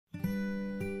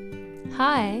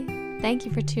Hi, thank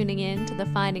you for tuning in to the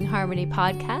Finding Harmony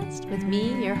podcast with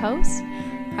me, your host,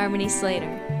 Harmony Slater.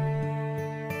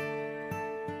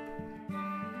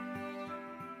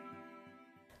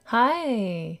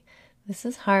 Hi, this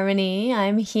is Harmony.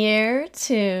 I'm here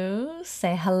to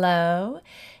say hello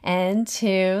and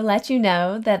to let you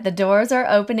know that the doors are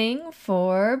opening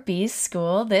for Bee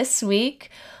School this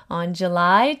week on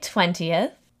July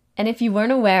 20th. And if you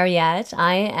weren't aware yet,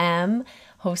 I am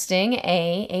hosting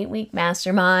a 8-week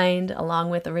mastermind along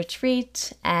with a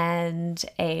retreat and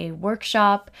a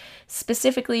workshop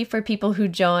specifically for people who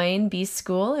join Bee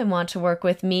School and want to work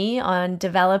with me on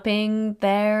developing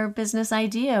their business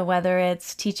idea, whether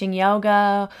it's teaching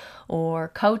yoga or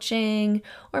coaching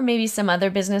or maybe some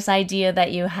other business idea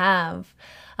that you have.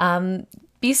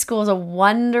 Bee School is a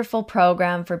wonderful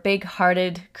program for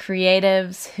big-hearted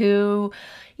creatives who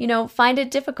find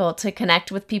it difficult to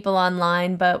connect with people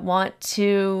online, but want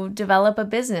to develop a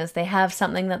business. They have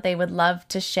something that they would love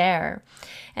to share.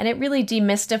 And it really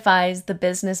demystifies the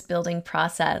business building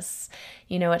process.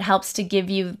 It helps to give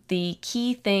you the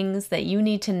key things that you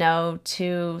need to know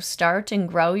to start and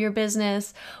grow your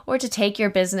business or to take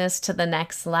your business to the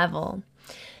next level.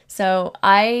 So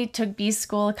I took Bee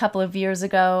School a couple of years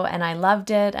ago and I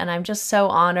loved it, and I'm just so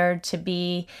honored to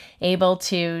be able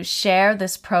to share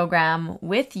this program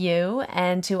with you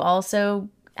and to also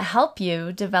help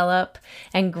you develop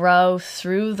and grow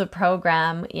through the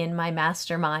program in my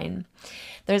mastermind.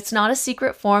 It's not a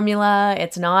secret formula.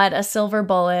 It's not a silver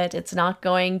bullet. It's not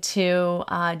going to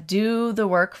do the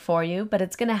work for you, but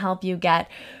it's going to help you get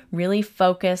really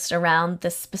focused around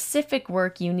the specific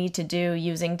work you need to do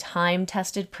using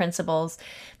time-tested principles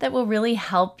that will really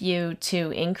help you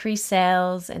to increase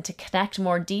sales and to connect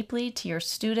more deeply to your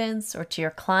students or to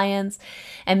your clients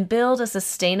and build a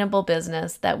sustainable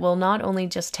business that will not only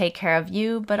just take care of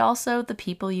you, but also the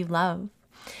people you love.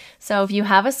 So if you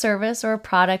have a service or a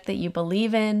product that you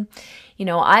believe in,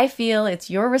 I feel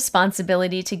it's your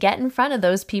responsibility to get in front of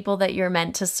those people that you're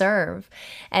meant to serve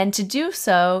and to do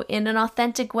so in an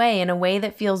authentic way, in a way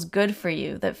that feels good for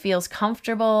you, that feels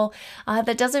comfortable,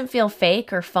 that doesn't feel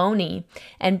fake or phony.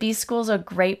 And Bee School is a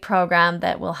great program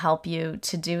that will help you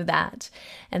to do that.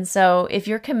 And so if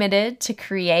you're committed to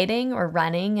creating or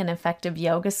running an effective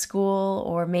yoga school,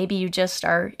 or maybe you just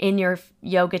are in your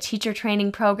yoga teacher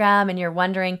training program and you're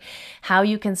wondering how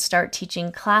you can start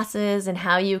teaching classes and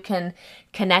how you can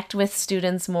connect with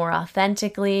students more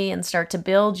authentically and start to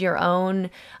build your own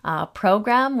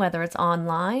program, whether it's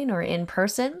online or in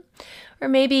person. Or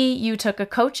maybe you took a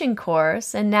coaching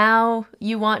course and now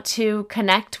you want to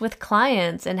connect with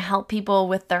clients and help people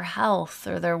with their health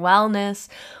or their wellness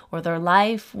or their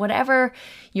life, whatever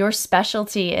your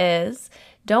specialty is.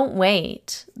 Don't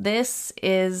wait. This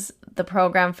is the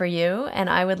program for you, and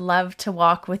I would love to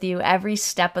walk with you every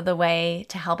step of the way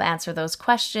to help answer those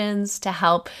questions, to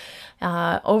help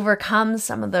overcome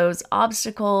some of those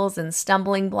obstacles and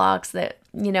stumbling blocks that,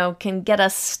 can get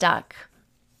us stuck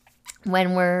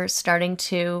when we're starting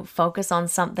to focus on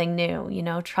something new,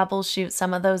 troubleshoot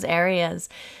some of those areas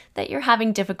that you're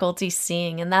having difficulty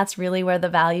seeing. And that's really where the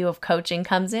value of coaching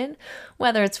comes in,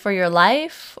 whether it's for your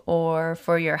life or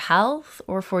for your health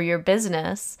or for your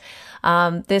business.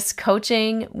 This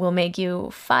coaching will make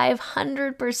you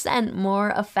 500% more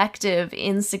effective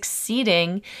in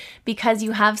succeeding because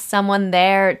you have someone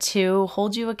there to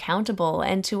hold you accountable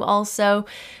and to also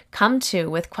come to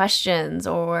with questions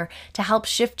or to help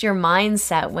shift your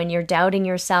mindset when you're doubting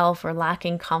yourself or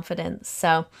lacking confidence.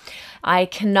 So I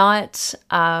cannot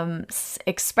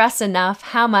express enough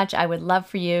how much I would love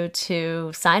for you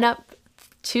to sign up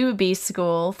to Bee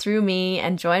School through me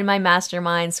and join my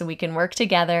mastermind so we can work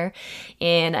together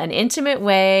in an intimate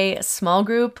way, a small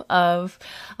group of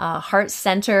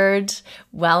heart-centered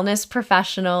wellness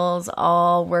professionals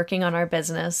all working on our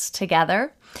business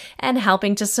together and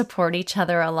helping to support each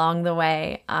other along the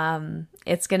way.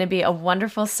 It's going to be a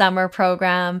wonderful summer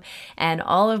program, and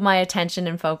all of my attention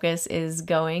and focus is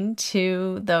going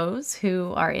to those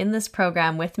who are in this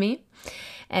program with me.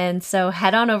 And so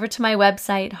head on over to my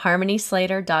website,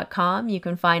 harmonyslater.com. You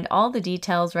can find all the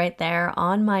details right there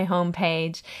on my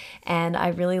homepage. And I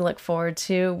really look forward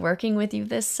to working with you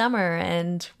this summer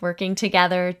and working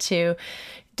together to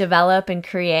develop and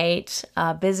create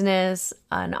a business,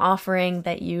 an offering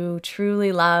that you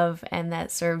truly love and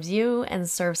that serves you and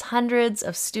serves hundreds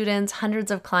of students, hundreds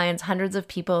of clients, hundreds of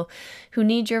people who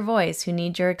need your voice, who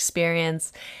need your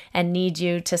experience, and need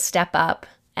you to step up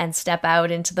and step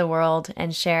out into the world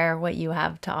and share what you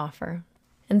have to offer.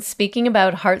 And speaking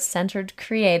about heart-centered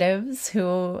creatives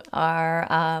who are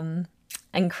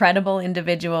incredible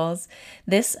individuals.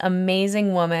 This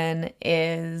amazing woman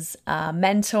is a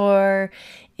mentor,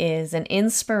 is an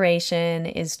inspiration,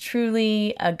 is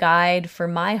truly a guide for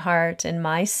my heart and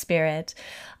my spirit.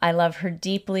 I love her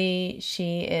deeply.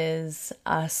 She is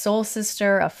a soul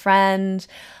sister, a friend,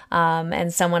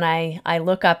 and someone I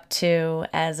look up to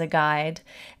as a guide.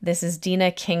 This is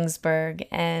Dena Kingsberg,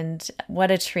 and what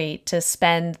a treat to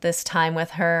spend this time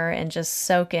with her and just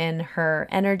soak in her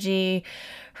energy,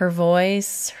 her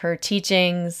voice, her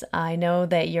teachings. I know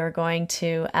that you're going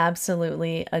to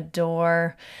absolutely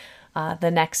adore the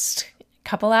next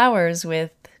couple hours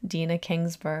with Dena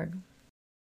Kingsberg.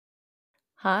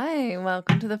 Hi,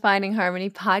 welcome to the Finding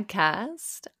Harmony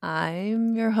podcast.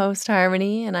 I'm your host,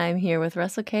 Harmony, and I'm here with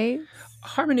Russell Case.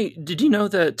 Harmony, did you know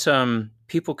that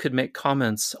people could make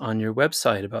comments on your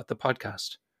website about the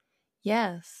podcast?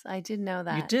 Yes, I did know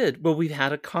that. You did? Well, we've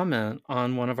had a comment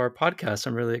on one of our podcasts.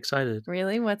 I'm really excited.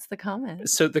 Really? What's the comment?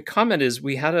 So the comment is,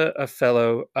 we had a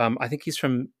fellow, I think he's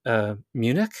from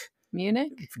Munich?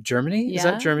 Munich? Germany? Yeah, is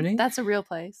that Germany? That's a real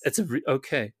place. It's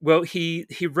okay. Well, he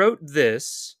wrote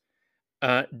this,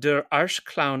 Der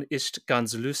Arschclown ist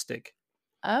ganz lustig.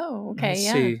 Oh, okay,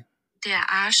 Let's see. Der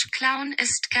Arschclown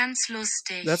ist ganz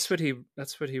lustig. That's what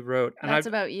he wrote. And that's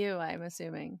about you, I'm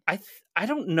assuming. I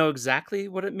don't know exactly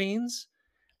what it means,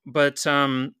 but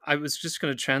I was just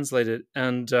going to translate it,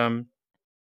 and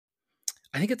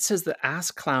I think it says the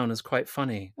ass clown is quite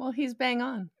funny. Well, he's bang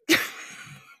on.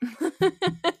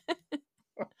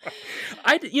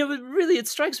 Really, it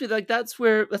strikes me like that's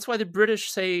why the British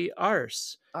say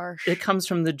arse. Arsch. It comes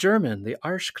from the German, the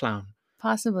Arschclown.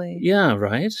 Possibly. Yeah,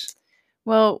 right?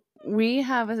 Well, we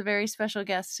have a very special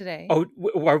guest today. Oh,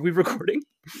 are we recording?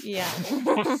 Yeah.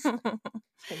 I'm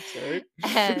sorry.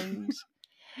 And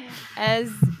as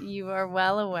you are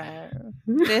well aware,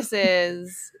 this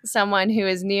is someone who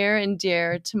is near and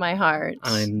dear to my heart.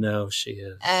 I know she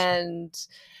is. And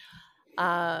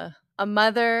a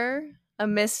mother, a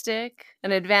mystic,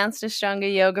 an advanced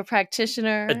Ashtanga yoga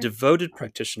practitioner. A devoted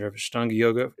practitioner of Ashtanga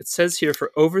yoga. It says here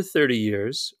for over 30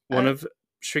 years, one of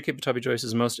Sri K. Pattabhi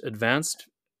Joyce's most advanced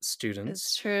students.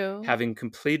 It's true. Having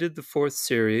completed the 4th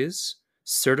series,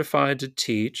 certified to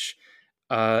teach.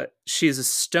 She is a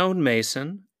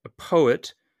stonemason, a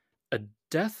poet, a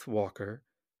death walker,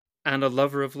 and a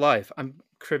lover of life. I'm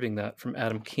cribbing that from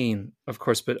Adam Keane, of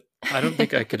course, but I don't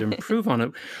think I could improve on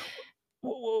it.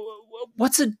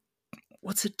 What's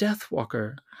a death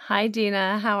walker? Hi,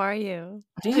 Dena. How are you?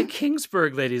 Dena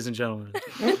Kingsberg, ladies and gentlemen.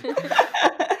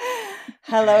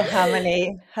 Hello,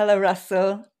 Harmony. Hello,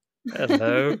 Russell.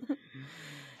 Hello.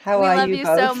 How are you? We love you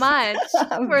both? so much.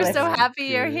 We're so you. happy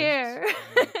you're here.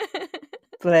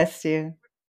 Bless you.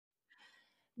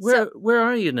 Where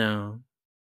are you now?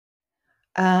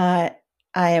 I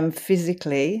am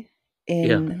physically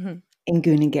in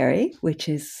Goonageri, which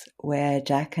is where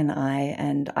Jack and I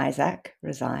and Isaac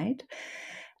reside,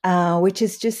 which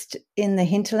is just in the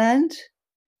hinterland,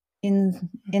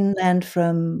 inland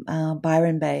from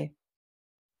Byron Bay,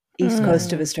 east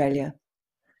coast of Australia.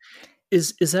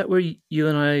 Is that where you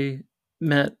and I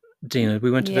met, Dena?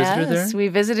 We went to visit her there? Yes, we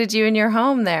visited you in your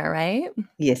home there, right?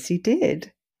 Yes, you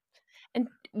did. And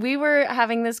we were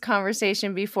having this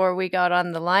conversation before we got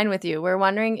on the line with you. We're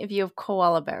wondering if you have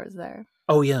koala bears there.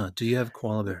 Oh, yeah. Do you have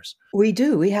koala bears? We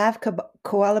do. We have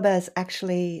koala bears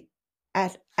actually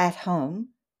at home,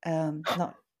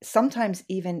 not sometimes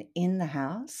even in the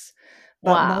house.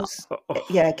 But wow.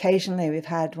 Occasionally we've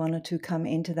had 1 or 2 come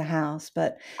into the house,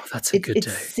 but that's a good it's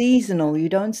day. Seasonal. You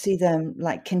don't see them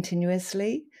like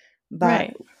continuously,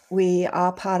 but we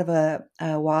are part of a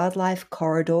wildlife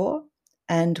corridor,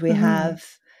 and we have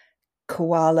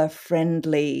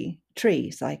koala-friendly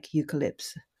trees like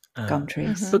eucalypts, gum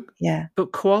trees.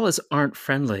 But koalas aren't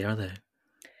friendly, are they?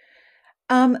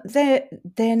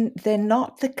 They're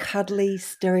not the cuddly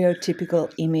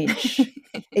stereotypical image.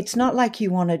 It's not like you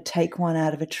want to take one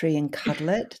out of a tree and cuddle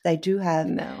it. They do have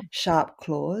sharp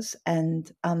claws, and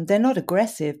they're not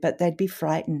aggressive, but they'd be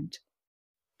frightened.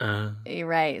 You're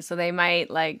right. So they might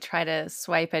like try to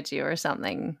swipe at you or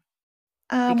something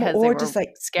because they were just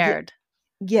like scared.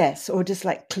 Yes, or just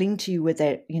like cling to you with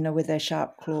their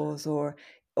sharp claws, or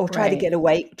try to get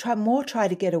away. Try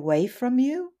to get away from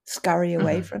you, scurry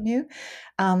away from you.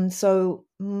 So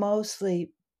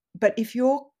mostly, but if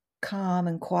you're calm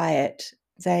and quiet,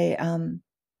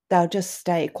 they'll just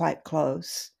stay quite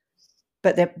close.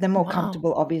 But they're more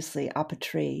comfortable, obviously, up a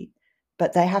tree.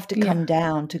 But they have to come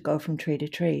down to go from tree to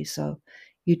tree. So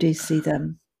you do see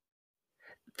them.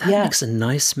 That makes a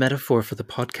nice metaphor for the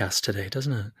podcast today,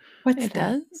 doesn't it? It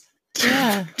does.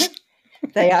 Yeah.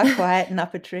 They are quiet and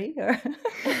up a tree. Or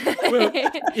Well,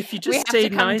 if you We just have to stay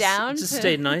come nice, down just to-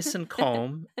 stay nice and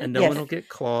calm, and no one Yes. will get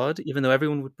clawed, even though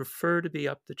everyone would prefer to be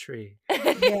up the tree.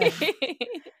 Yes.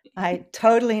 I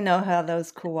totally know how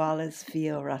those koalas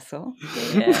feel, Russell.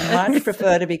 Yes. Much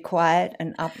prefer to be quiet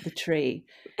and up the tree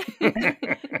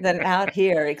than out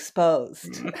here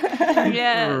exposed.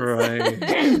 Yes. Right.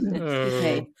 Excuse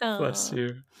me. Bless Aw.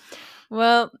 you.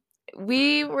 Well,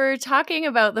 we were talking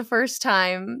about the first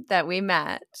time that we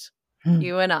met,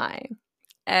 you and I.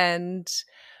 And,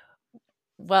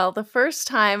 well, the first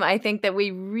time I think that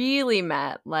we really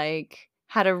met, like,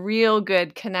 had a real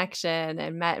good connection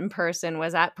and met in person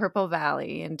was at Purple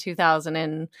Valley in 2000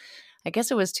 and I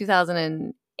guess it was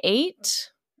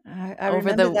 2008. I Over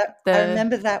remember the that. the I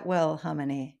remember that well,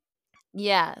 Harmony.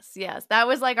 Yes, yes. That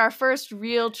was like our first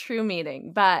real true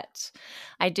meeting, but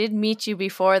I did meet you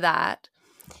before that.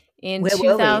 In Where were we?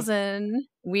 2000,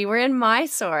 we were in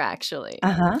Mysore actually.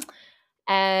 Uh-huh.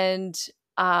 And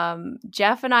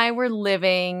Jeff and I were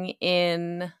living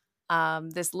in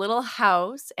this little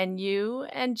house, and you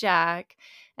and Jack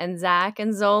and Zach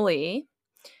and Zoli,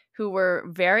 who were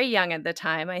very young at the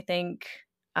time, I think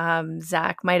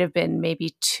Zach might have been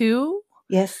maybe 2.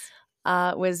 Yes.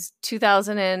 Was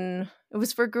 2000 and it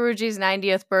was for Guruji's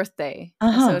 90th birthday.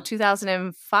 Uh-huh. So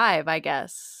 2005, I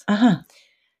guess. Uh-huh.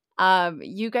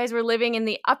 You guys were living in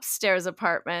the upstairs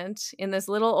apartment in this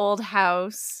little old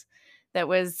house that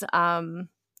was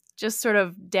just sort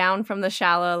of down from the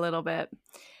shallow a little bit.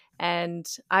 And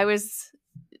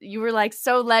you were like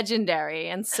so legendary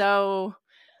and so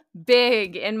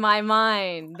big in my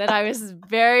mind that I was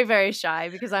very, very shy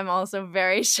because I'm also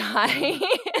very shy.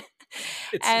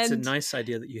 It's a nice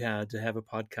idea that you had to have a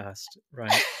podcast,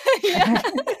 right? Yeah.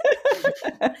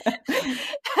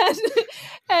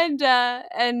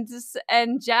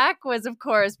 and Jack was, of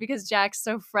course, because Jack's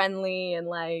so friendly and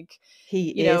like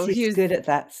he's good at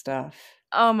that stuff.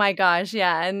 Oh my gosh,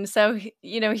 yeah. And so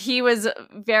he was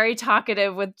very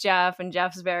talkative with Jeff, and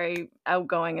Jeff's very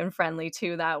outgoing and friendly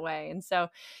too that way. And so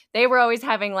they were always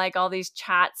having like all these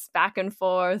chats back and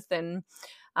forth, and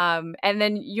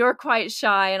then you're quite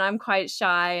shy and I'm quite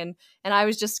shy, and I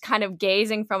was just kind of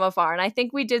gazing from afar. And I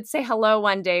think we did say hello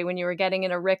one day when you were getting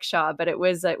in a rickshaw, but it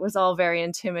was all very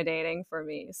intimidating for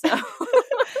me. So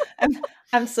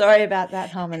I'm sorry about that,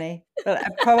 Harmony. But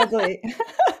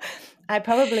I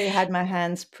probably had my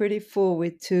hands pretty full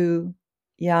with 2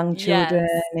 young children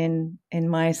in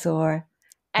Mysore.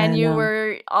 And you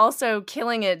were also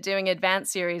killing it doing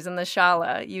advanced series in the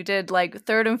Shala. You did like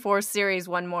 3rd and 4th series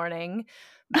one morning,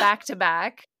 back to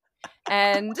back.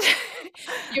 And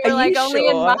you were like, only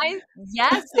in my...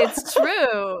 Yes, it's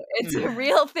true. It's a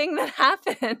real thing that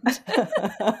happened.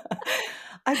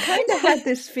 I kind of had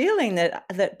this feeling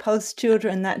that post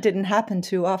children that didn't happen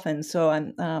too often. So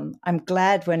I'm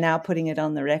glad we're now putting it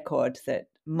on the record that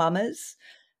mamas,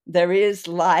 there is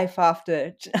life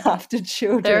after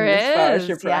children. There as far as is,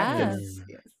 your practice.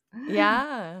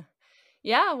 Yes.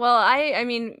 Yeah. Well, I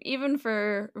mean, even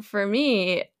for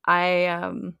me,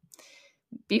 I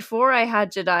before I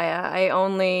had Jediah, I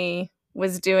only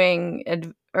was doing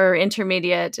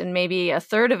intermediate and maybe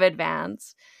 1/3 of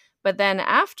advanced. But then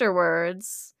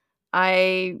afterwards,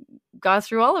 I got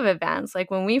through all of advanced. Like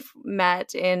when we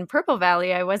met in Purple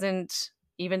Valley, I wasn't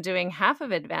even doing half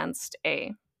of advanced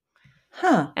A.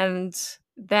 Huh. And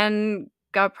then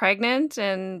got pregnant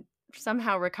and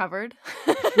somehow recovered.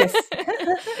 Yes.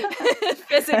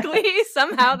 Physically,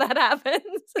 somehow that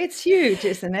happens. It's huge,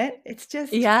 isn't it? It's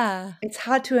just, yeah. It's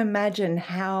hard to imagine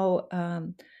how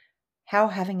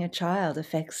having a child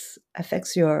affects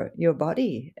your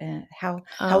body, how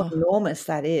enormous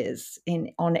that is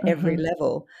on every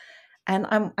level. And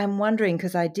I'm wondering,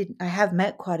 because I have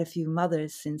met quite a few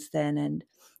mothers since then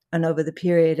and over the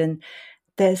period, and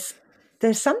there's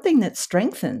something that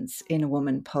strengthens in a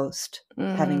woman post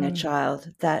having a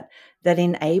child that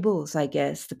enables, I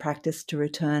guess, the practice to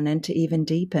return and to even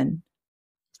deepen.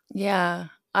 Yeah,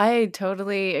 I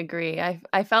totally agree.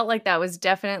 I felt like that was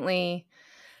definitely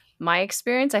my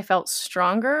experience. I felt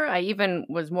stronger. I even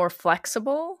was more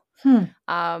flexible,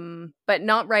 but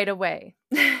not right away.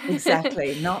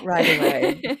 Exactly, not right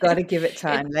away. You've got to give it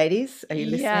time. Ladies, are you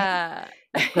listening? Yeah,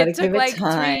 it took like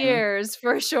 3 years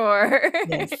for sure.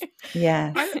 Yes.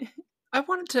 Yeah. I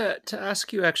wanted to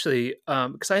ask you actually,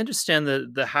 because I understand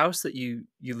the house that you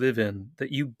live in,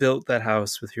 that you built that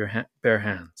house with your bare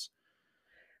hands.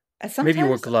 Maybe you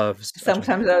wore gloves.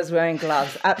 Sometimes I was wearing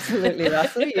gloves. Absolutely,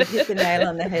 Russell. You hit the nail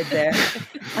on the head there.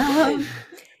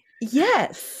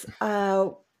 Yes.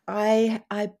 I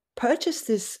purchased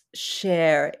this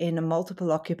share in a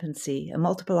multiple occupancy. A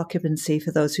multiple occupancy,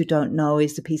 for those who don't know,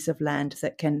 is a piece of land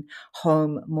that can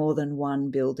home more than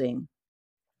one building,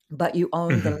 but you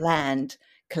own the land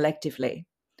collectively.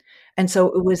 And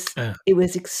so it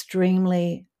was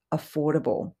extremely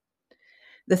affordable.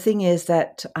 The thing is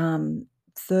that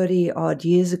 30 odd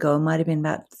years ago, might have been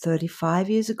about 35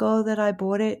 years ago that I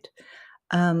bought it.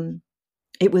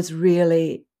 It was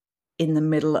really in the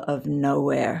middle of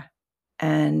nowhere.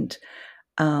 And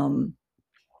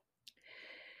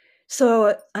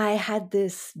so I had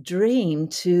this dream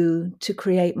to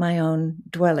create my own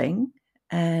dwelling,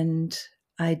 and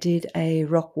I did a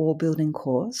rock wall building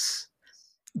course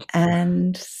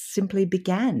and simply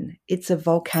began. It's a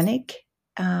volcanic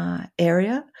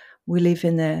area. We live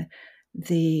in the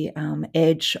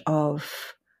edge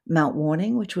of Mount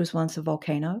Warning, which was once a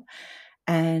volcano.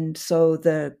 And so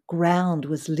the ground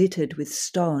was littered with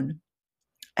stone,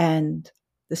 and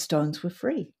the stones were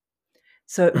free.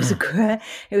 So it was it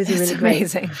was a really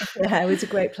amazing. It was a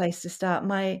great place to start.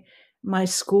 My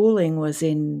schooling was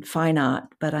in fine art,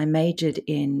 but I majored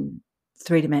in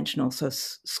three-dimensional, so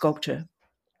sculpture,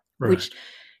 which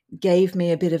gave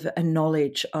me a bit of a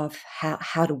knowledge of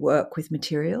how to work with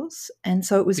materials. And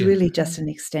so it was really just an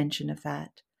extension of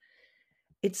that.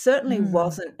 It certainly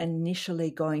wasn't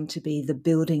initially going to be the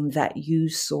building that you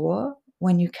saw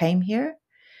when you came here,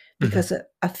 because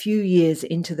a few years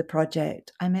into the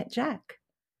project, I met Jack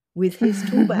with his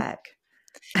tool bag.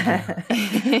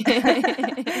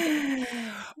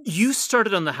 You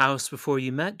started on the house before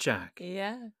you met Jack.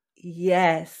 Yeah.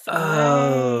 Yes.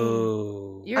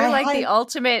 Oh. You're like the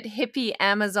ultimate hippie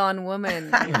Amazon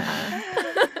woman.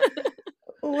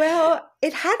 Well,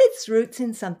 it had its roots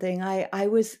in something. I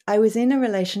was in a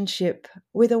relationship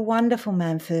with a wonderful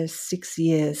man for 6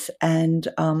 years, and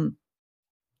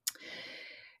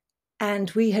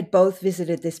we had both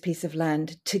visited this piece of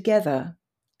land together.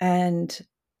 And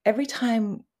every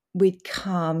time we'd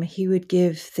come, he would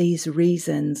give these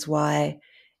reasons why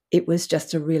it was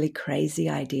just a really crazy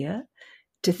idea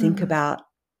to think about,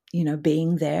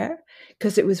 being there,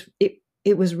 because it was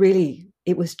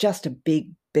just a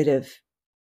big bit of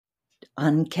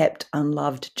unkept,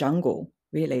 unloved jungle,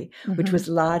 really, which was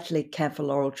largely camphor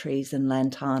laurel trees and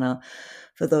lantana,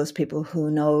 for those people who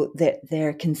know that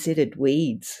they're considered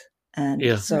weeds. And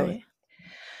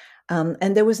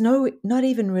and there was not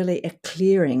even really a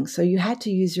clearing, so you had to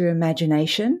use your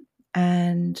imagination,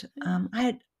 and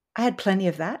I had plenty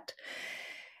of that.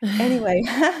 Anyway,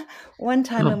 one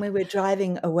time when we were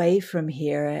driving away from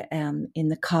here in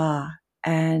the car,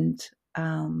 and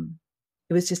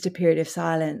it was just a period of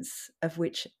silence, of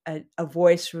which a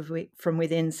voice from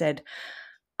within said,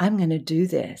 "I'm going to do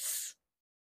this."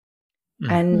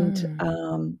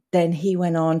 And then he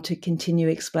went on to continue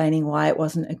explaining why it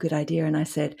wasn't a good idea. And I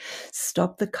said,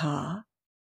 "Stop the car.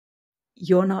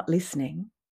 You're not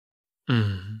listening.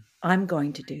 I'm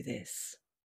going to do this."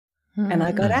 And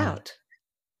I got out.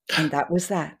 And that was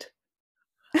that.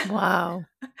 Wow.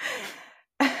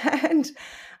 And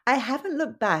I haven't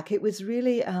looked back. It was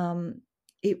really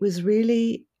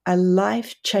a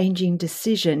life-changing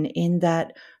decision, in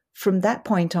that from that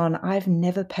point on, I've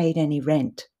never paid any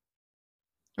rent.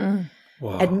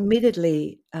 Wow.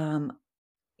 Admittedly,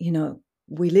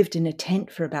 we lived in a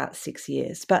tent for about 6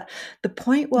 years. But the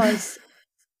point was,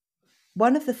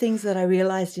 one of the things that I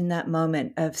realized in that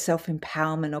moment of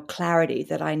self-empowerment or clarity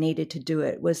that I needed to do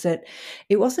it was that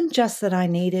it wasn't just that I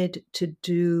needed to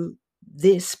do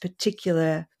this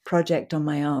particular project on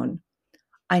my own.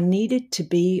 I needed to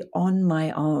be on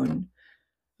my own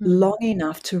long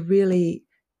enough to really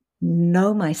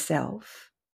know myself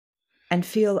and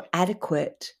feel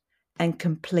adequate and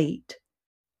complete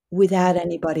without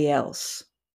anybody else.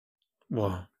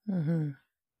 Wow.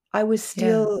 I was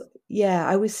still,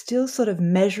 I was still sort of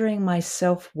measuring my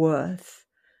self-worth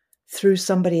through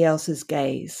somebody else's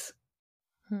gaze.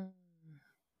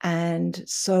 And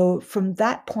so from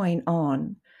that point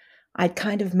on, I'd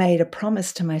kind of made a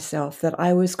promise to myself that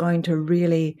I was going to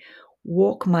really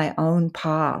walk my own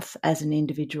path as an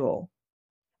individual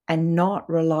and not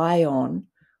rely on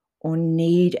or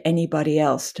need anybody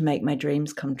else to make my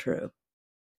dreams come true.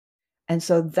 And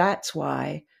so that's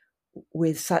why,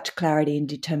 with such clarity and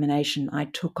determination, I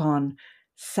took on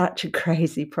such a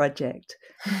crazy project.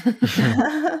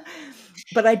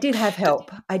 But I did have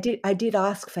help. I did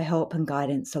ask for help and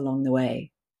guidance along the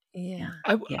way. Yeah.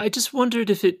 I just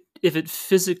wondered if it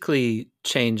physically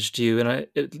changed you, and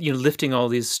lifting all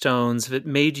these stones, if it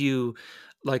made you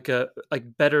like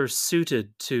better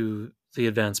suited to the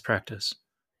advanced practice.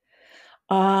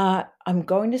 I'm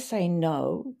going to say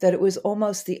no, that it was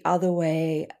almost the other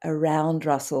way around,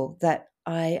 Russell, that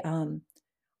I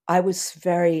was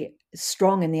very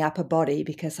strong in the upper body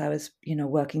because I was,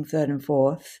 working third and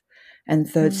fourth, and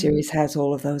third series has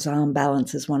all of those arm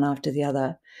balances one after the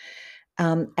other.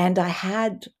 And I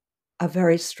had a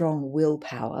very strong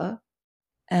willpower.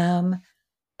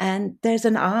 And there's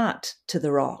an art to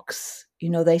the rocks.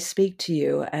 They speak to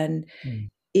you, and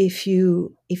if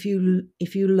you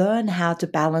learn how to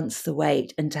balance the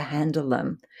weight and to handle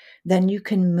them, then you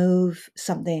can move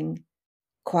something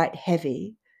quite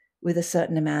heavy with a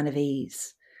certain amount of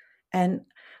ease. And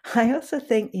I also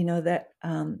think, that,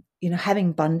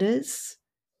 having bunders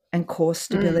and core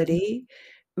stability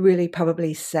really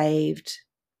probably saved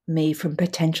me from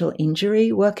potential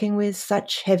injury working with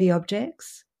such heavy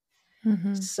objects.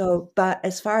 So, but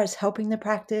as far as helping the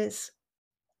practice,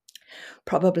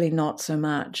 probably not so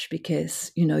much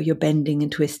because, you're bending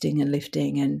and twisting and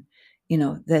lifting and,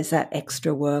 there's that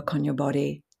extra work on your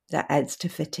body that adds to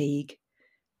fatigue.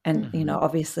 And,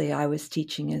 obviously I was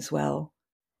teaching as well.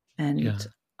 And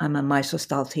I'm a Mysore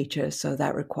style teacher, so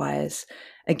that requires,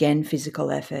 again, physical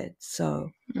effort.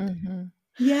 So,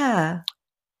 yeah.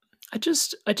 I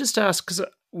just asked because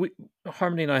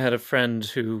Harmony and I had a friend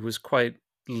who was quite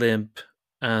limp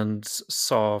and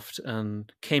soft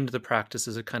and came to the practice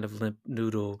as a kind of limp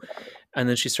noodle, and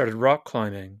then she started rock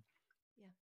climbing.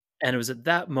 And it was at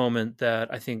that moment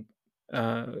that I think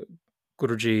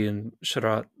Guruji and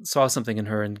Sharat saw something in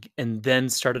her and then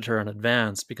started her on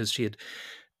advance because she had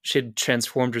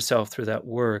transformed herself through that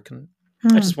work. And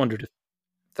I just wondered if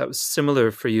that was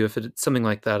similar for you, if something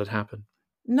like that had happened.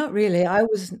 Not really. I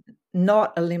was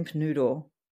not a limp noodle,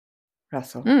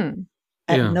 Russell.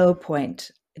 At no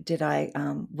point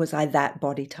was I that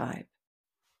body type.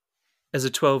 As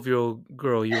a 12-year-old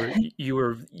girl, you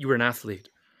were an athlete.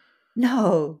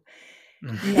 No.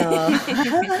 As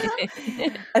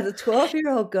a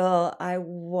 12-year-old girl, I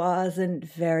wasn't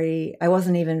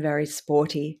even very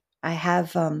sporty. I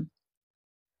have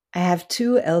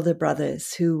two elder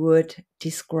brothers who would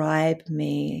describe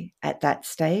me at that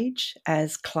stage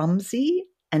as clumsy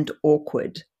and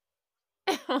awkward.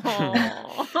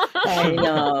 I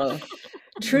know.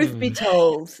 Truth be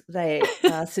told, they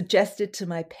suggested to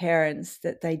my parents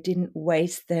that they didn't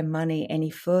waste their money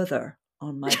any further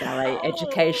on my ballet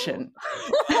education.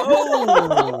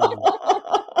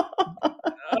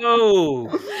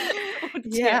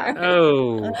 Yeah.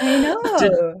 Oh, I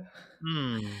know.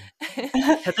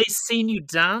 Had they seen you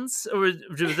dance, or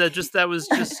was that just does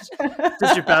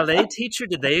your ballet teacher,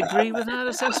 did they agree with that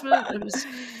assessment?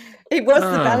 It was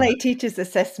the ballet teacher's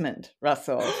assessment,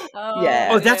 Russell.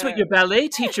 Oh, that's what your ballet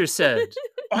teacher said.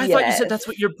 Oh, I thought you said that's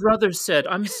what your brother said.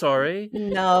 I'm sorry.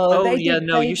 No.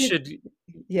 You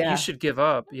should give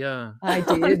up. Yeah, I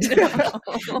did.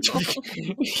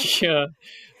 Yeah.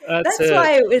 That's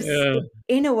why it was,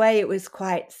 in a way, it was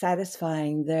quite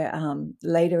satisfying. There,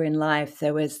 later in life,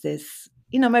 there was this,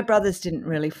 my brothers didn't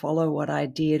really follow what I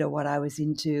did or what I was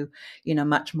into,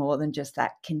 much more than just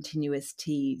that continuous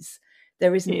tease.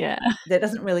 There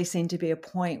doesn't really seem to be a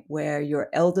point where your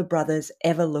elder brothers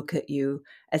ever look at you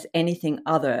as anything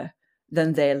other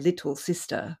than their little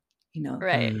sister,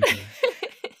 Right.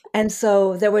 And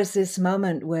so there was this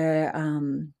moment where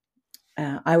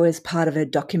I was part of a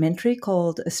documentary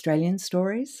called Australian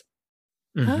Stories.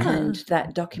 And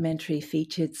that documentary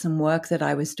featured some work that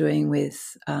I was doing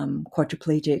with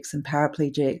quadriplegics and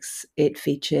paraplegics. It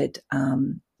featured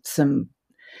some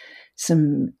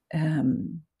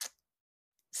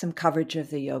coverage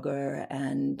of the yoga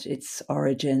and its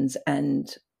origins,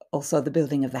 and also the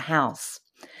building of the house.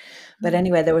 But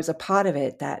anyway, there was a part of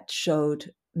it that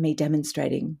showed me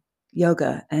demonstrating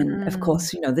yoga. And of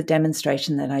course, the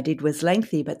demonstration that I did was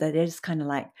lengthy, but they just kind of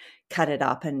like cut it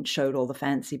up and showed all the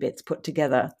fancy bits put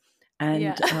together.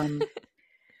 And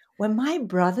when my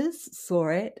brothers saw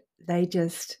it, they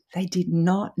did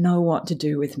not know what to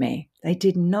do with me. They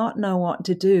did not know what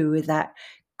to do with that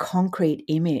concrete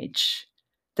image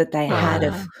that they had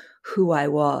of who I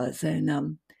was.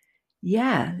 And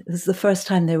it was the first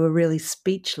time they were really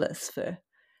speechless for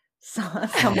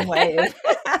some way of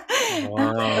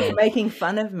making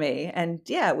fun of me. And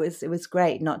it was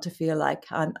great not to feel like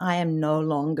I am no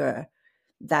longer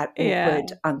that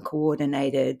awkward,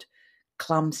 uncoordinated,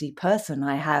 clumsy person.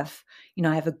 I have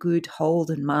a good hold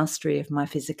and mastery of my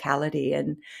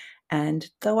physicality, and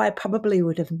though I probably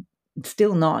would have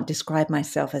still not described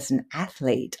myself as an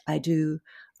athlete, I do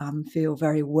feel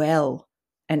very well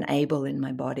and able in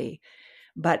my body.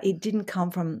 But it didn't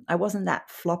come from, I wasn't that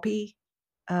floppy,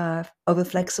 over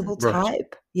flexible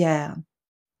type. Yeah.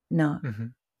 No.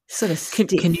 Sort of stiff.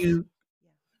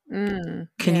 Can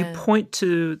you Yeah. point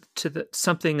to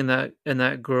something in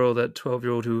that girl, that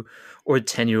 12-year-old or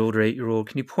 10-year-old or 8-year-old?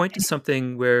 Can you point to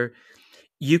something where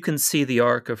you can see the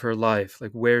arc of her life,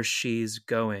 like where she's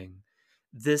going?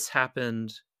 This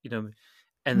happened,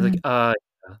 and like, yeah,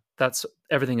 that's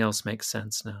everything else makes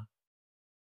sense now.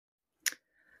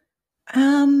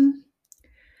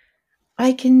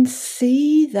 I can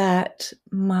see that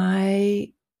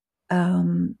my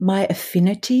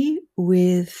affinity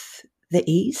with the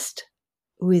East,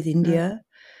 with India,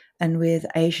 and with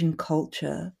Asian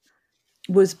culture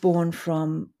was born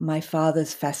from my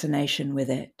father's fascination with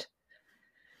it.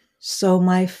 So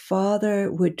my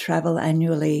father would travel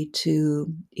annually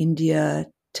to India,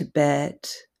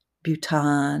 Tibet,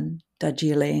 Bhutan,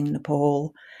 Darjeeling,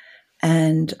 Nepal,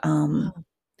 and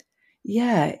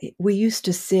we used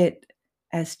to sit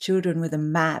as children with a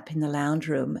map in the lounge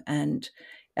room, and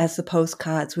as the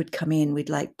postcards would come in, we'd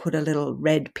like put a little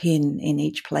red pin in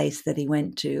each place that he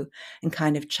went to and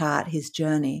kind of chart his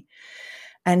journey.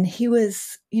 And he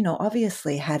was,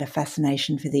 obviously had a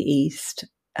fascination for the East.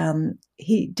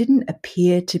 He didn't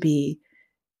appear to be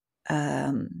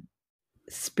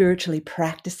spiritually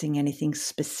practicing anything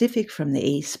specific from the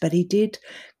East, but he did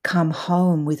come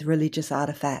home with religious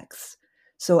artifacts.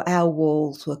 So our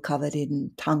walls were covered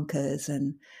in tankas,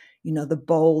 and the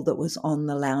bowl that was on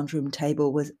the lounge room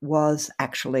table was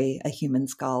actually a human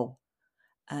skull.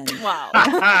 And wow.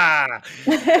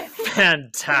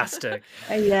 Fantastic.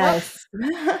 Yes.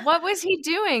 What was he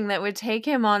doing that would take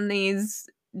him on these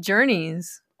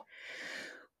journeys?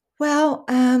 Well,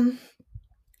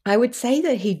 I would say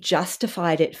that he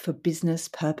justified it for business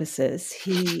purposes.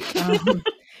 He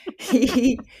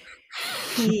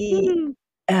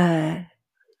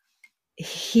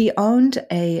owned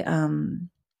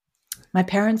my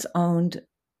parents owned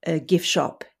a gift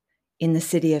shop in the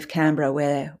city of Canberra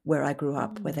where I grew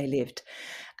up, where they lived.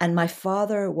 And my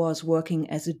father was working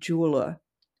as a jeweler,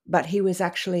 but he was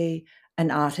actually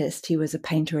an artist. He was a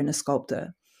painter and a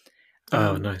sculptor.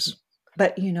 Oh, nice.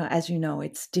 But, as you know,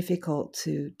 it's difficult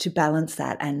to balance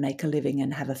that and make a living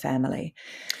and have a family.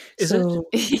 Is it?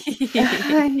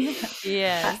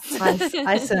 Yes.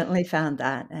 I certainly found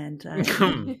that. And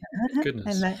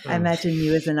goodness. I imagine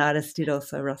you as an artist did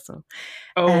also, Russell.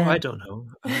 Oh, I don't know.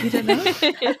 You don't know?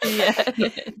 Yeah.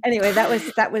 Anyway,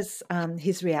 that was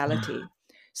his reality.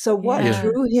 So what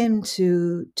drew him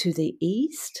to the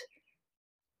East,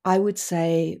 I would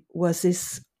say, was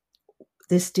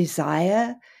this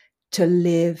desire to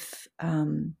live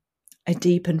a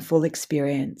deep and full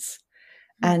experience.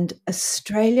 And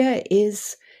Australia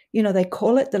is, they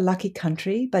call it the lucky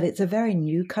country, but it's a very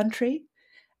new country.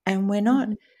 And we're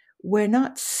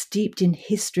not steeped in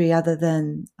history other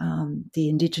than the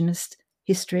Indigenous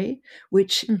history,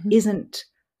 which isn't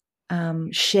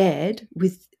shared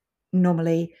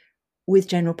normally with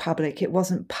general public. It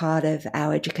wasn't part of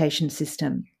our education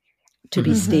system to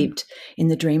be steeped in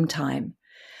the dream time.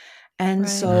 And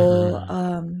so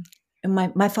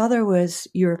my father was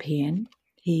European.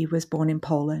 He was born in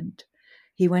Poland.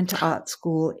 He went to art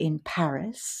school in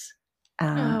Paris.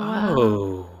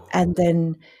 And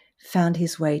then found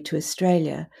his way to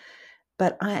Australia.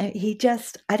 But I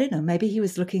don't know, maybe he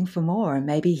was looking for more.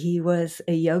 Maybe he was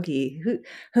a yogi.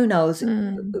 Who knows?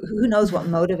 Who knows what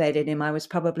motivated him? I was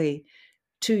probably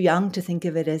too young to think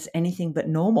of it as anything but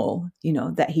normal,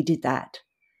 that he did that.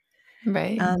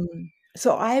 Right.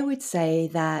 So I would say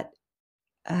that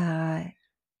that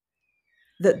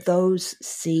those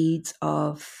seeds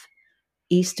of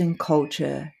Eastern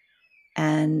culture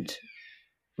and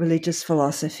religious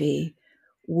philosophy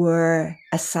were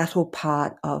a subtle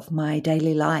part of my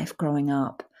daily life growing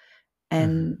up.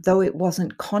 And though it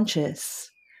wasn't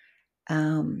conscious,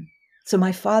 so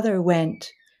my father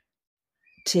went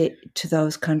to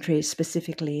those countries,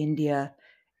 specifically India,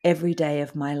 every day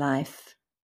of my life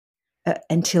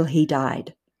until he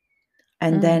died.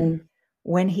 And then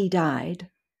when he died,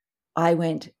 I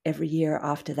went every year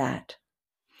after that.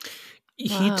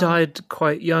 He died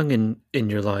quite young in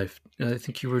your life. I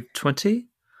think you were 20?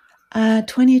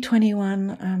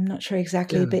 2021, I'm not sure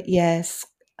exactly, but yes,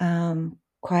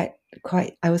 quite,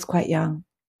 I was quite young.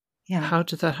 Yeah. How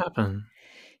did that happen?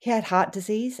 He had heart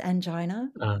disease, angina.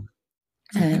 Okay.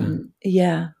 And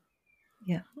yeah.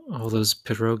 All those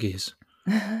pierogies.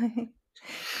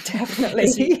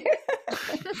 Definitely.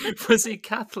 Was he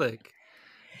Catholic?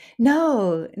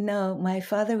 No, my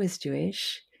father was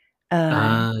Jewish.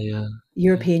 Yeah.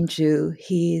 European Jew.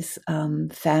 His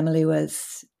family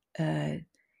was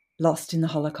lost in the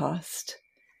Holocaust.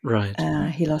 Right.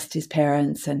 He lost his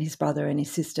parents and his brother and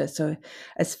his sister. So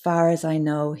as far as I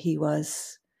know, he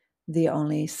was the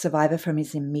only survivor from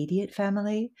his immediate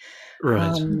family.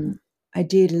 Right. I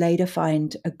did later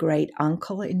find a great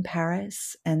uncle in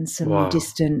Paris and some Wow.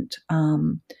 distant,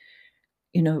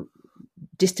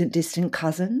 distant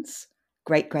cousins,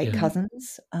 great Yeah.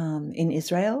 cousins in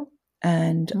Israel.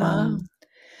 And Wow.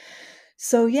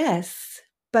 so, yes,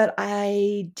 but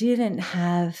I didn't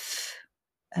have,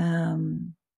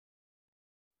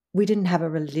 we didn't have a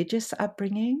religious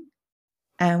upbringing,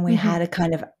 and we had a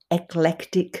kind of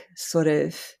eclectic sort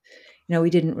of, we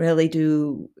didn't really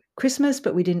do Christmas,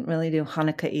 but we didn't really do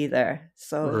Hanukkah either.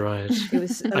 So Right. it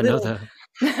was a I know little,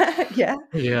 that. yeah.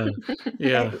 Yeah.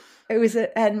 Yeah. It was,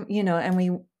 and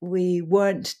we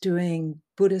weren't doing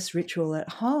Buddhist ritual at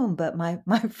home, but my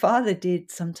father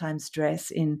did sometimes dress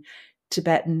in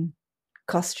Tibetan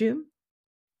costume,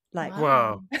 like.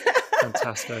 Wow.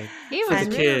 Fantastic. He For was the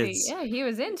And really, kids. he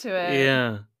was into it.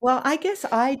 Yeah. well, I guess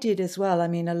I did as well. I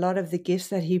mean, a lot of the gifts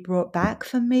that he brought back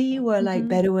for me were like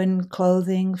Bedouin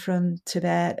clothing from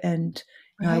Tibet, and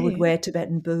I would Right. wear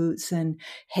Tibetan boots and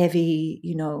heavy,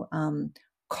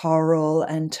 coral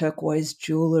and turquoise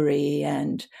jewelry.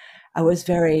 And I was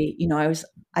very,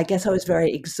 I guess I was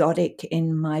very exotic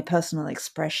in my personal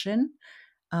expression,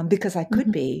 because I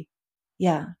could be,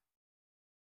 yeah,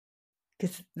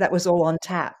 because that was all on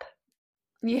tap.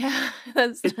 Yeah,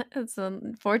 It, that's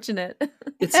unfortunate.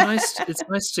 it's nice. It's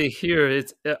nice to hear.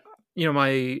 It's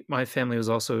my family was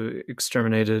also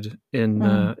exterminated in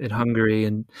Hungary,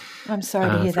 and I'm sorry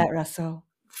to hear for that, Russell.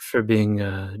 being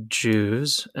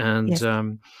Jews, and Yes.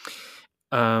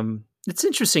 it's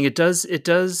interesting. It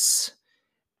does.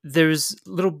 There's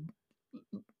little.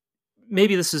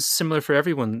 Maybe this is similar for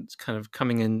everyone. Kind of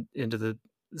coming into the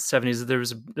 70s.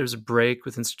 There's a break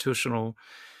with institutional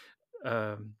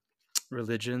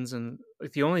religions, and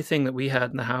like the only thing that we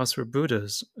had in the house were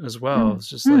Buddhas as well. Mm, It's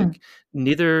just mm, like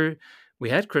neither we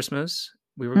had Christmas,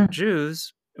 we were mm,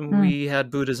 Jews, and mm, we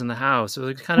had Buddhas in the house. So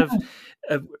like kind of mm.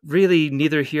 a really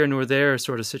neither here nor there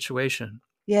sort of situation.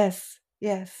 Yes,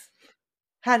 yes.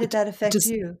 How did It, that it affect just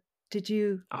you? Did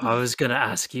you? I was going to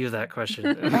ask you that question.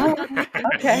 Oh,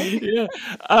 okay. Yeah.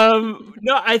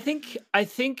 No, I think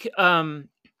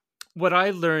what I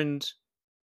learned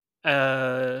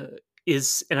uh,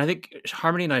 is, and I think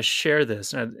Harmony and I share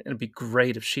this, and it'd be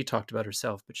great if she talked about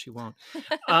herself, but she won't.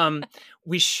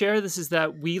 We share this, is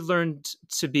that we learned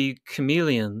to be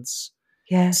chameleons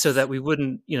so Yes, that we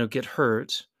wouldn't, get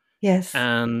hurt, yes,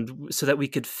 and so that we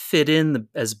could fit in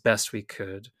as best we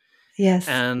could, yes,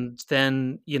 and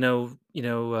then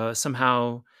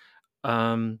somehow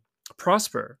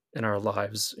prosper in our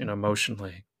lives,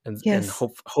 emotionally, and yes,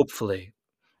 hopefully,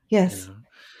 you yes. know.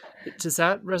 Does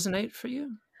that resonate for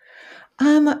you?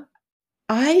 Um,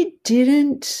 I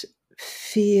didn't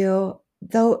feel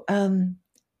though.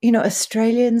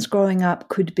 Australians growing up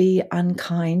could be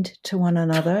unkind to one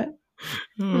another.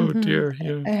 Oh dear,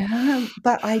 yeah.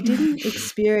 But I didn't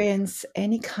experience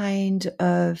any kind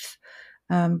of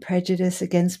prejudice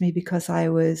against me because I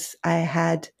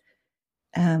had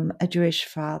a Jewish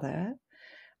father,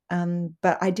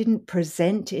 but I didn't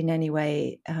present in any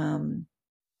way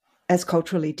as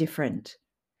culturally different.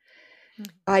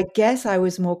 I guess I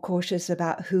was more cautious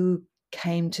about who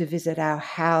came to visit our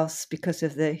house because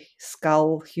of the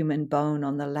skull human bone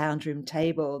on the lounge room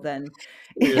table than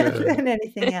Yeah. than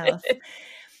anything else.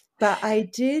 But I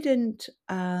didn't.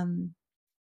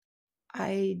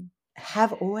 I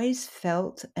have always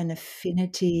felt an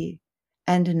affinity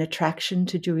and an attraction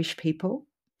to Jewish people.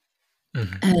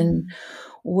 Mhm. And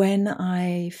when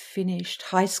I finished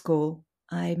high school,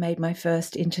 I made my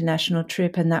first international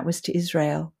trip, and that was to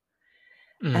Israel.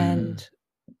 Mm. And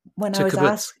when I To was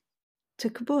kibbutz. asked to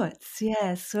kibbutz,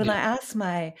 yes, when Yeah. I asked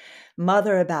my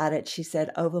mother about it, she said,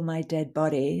 "Over my dead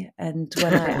body." And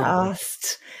when I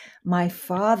asked my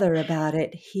father about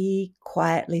it, he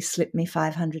quietly slipped me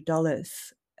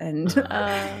 $500. And so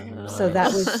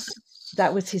that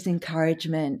Oh. was his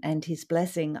encouragement and his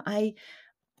blessing.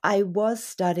 I was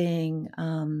studying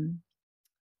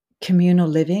communal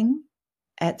living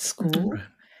at school, Right.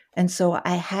 and so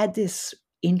I had this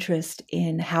interest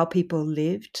in how people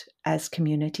lived as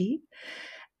community,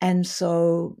 and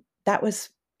so that was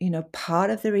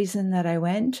part of the reason that I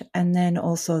went, and then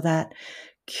also that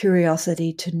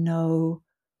curiosity to know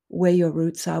where your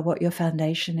roots are, what your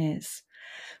foundation is.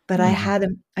 But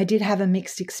I did have a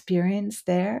mixed experience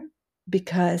there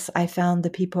because I found the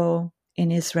people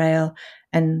in Israel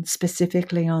and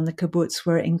specifically on the kibbutz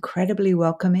were incredibly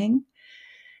welcoming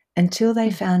until they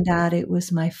found out it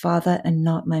was my father and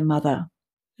not my mother.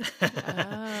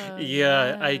 Oh,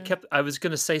 Yeah, yeah. I was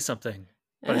going to say something.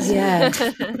 But Yeah.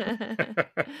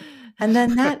 And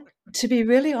then that, to be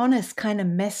really honest, kind of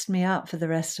messed me up for the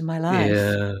rest of my life.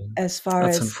 yeah, As far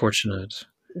that's as unfortunate.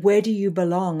 where do you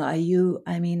belong? I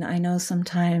mean, I know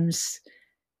sometimes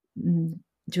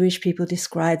Jewish people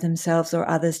describe themselves, or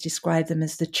others describe them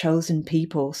as the chosen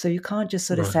people. So you can't just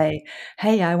sort of Right. say,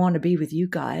 hey, I want to be with you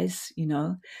guys, you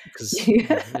know. Because you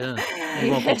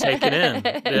won't be taken in.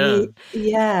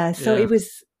 Yeah. So Yeah. it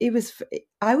was,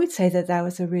 I would say that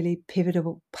was a really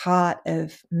pivotal part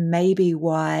of maybe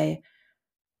why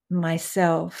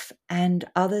myself and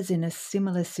others in a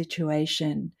similar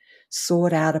situation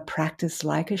sought out a practice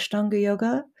like Ashtanga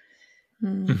yoga,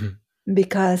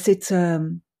 because it's a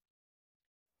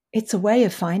way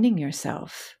of finding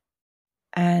yourself.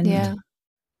 And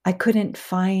I couldn't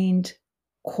find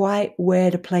quite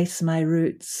where to place my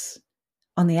roots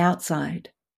on the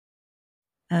outside.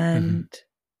 And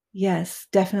yes,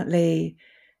 definitely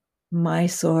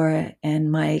Mysore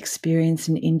and my experience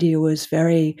in India was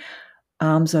very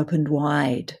arms opened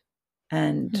wide.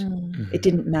 And it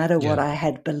didn't matter what I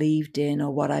had believed in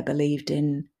or what I believed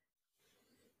in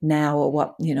now, or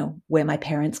what, you know, where my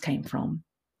parents came from.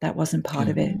 That wasn't part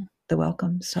of it, the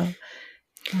welcome. So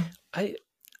I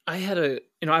had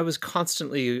I was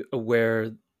constantly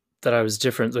aware that I was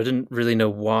different. I didn't really know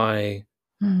why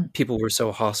people were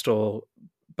so hostile,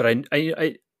 but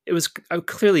I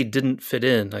clearly didn't fit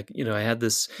in. Like, I had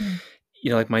this,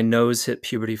 like my nose hit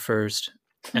puberty first,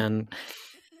 and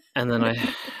then I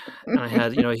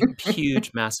had, a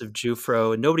huge, massive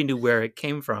Jufro, and nobody knew where it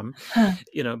came from,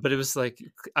 but it was like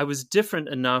I was different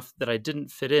enough that I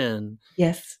didn't fit in.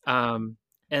 Yes.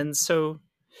 And so,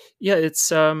 yeah,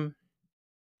 it's I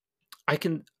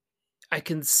can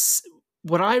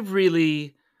what I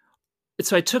really,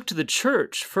 so I took to the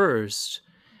church first,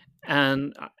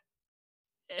 and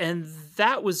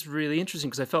that was really interesting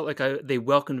because I felt like they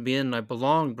welcomed me in and I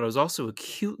belonged, but I was also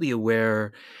acutely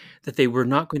aware that they were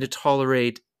not going to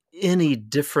tolerate any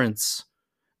difference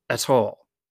at all,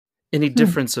 any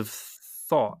difference of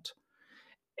thought,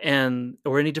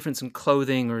 or any difference in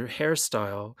clothing or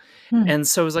hairstyle. And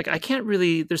so I was like, I can't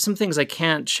really, there's some things I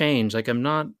can't change. Like I'm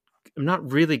not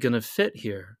really going to fit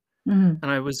here. And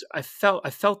I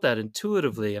felt that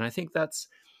intuitively. And I think that's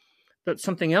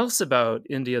something else about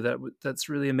India that's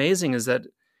really amazing, is that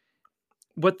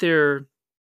what they're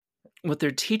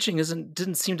teaching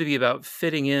didn't seem to be about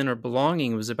fitting in or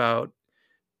belonging. It was about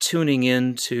tuning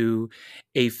into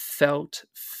a felt,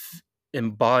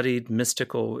 embodied,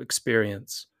 mystical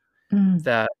experience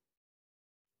that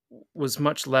was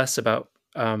much less about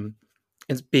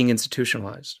being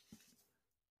institutionalized.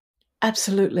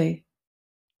 Absolutely.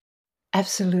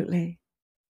 Absolutely.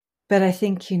 But I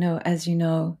think, as you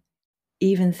know,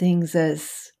 even things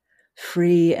as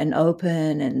free and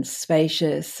open and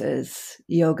spacious as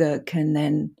yoga can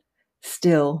then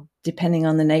still, depending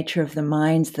on the nature of the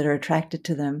minds that are attracted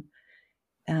to them,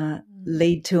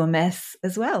 lead to a mess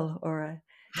as well, or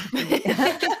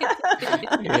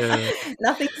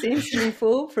nothing seems to be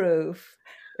foolproof,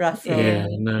 Russell. Yeah,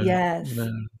 no, yes. no.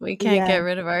 We can't get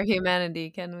rid of our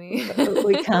humanity, can we?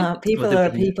 We can't. People are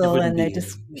people, and they're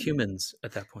just humans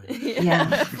at that point.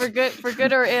 Yeah. for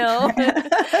good or ill.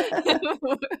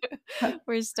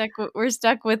 We're stuck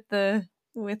with the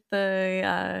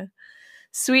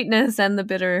sweetness and the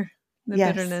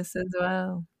bitterness as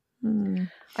well.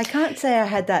 I can't say I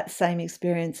had that same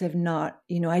experience of not,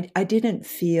 I didn't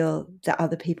feel that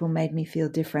other people made me feel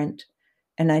different,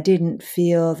 and I didn't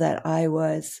feel that I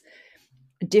was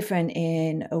different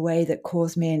in a way that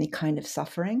caused me any kind of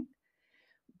suffering.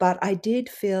 But I did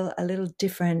feel a little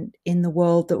different in the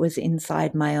world that was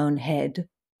inside my own head,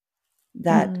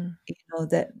 that,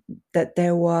 that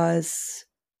there was,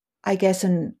 I guess,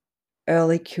 an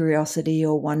early curiosity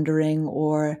or wondering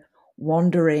or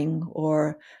wandering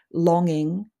or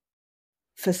longing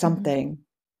for something.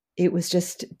 It was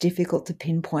just difficult to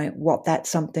pinpoint what that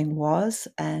something was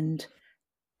and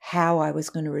how I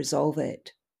was going to resolve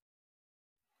it.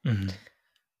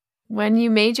 When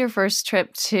you made your first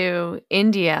trip to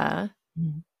India,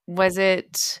 was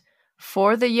it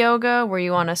for the yoga? Were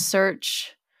you on a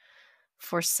search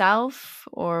for self,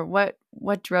 or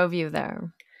what drove you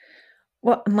there?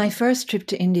 Well, my first trip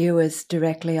to India was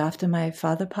directly after my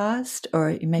father passed,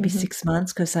 or maybe 6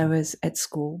 months, because I was at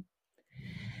school.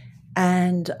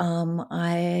 And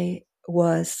I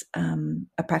was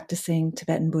a practicing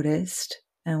Tibetan Buddhist,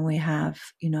 and we have,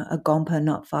 a gompa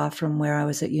not far from where I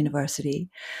was at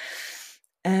university.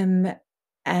 And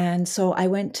so I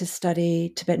went to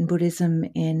study Tibetan Buddhism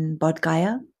in Bodh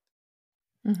Gaya,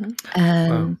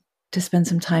 and to spend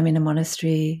some time in a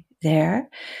monastery there.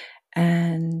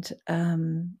 And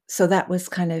so that was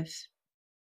kind of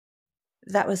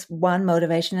that was one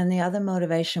motivation. And the other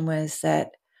motivation was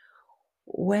that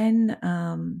when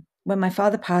my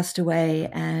father passed away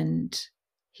and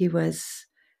he was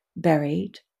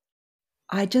buried,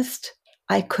 I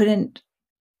couldn't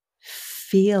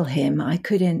feel him. I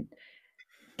couldn't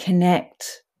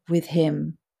connect with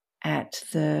him at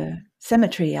the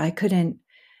cemetery. I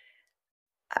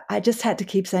just had to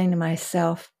keep saying to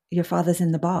myself, your father's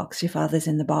in the box, your father's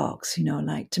in the box,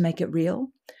 like to make it real.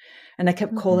 And I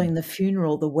kept calling the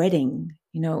funeral the wedding.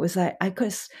 It was like I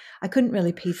couldn't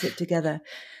really piece it together.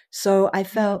 So I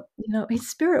felt, his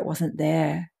spirit wasn't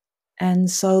there. And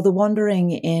so the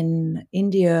wandering in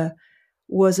India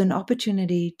was an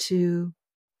opportunity to,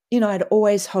 I'd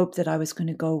always hoped that I was going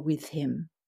to go with him.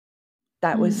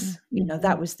 That was,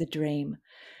 that was the dream.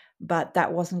 But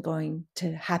that wasn't going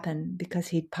to happen because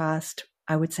he'd passed,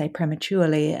 I would say,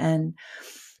 prematurely. And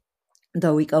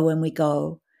though we go when we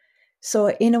go. So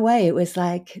in a way, it was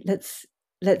like, let's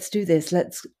do this.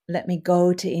 Let me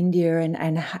go to India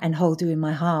and hold you in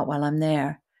my heart while I'm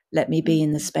there. Let me be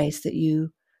in the space that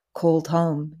you called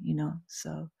home,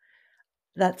 So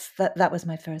that was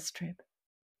my first trip.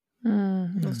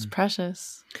 That's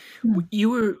precious.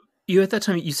 You at that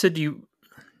time, you said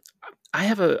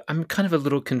I'm kind of a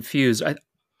little confused.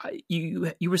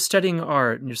 You were studying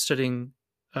art and you're studying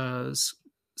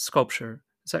sculpture.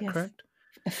 Is that correct?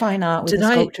 Fine art with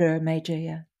a sculpture major,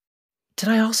 yeah. Did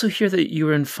I also hear that you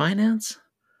were in finance?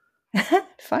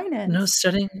 Finance? No,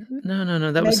 studying?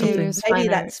 No. That was something. Maybe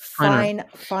that's fine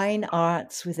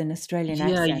arts with an Australian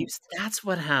accent. Yeah, that's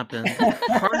what happened.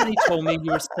 Harmony told me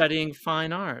you were studying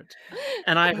fine art,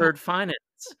 and I heard finance.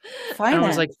 And I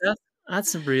was like,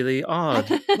 that's really odd.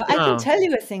 I can tell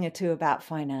you a thing or two about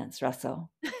finance,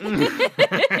 Russell.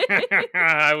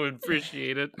 I would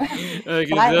appreciate it. I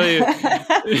can tell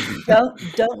you.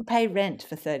 Don't pay rent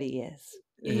for 30 years.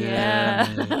 Yeah.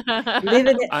 Live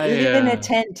in a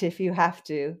tent if you have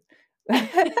to.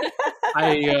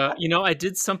 I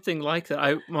did something like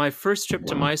that. My first trip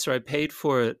to Mysore, I paid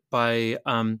for it by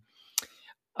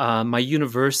my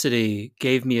university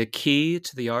gave me a key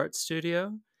to the art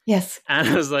studio. Yes. And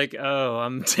I was like, oh,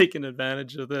 I'm taking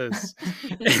advantage of this.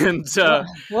 And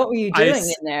what were you doing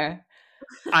in there?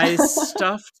 I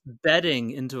stuffed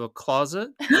bedding into a closet.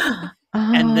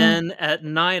 And then at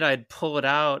night I'd pull it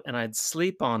out and I'd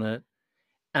sleep on it.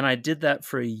 And I did that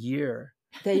for a year.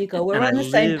 There you go. We're on the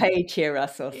same page here,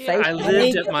 Russell. Save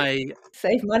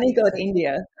money, go to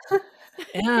India.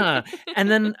 Yeah. And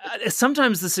then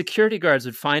sometimes the security guards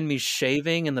would find me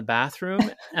shaving in the bathroom.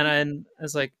 And I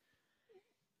was like,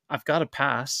 I've got a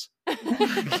pass.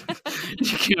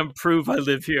 You can't prove I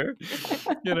live here.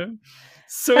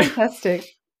 So fantastic.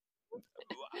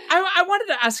 I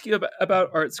wanted to ask you about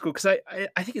art school because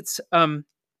I think it's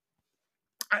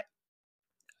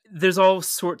there's all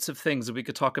sorts of things that we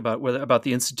could talk about, whether about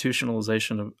the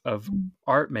institutionalization of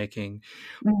art making,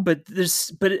 but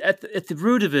at the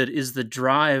root of it is the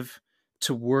drive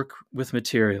to work with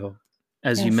material,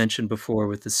 as you mentioned before,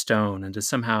 with the stone, and to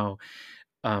somehow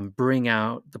bring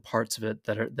out the parts of it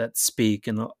that speak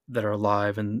and that are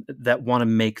alive and that want to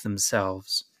make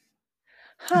themselves.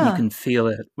 You can feel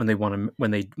it when they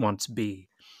want to be.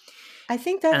 I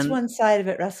think that's one side of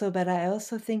it, Russell, but I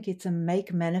also think it's a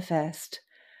make manifest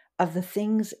of the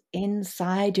things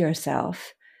inside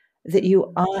yourself that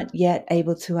you aren't yet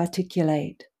able to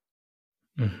articulate.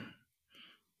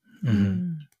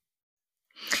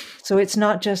 So it's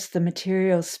not just the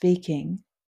material speaking,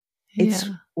 it's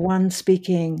one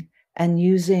speaking and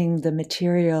using the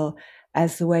material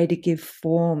as the way to give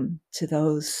form to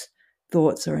those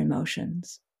thoughts or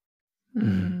emotions.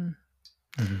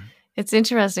 It's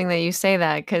interesting that you say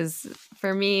that, because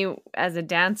for me as a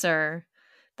dancer,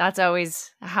 that's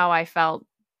always how I felt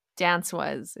dance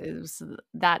was. It was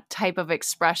that type of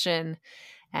expression.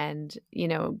 And,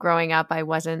 growing up, I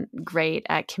wasn't great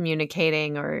at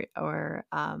communicating or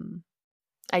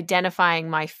identifying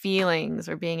my feelings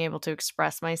or being able to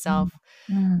express myself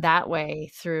that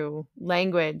way through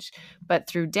language. But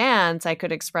through dance, I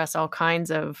could express all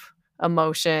kinds of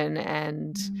emotion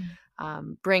and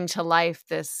bring to life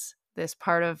this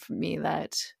part of me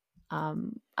that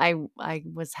I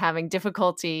was having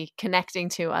difficulty connecting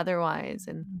to otherwise.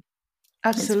 And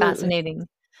absolutely, it's fascinating.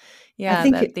 Yeah,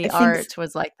 the art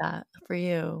was like that for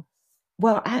you.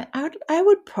 Well, I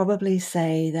would probably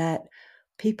say that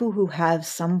people who have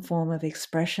some form of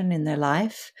expression in their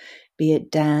life, be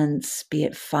it dance, be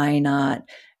it fine art,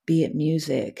 be it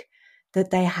music,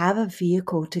 that they have a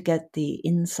vehicle to get the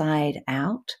inside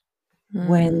out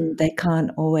when they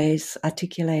can't always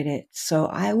articulate it. So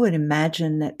I would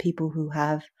imagine that people who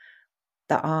have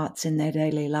the arts in their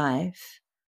daily life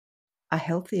are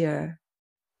healthier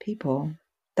people.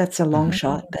 That's a long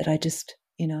shot, but I just,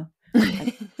 I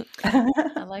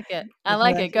like it. I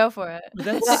like it. Go for it.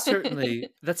 That's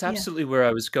absolutely where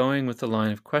I was going with the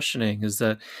line of questioning, is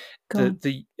that I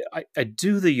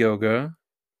do the yoga,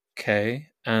 okay,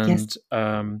 and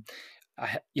I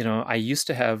used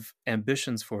to have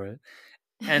ambitions for it,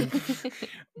 and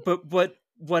but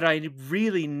what I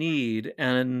really need,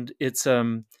 and it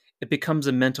becomes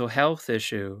a mental health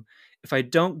issue if I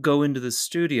don't go into the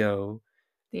studio,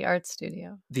 the art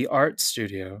studio,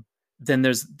 then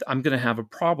I'm going to have a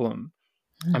problem.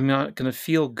 I'm not going to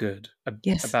feel good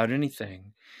about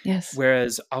anything. Yes.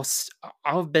 Whereas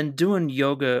I've been doing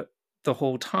yoga the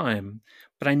whole time,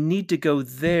 but I need to go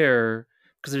there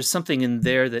because there's something in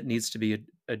there that needs to be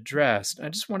addressed. I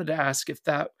just wanted to ask if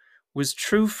that was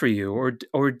true for you, or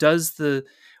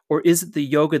is it the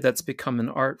yoga that's become an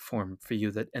art form for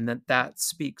you that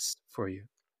speaks for you?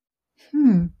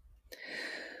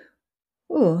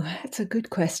 Oh, that's a good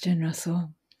question,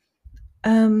 Russell.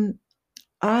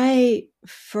 I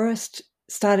first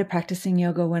started practicing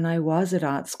yoga when I was at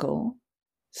art school.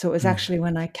 So it was actually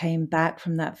when I came back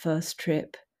from that first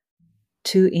trip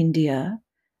to India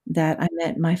that I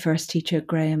met my first teacher,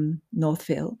 Graham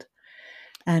Northfield,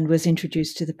 and was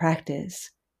introduced to the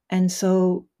practice. And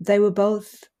so they were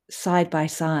both side by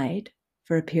side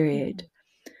for a period.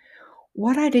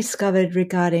 What I discovered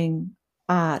regarding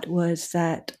art was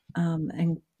that,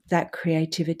 and that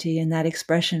creativity and that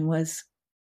expression was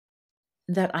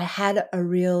that I had a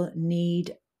real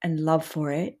need and love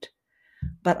for it,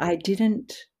 but I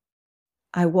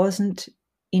wasn't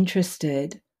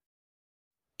interested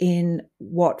in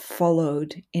what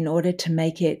followed in order to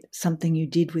make it something you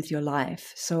did with your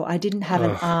life. So I didn't have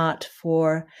an art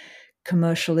for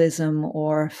commercialism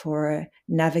or for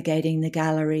navigating the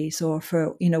galleries or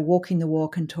for, walking the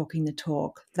walk and talking the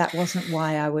talk. That wasn't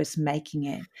why I was making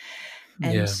it.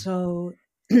 And so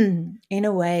in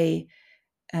a way,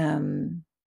 I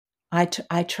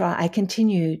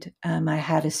continued. I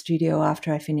had a studio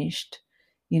after I finished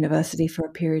university for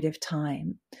a period of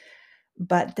time.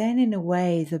 But then in a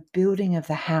way, the building of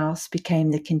the house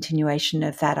became the continuation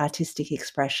of that artistic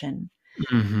expression,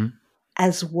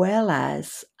 as well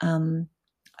as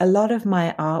a lot of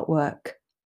my artwork.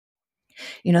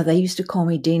 They used to call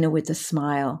me Dena with a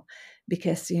smile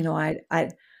because,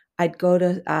 I'd go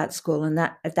to art school, and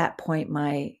that at that point,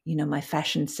 my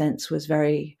fashion sense was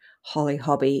very Holly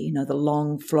Hobby, the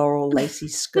long floral lacy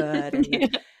skirt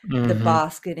and the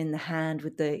basket in the hand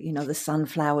with the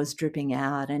sunflowers dripping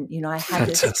out. And, I had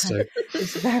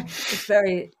this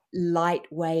very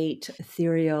lightweight,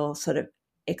 ethereal sort of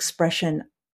expression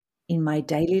in my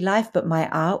daily life. But my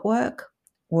artwork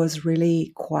was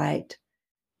really quite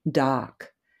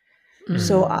dark.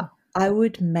 So I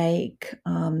would make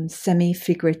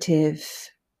semi-figurative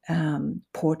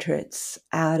portraits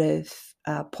out of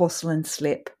porcelain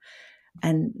slip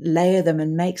and layer them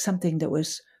and make something that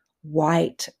was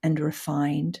white and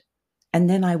refined. And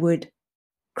then I would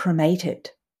cremate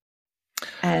it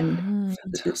and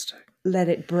let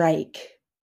it break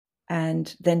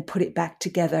and then put it back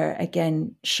together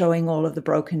again, showing all of the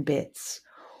broken bits.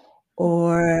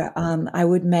 Or I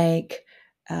would make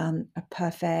a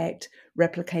perfect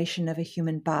replication of a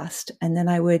human bust, and then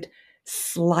I would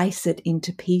slice it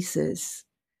into pieces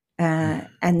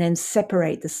and then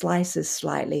separate the slices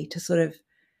slightly to sort of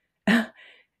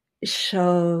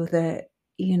show that,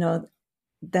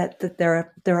 that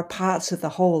there are parts of the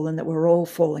whole, and that we're all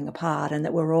falling apart, and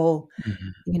that we're all,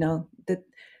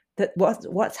 that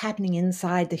what's happening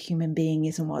inside the human being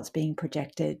isn't what's being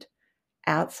projected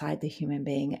outside the human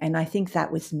being. And I think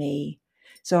that was me.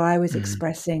 So I was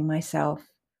expressing myself,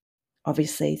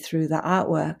 obviously, through the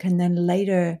artwork. And then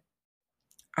later,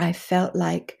 I felt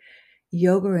like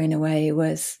yoga, in a way,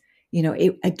 was,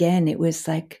 it was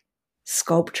like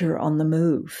sculpture on the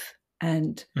move,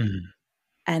 and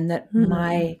that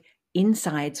my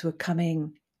insides were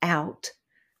coming out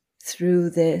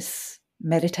through this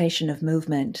meditation of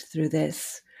movement, through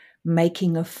this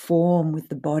making of form with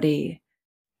the body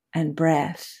and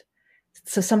breath.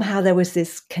 So somehow there was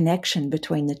this connection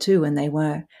between the two, and they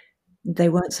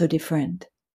weren't so different.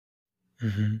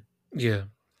 Yeah.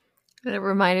 It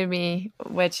reminded me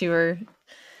what you were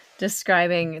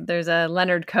describing. There's a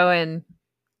Leonard Cohen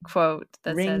quote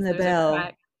that Ring says, the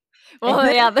bell.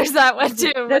 Well, yeah, there's that one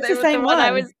too. That's the same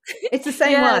one. It's the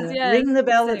same one. Yes, ring the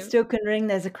bell that still can ring.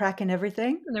 There's a crack in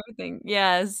everything.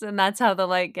 Yes, and that's how the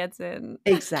light gets in.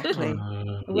 Exactly.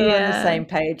 We're on the same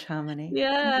page, Harmony.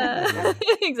 Yeah,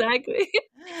 exactly.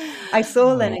 I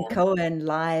saw Leonard Cohen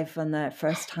live on the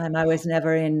first time. I was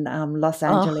never in Los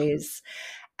Angeles.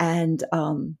 And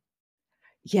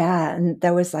yeah, and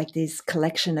there was like this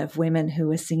collection of women who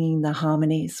were singing the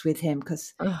harmonies with him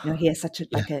because he has such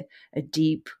a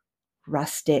deep,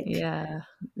 rustic, Yeah.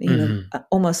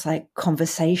 almost like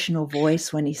conversational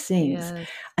voice when he sings. Yes.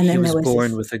 And He then was there was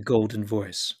born with a golden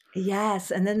voice.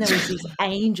 yes, and then there was these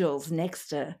angels next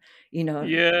to,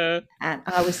 Yeah. and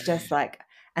I was just like,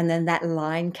 and then that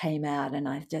line came out, and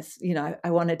I just,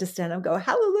 I wanted to stand up and go,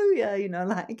 hallelujah,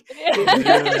 like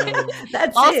Yeah.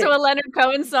 that's Also it. a Leonard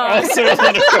Cohen song. Also a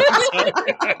Leonard Cohen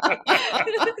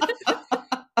song.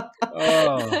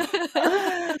 Oh.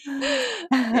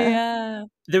 Yeah.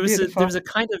 There was Beautiful.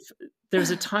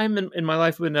 a time in my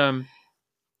life when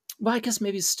well, I guess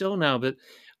maybe still now, but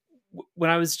when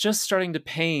I was just starting to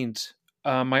paint,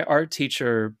 my art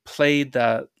teacher played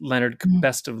that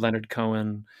best of Leonard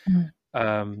Cohen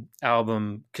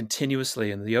album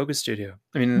continuously in the yoga studio.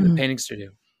 I mean, in the painting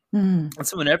studio. And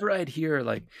so whenever I'd hear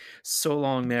like "So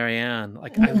Long, Marianne,"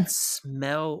 like I would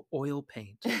smell oil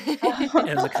paint. And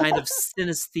it was a kind of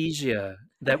synesthesia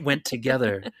that went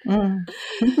together.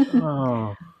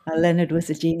 Oh. Leonard was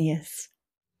a genius.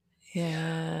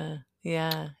 Yeah.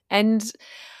 Yeah. And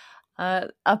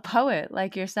a poet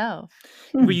like yourself.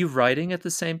 Were you writing at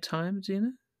the same time,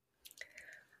 Dena?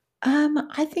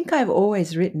 I think I've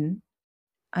always written.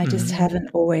 I just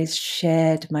haven't always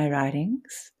shared my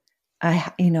writings.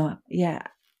 I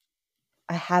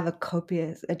have a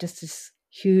copious, just this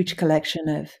huge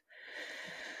collection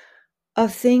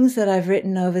of things that I've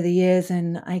written over the years,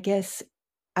 and I guess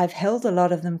I've held a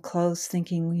lot of them close,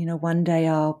 thinking, one day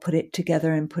I'll put it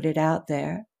together and put it out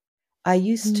there. I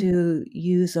used to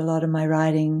use a lot of my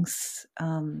writings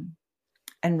and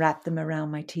wrap them around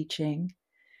my teaching,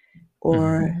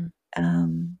 or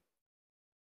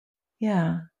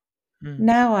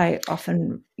Now I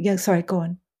often, sorry, go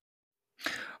on.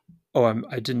 Oh,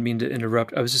 I didn't mean to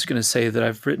interrupt. I was just going to say that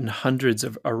I've written hundreds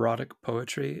of erotic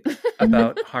poetry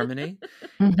about harmony,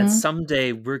 and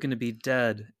someday we're going to be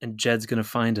dead, and Jed's going to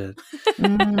find it.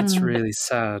 It's really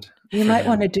sad. You might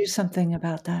want to do something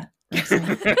about that.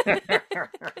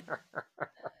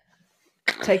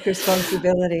 Take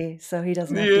responsibility so he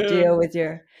doesn't have to deal with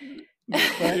your.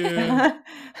 Yeah.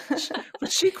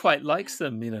 But she quite likes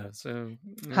them, So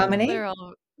how many?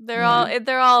 They're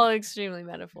all extremely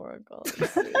metaphorical.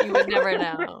 You would never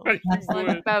know. It's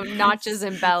like about notches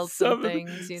and belts and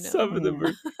things, Some of them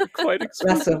are quite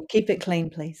extreme. Russell, keep it clean,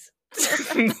 please.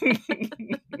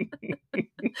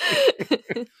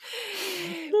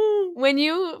 When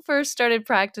you first started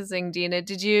practicing, Dena,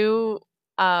 did you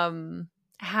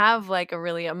have like a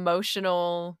really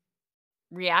emotional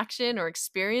reaction or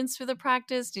experience for the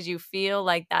practice? Did you feel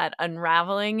like that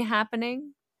unraveling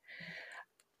happening?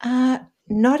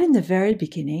 Not in the very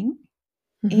beginning.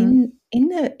 In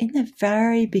the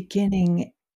very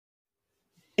beginning,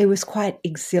 it was quite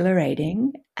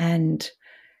exhilarating and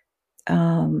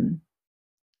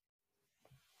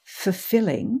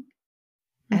fulfilling,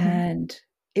 and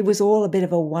it was all a bit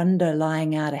of a wonder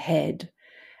lying out ahead.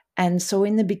 And so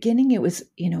in the beginning, it was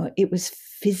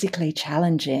physically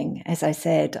challenging. As I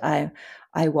said, I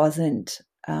wasn't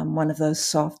one of those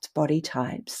soft body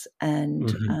types,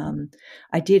 and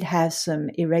I did have some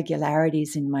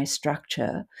irregularities in my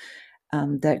structure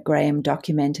that Graham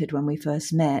documented when we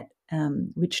first met,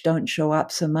 which don't show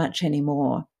up so much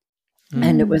anymore.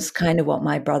 And it was kind of what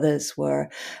my brothers were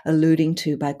alluding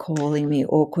to by calling me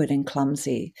awkward and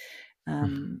clumsy.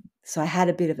 So I had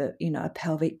a bit of a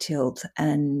pelvic tilt,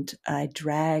 and I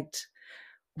dragged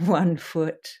one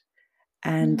foot,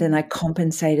 and then I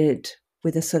compensated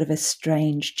with a sort of a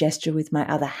strange gesture with my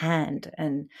other hand.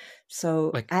 And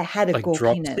so I had a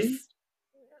gawkiness.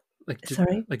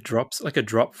 Sorry? Like a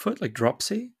drop foot, like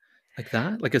dropsy? Like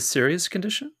that? Like a serious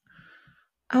condition?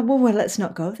 Well, let's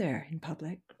not go there in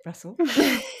public, Russell. No,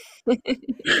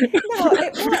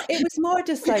 it was more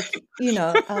just like,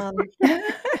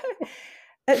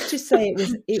 let's just say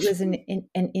it was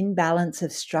an imbalance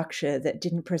of structure that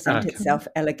didn't present itself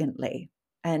elegantly,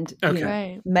 and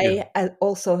may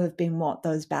also have been what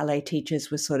those ballet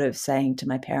teachers were sort of saying to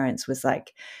my parents was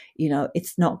like,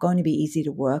 it's not going to be easy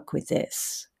to work with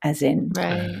this, as in,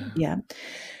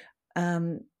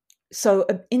 So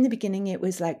in the beginning, it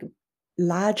was like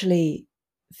largely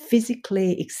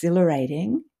physically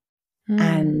exhilarating,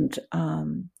 and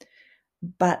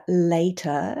but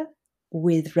later,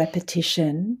 with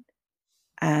repetition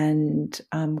and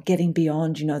getting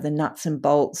beyond, the nuts and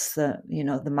bolts, the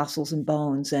muscles and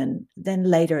bones, and then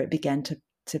later it began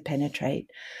to penetrate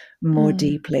more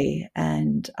deeply.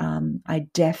 And I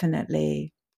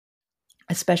definitely,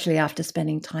 especially after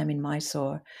spending time in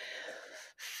Mysore,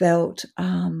 felt,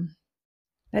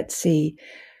 let's see,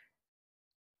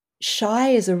 shy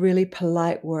is a really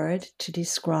polite word to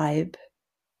describe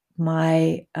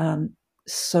my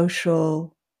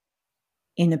social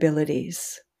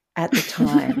inabilities at the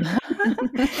time.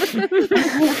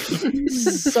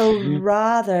 So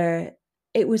rather,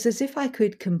 it was as if I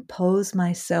could compose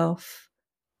myself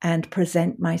and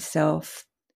present myself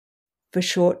for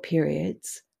short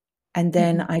periods. And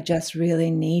then I just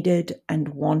really needed and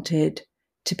wanted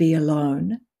to be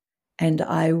alone. And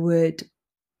I would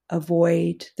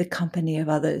avoid the company of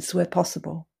others where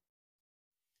possible.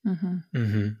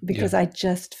 Because I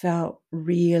just felt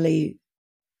really,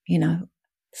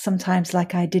 sometimes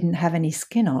like I didn't have any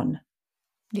skin on.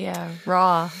 Yeah,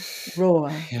 raw.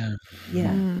 Yeah.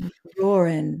 Raw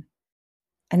and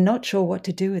not sure what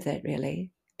to do with it,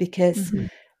 really, because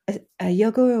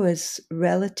yoga was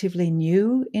relatively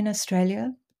new in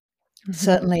Australia.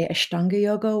 Certainly Ashtanga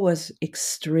yoga was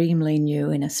extremely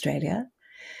new in Australia.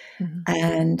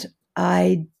 And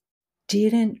I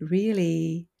didn't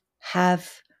really have,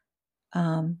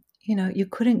 you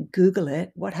couldn't Google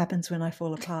it. What happens when I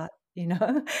fall apart? Right.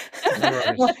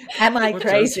 Well, am I What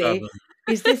does crazy? happen?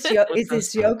 Is this What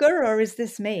does happen? yoga or is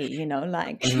this me?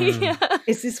 Like,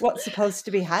 is this what's supposed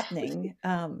to be happening?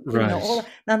 Right.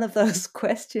 None of those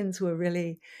questions were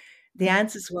really, the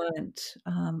answers weren't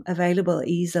available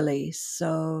easily.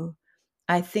 So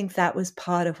I think that was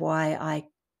part of why I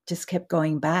just kept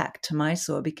going back to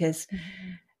Mysore, because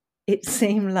it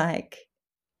seemed like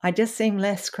I just seemed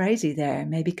less crazy there,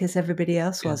 maybe because everybody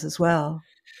else was as well.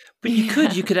 But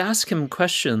you could ask him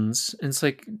questions, and it's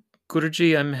like,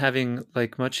 Guruji, I'm having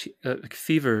like much like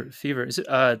fever. Is it?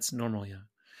 It's normal, yeah.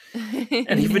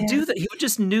 And he would do that. He would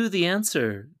just knew the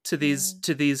answer to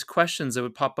these questions that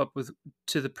would pop up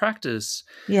to the practice.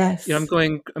 Yes. I'm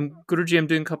Guruji, I'm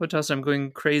doing Kapatas, I'm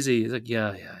going crazy. He's like,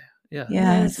 yeah.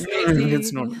 Yes.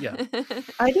 It's normal. Yeah.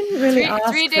 I didn't really ask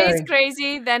 3 days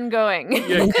crazy, then going.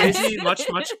 Yeah, crazy,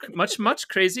 much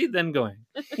crazy, then going.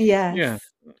 Yes. Yeah.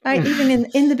 Even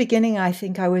in the beginning, I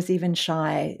think I was even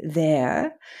shy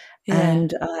there,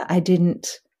 and I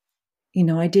didn't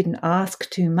ask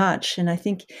too much. And I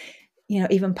think,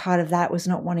 even part of that was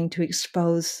not wanting to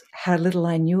expose how little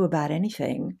I knew about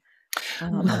anything.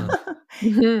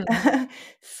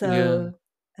 So,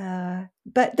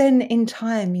 but then in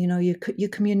time, your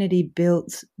community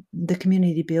built, the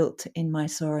community built in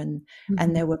Mysore, and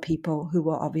there were people who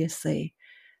were obviously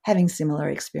having similar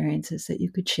experiences that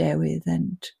you could share with,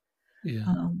 and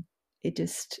it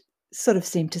just sort of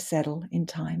seemed to settle in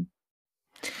time.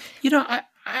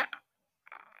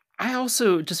 I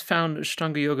also just found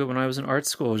Ashtanga yoga when I was in art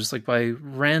school, just like by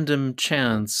random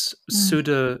chance.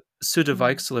 Sudha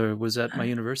Weixler was at my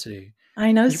university.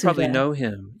 I know You Sudha. probably know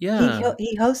him. Yeah.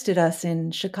 He hosted us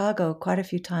in Chicago quite a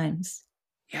few times.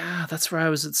 Yeah, that's where I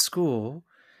was at school.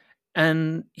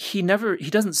 And he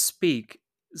doesn't speak,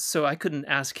 so I couldn't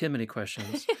ask him any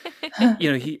questions.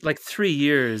 He like 3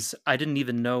 years, I didn't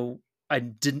even know. I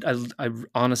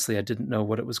honestly, I didn't know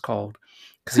what it was called,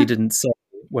 because he didn't say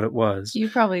what it was. You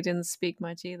probably didn't speak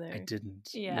much either. I didn't.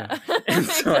 Yeah. And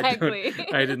so exactly.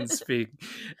 I didn't speak.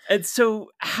 And so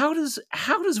how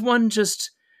does one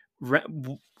just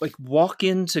like walk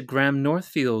into Graham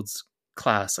Northfield's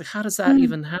class? Like, how does that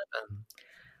even happen?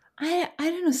 I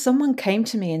don't know. Someone came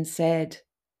to me and said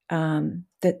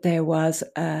that there was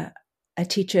a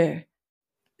teacher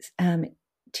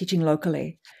teaching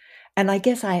locally, and I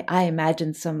guess I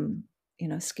imagined some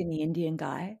skinny Indian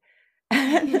guy,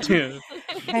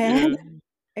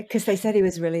 because they said he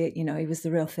was really he was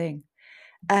the real thing.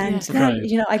 And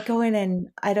then I go in, and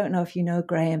I don't know if you know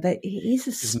Graham, but he's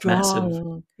a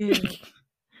strong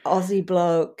Aussie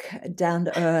bloke, down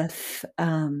to earth.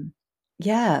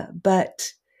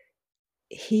 But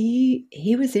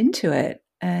he was into it,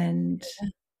 and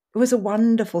it was a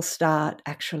wonderful start,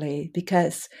 actually,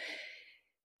 because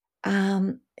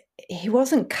he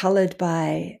wasn't colored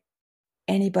by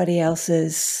anybody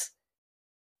else's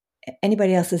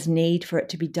need for it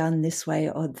to be done this way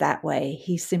or that way.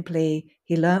 He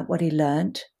learnt what he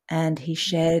learnt, and he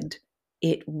shared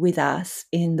it with us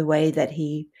in the way that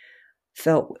he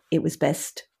felt it was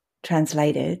best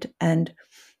translated. And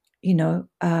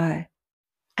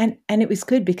and it was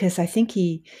good, because I think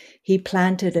he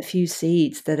planted a few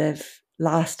seeds that have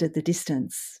lasted the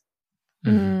distance,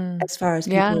 as far as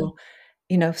people,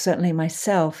 certainly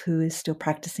myself, who is still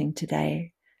practicing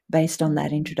today based on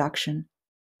that introduction.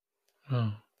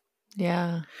 Oh.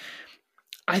 Yeah.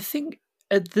 I think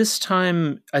at this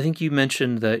time, I think you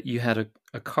mentioned that you had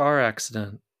a car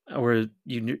accident where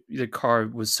the car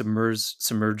was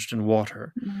submerged in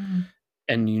water,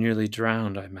 and you nearly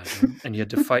drowned, I imagine, and you had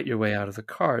to fight your way out of the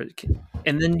car.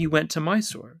 And then you went to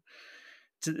Mysore.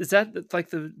 Is that like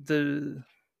the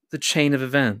chain of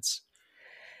events?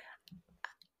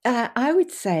 I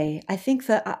would say, I think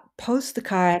that post the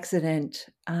car accident,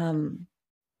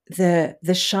 the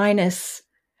shyness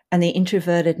and the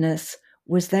introvertedness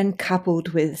was then coupled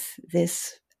with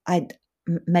this,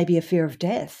 maybe a fear of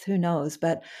death, who knows?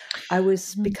 But I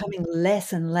was becoming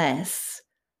less and less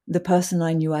the person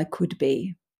I knew I could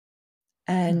be,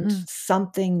 and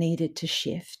something needed to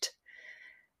shift.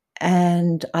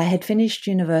 And I had finished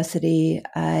university.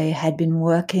 I had been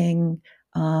working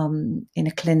in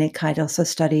a clinic. I'd also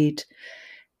studied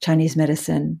Chinese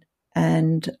medicine,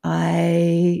 and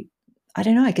I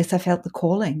don't know, I guess I felt the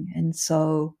calling. And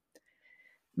so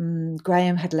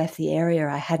Graham had left the area.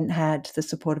 I hadn't had the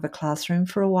support of a classroom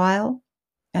for a while,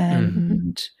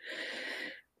 and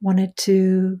wanted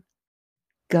to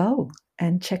go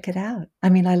and check it out. I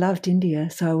mean, I loved India,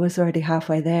 so I was already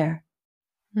halfway there.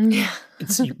 Yeah.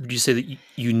 Would you say that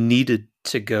you needed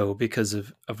to go because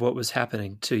of what was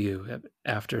happening to you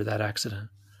after that accident?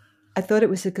 I thought it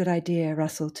was a good idea,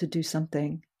 Russell, to do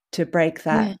something to break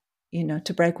that,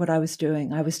 to break what I was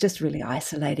doing. I was just really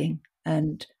isolating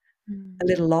and a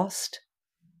little lost.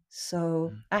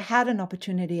 So I had an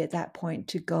opportunity at that point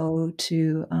to go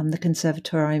to the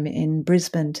conservatorium in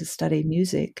Brisbane to study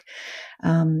music.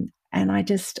 And I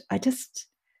just,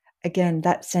 again,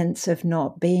 that sense of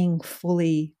not being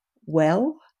fully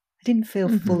well, I didn't feel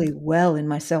fully well in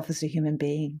myself as a human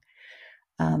being.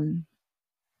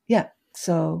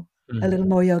 So a little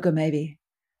more yoga maybe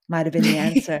might have been the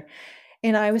answer.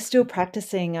 And I was still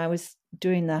practicing. I was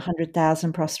doing the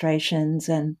 100,000 prostrations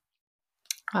and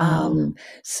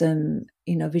some,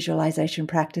 visualization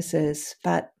practices,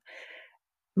 but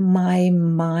my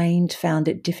mind found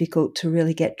it difficult to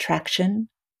really get traction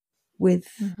with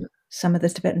some of the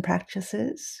Tibetan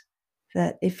practices,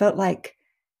 that it felt like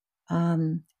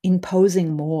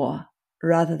imposing more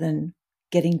rather than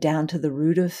getting down to the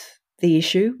root of the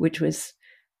issue, which was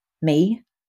me.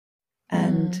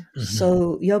 And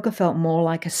so yoga felt more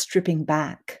like a stripping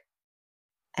back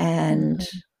and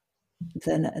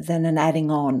than an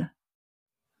adding on.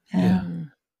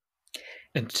 And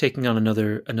taking on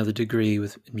another degree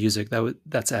with music,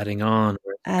 that's adding on.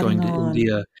 Adding going to on.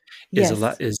 India is a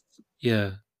lot.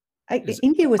 India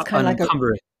was kind of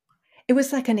unencumbering. It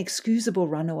was like an excusable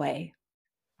runaway.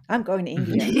 I'm going to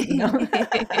India,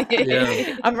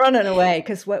 Yeah. I'm running away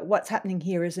because what's happening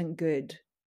here isn't good.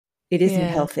 It isn't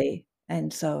healthy.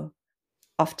 And so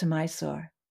off to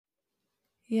Mysore.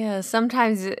 Yeah,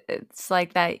 sometimes it's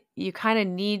like that. You kind of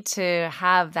need to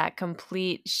have that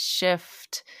complete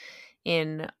shift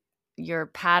in your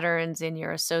patterns, in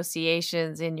your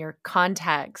associations, in your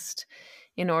context,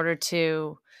 in order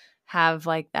to have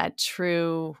like that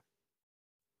true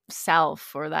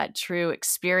self or that true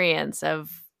experience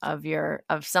of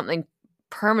something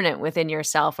permanent within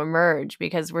yourself emerge,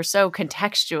 because we're so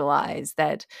contextualized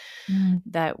that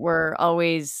we're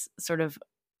always sort of,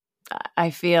 I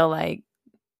feel like,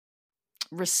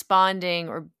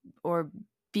 responding or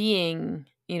being,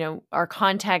 our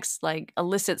context like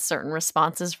elicits certain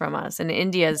responses from us. And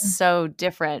India is so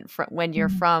different from when you're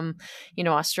from,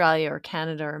 Australia or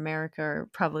Canada or America or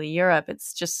probably Europe.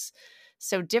 It's just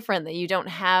so different that you don't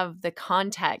have the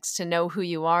context to know who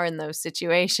you are in those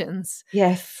situations.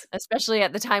 Yes. Especially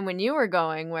at the time when you were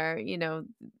going, where,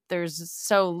 there's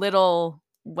so little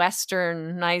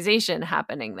Westernization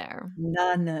happening there.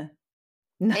 None.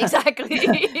 Exactly.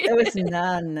 There was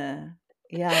none.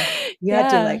 Yeah. You had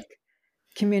to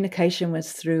communication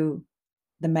was through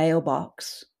the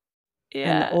mailbox.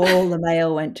 And all the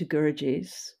mail went to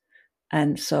Guruji's.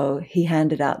 And so he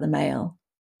handed out the mail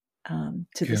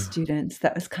to the students.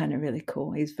 That was kind of really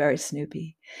cool. He's very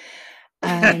snoopy.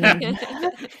 And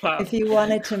if you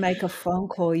wanted to make a phone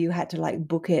call, you had to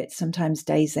book it sometimes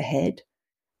days ahead.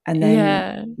 And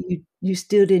then you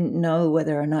still didn't know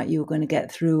whether or not you were going to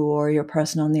get through or your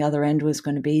person on the other end was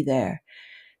going to be there.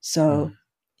 So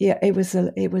it was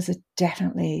a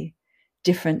definitely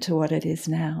different to what it is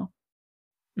now.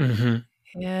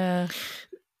 Yeah.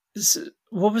 So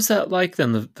what was that like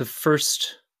then? The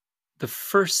first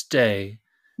day.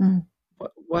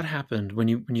 What happened when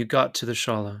you got to the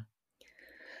Shala?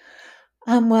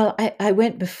 Well, I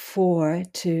went before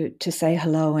to say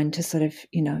hello and to sort of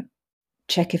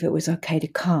check if it was okay to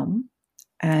come,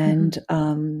 and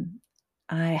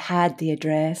I had the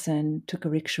address and took a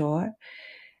rickshaw,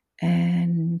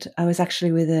 and I was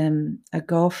actually with a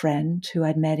girlfriend who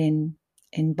I'd met in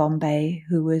Bombay,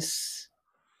 who was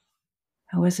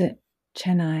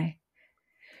Chennai,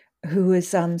 who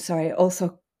was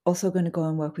also going to go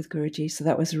and work with Guruji. So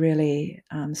that was really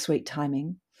sweet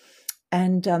timing.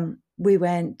 And we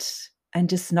went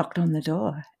just knocked on the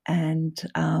door. And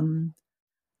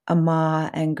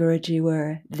Amma and Guruji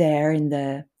were there in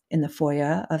the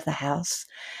foyer of the house,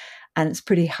 and it's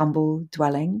pretty humble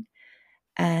dwelling.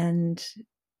 And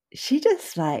she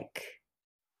just like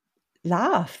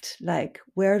laughed, like,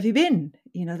 "Where have you been?"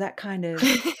 That kind of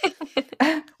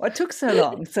what took so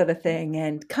long sort of thing.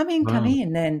 And come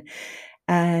in,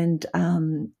 and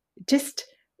just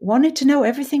wanted to know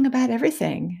everything about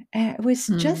everything. It was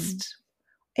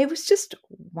just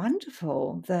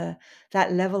wonderful,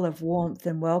 that level of warmth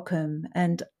and welcome.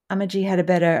 And Amaji had a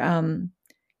better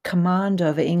command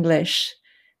over English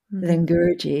than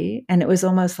Guruji, and it was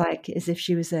almost like as if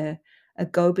she was a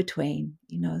go-between,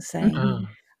 saying, "Oh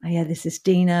yeah, this is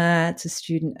Dena. It's a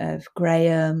student of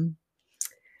Graham."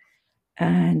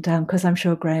 And because I'm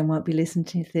sure Graham won't be listening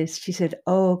to this, she said,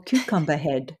 "Oh, cucumber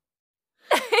head."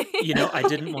 I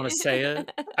didn't want to say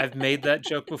it. I've made that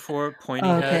joke before, pointy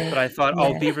head, but I thought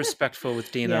I'll be respectful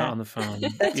with Dena on the phone.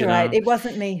 That's right. It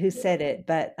wasn't me who said it,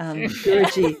 but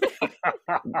Guruji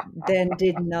then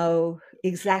did know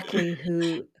exactly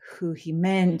who he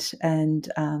meant and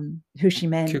who she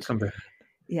meant. Cucumber.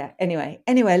 Yeah. Anyway,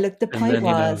 look, the point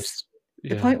was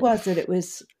that it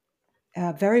was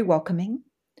very welcoming,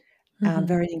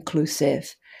 very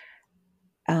inclusive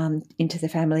into the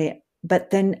family.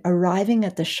 But then arriving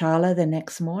at the Shala the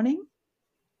next morning,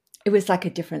 it was like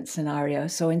a different scenario.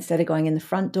 So instead of going in the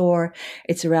front door,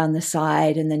 it's around the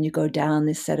side, and then you go down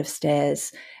this set of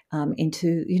stairs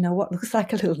into, what looks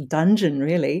like a little dungeon,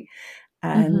 really,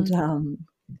 and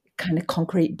kind of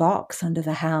concrete box under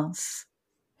the house.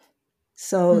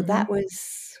 So that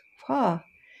was,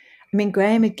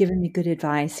 Graham had given me good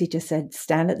advice. He just said,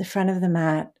 stand at the front of the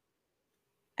mat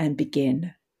and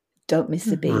begin. Don't miss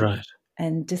a beat. Right.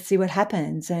 And just see what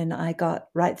happens. And I got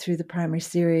right through the primary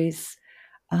series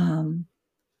on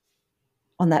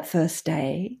that first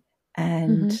day.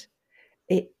 And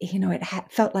it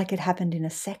felt like it happened in a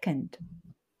second,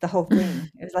 the whole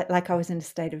thing. It was like I was in a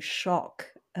state of shock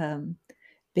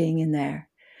being in there.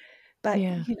 But,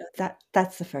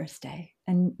 that's the first day.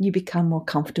 And you become more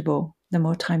comfortable the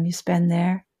more time you spend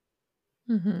there.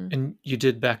 And you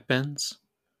did back bends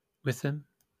with him?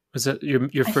 Was that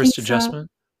your first adjustment?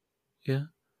 So. Yeah.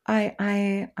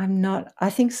 I'm not.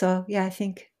 I think so. Yeah, I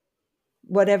think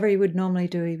whatever he would normally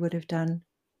do, he would have done.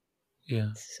 Yeah.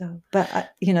 So,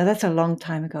 but that's a long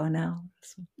time ago now.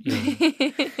 So. Yeah.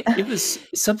 It was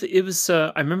something. It was.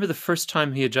 I remember the first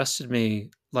time he adjusted me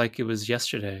like it was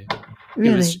yesterday.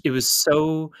 Really? It was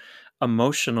so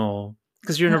emotional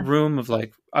because you're in a room of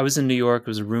I was in New York. It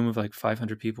was a room of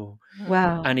 500 people.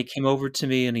 Wow. And he came over to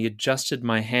me and he adjusted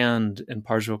my hand in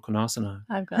Parjval Konasana.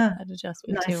 I've got that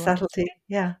adjustment too. Nice subtlety.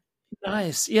 Yeah.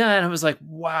 Nice. Yeah. And I was like,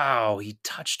 wow, he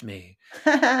touched me.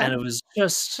 And it was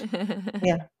just,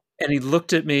 yeah. And he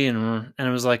looked at me and I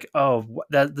was like, oh,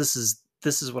 this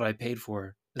is what I paid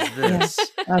for. Is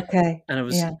this. Yeah. Okay. And it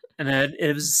was, and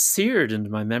it was seared into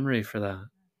my memory for that.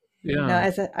 Yeah. No,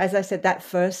 as I said, that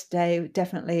first day,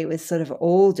 definitely it was sort of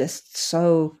all just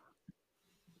so,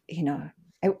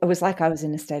 it was like I was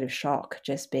in a state of shock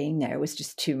just being there. It was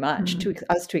just too much.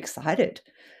 I was too excited.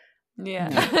 Yeah.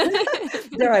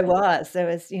 There I was. There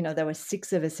were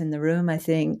 6 of us in the room, I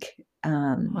think.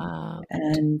 Wow.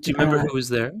 And do you remember who was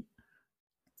there?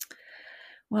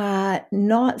 Well,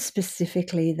 not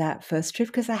specifically that first trip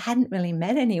because I hadn't really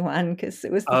met anyone because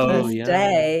it was the first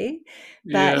day.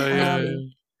 But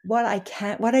what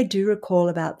I do recall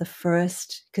about the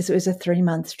first, because it was a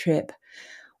 3-month trip,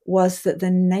 was that the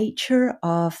nature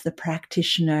of the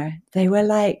practitioner, they were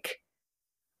like,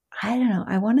 I don't know,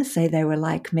 I want to say they were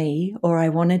like me, or I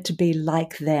wanted to be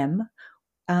like them,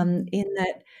 in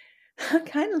that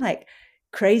kind of like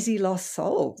crazy lost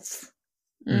souls.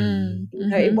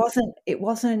 It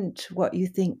wasn't what you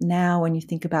think now when you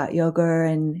think about yoga,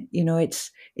 and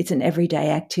it's an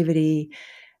everyday activity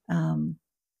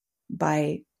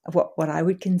by what I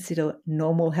would consider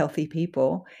normal, healthy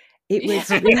people. It was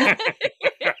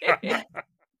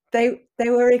they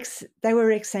were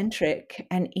eccentric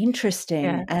and interesting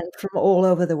and from all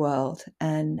over the world,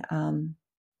 and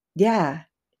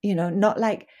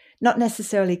not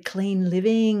necessarily clean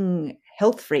living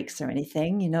health freaks or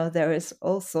anything. There was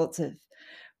all sorts of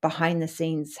behind the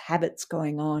scenes habits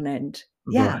going on, and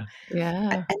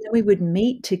and then we would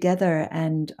meet together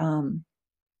and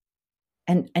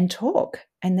talk,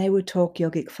 and they would talk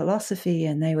yogic philosophy,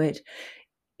 and they would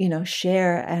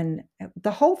share, and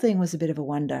the whole thing was a bit of a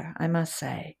wonder, I must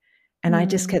say. And I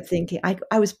just kept thinking,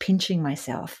 I was pinching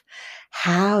myself.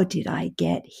 How did I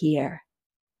get here?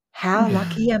 How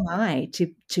lucky am I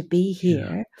to be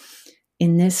here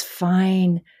in this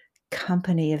fine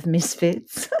company of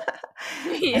misfits?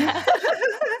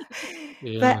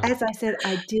 But Yeah. as I said,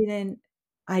 I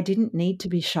didn't need to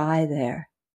be shy there,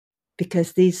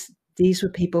 because these were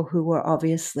people who were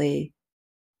obviously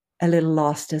a little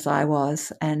lost as I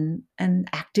was, and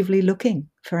actively looking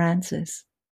for answers.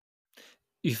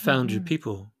 You found your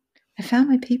people. I found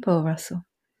my people, Russell.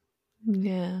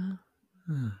 Yeah.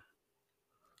 Hmm.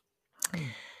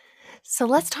 So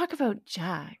let's talk about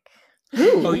Jack.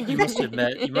 Oh, you must have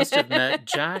met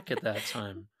Jack at that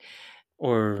time.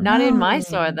 Or Not in No,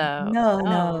 Mysore, though.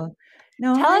 no.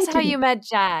 Tell I us how you didn't. met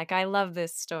Jack. I love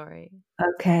this story.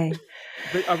 Okay.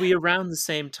 But are we around the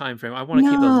same time frame? I want to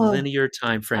keep a No, linear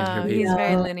time frame here, Oh, people. he's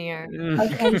very no. linear.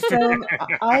 Okay, so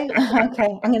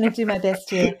okay, I'm going to do my best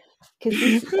here,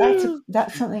 because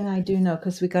that's something I do know,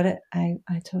 because we got it.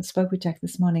 Spoke with Jack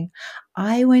this morning.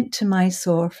 I went to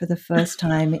Mysore for the first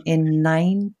time in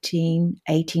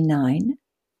 1989,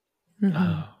 Mhm.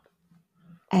 Oh.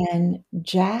 and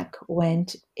Jack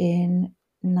went in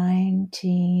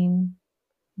 19.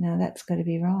 No, that's got to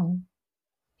be wrong.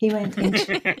 He went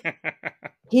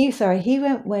he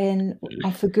went when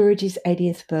for Guruji's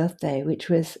 80th birthday, which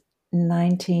was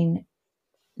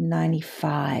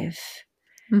 1995.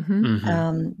 Mhm.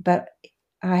 Mhm. But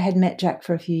I had met Jack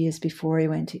for a few years before he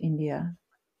went to India.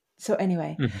 So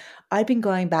anyway, Mhm. I'd been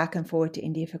going back and forward to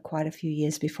India for quite a few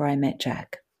years before I met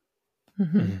Jack.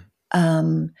 Mhm.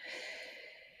 Mhm.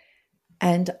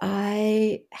 And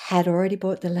I had already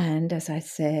bought the land, as I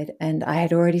said, and I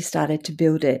had already started to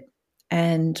build it.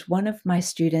 And one of my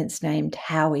students, named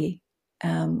Howie,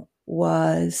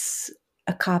 was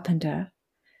a carpenter,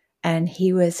 and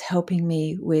he was helping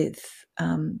me with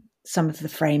some of the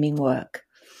framing work,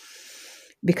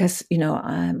 because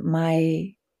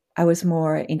I was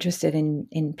more interested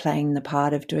in playing the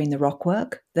part of doing the rock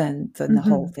work than the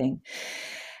whole thing.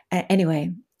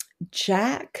 Anyway,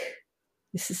 Jack.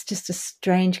 This is just a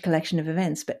strange collection of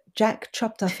events, but Jack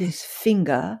chopped off his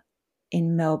finger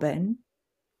in Melbourne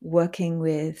working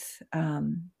with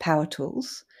power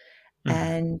tools,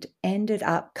 and ended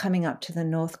up coming up to the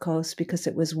North Coast because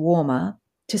it was warmer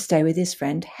to stay with his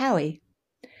friend Howie.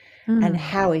 And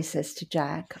Howie says to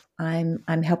Jack,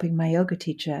 I'm helping my yoga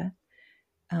teacher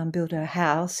build her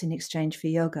house in exchange for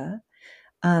yoga.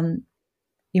 You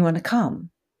want to come?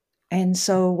 And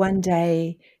so one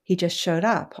day he just showed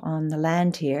up on the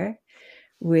land here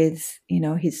with,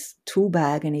 his tool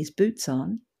bag and his boots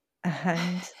on,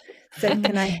 and said,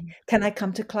 can I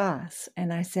come to class?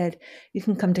 And I said, you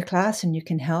can come to class and you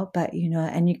can help, but,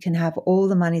 and you can have all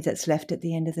the money that's left at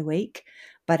the end of the week,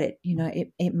 but it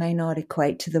may not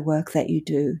equate to the work that you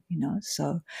do,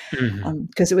 so,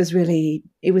 because it was really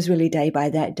day by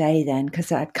that day then,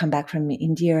 because I'd come back from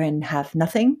India and have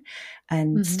nothing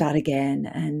and start again.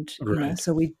 And, Right.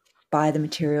 so we'd buy the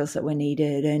materials that were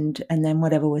needed, and then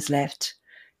whatever was left,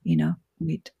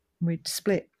 we'd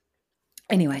split.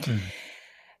 Anyway,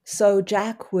 so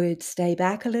Jack would stay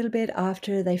back a little bit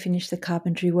after they finished the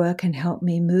carpentry work and help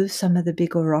me move some of the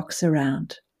bigger rocks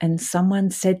around. And someone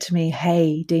said to me,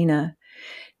 hey, Dena,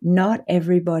 not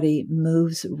everybody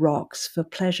moves rocks for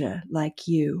pleasure like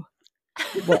you.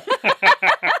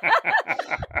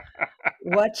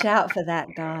 Watch out for that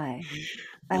guy.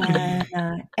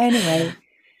 Anyway,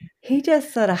 he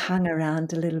just sort of hung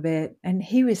around a little bit, and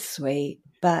he was sweet,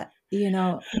 but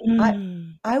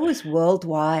I was world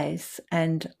wise,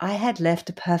 and I had left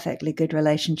a perfectly good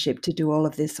relationship to do all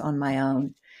of this on my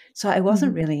own. So I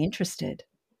wasn't really interested.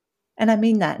 And I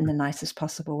mean that in the nicest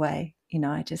possible way. And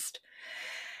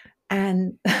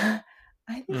I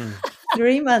think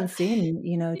 3 months in,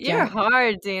 You're Jack,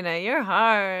 hard, Dena. You're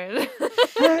hard.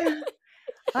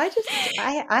 I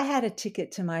had a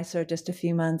ticket to Mysore just a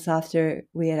few months after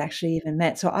we had actually even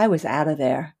met. So I was out of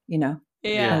there, I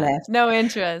Yeah. left. No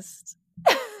interest.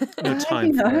 No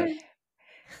time for it.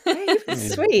 Yeah, he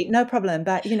was sweet, no problem.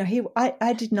 But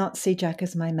I did not see Jack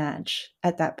as my match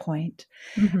at that point.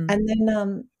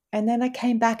 And then I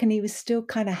came back, and he was still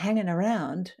kind of hanging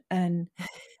around. And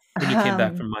When you came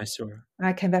back from Mysore.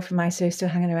 I came back from Mysore, still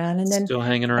hanging around. And then Still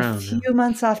hanging a around. few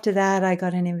months after that, I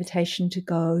got an invitation to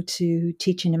go to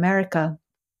teach in America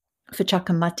for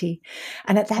Chakamati.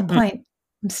 And at that point,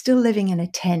 I'm still living in a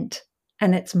tent,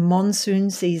 and it's monsoon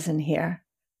season here.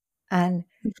 And,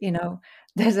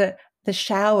 the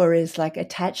shower is like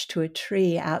attached to a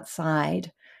tree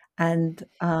outside, and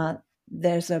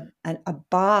there's a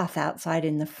bath outside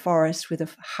in the forest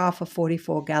with half a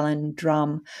 44-gallon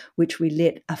drum, which we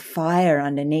lit a fire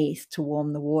underneath to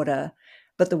warm the water.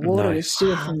 But the water was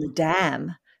still from the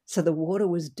dam, so the water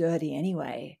was dirty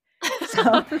anyway.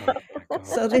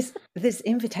 So this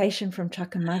invitation from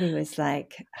Chakamati was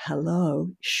like,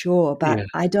 hello, sure, but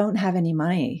I don't have any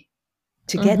money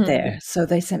to get there. So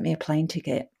they sent me a plane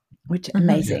ticket. which Mhm.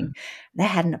 amazing. They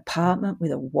had an apartment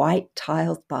with a white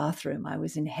tiled bathroom. I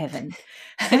was in heaven.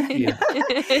 Yeah.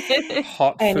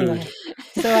 Hot Anyway, food.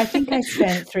 so I think I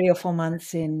spent 3 or 4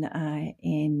 months in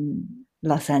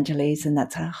Los Angeles, and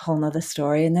that's a whole nother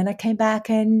story. And then I came back,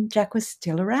 and Jack was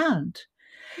still around.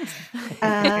 And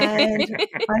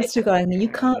I was still going, you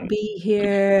can't be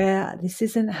here. This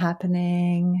isn't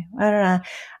happening. I don't know.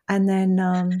 And then,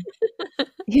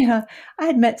 I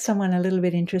had met someone a little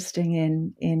bit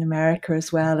interesting in America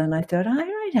as well. And I thought, all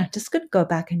right, I'm just going to go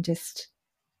back and just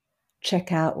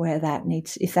check out if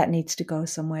that needs to go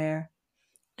somewhere.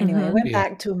 Anyway, I Mhm. went Yeah.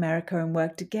 back to America and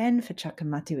worked again for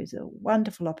Chakamati. It was a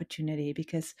wonderful opportunity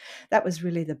because that was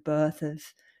really the birth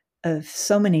of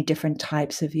so many different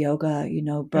types of yoga.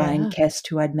 Brian Yeah. Kest,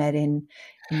 who I'd met in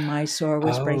Mysore,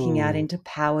 was breaking out Oh. into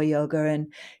power yoga,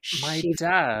 and My she,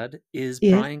 dad is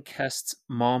yeah, Brian Kest's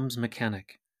mom's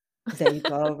mechanic. there you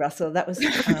go, Russell. That was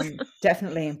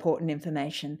definitely important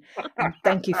information, and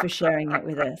thank you for sharing it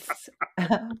with us.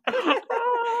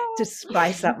 To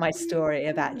spice up my story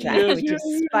about Jack, Yes, which yes,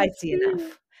 is spicy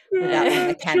enough without the I'm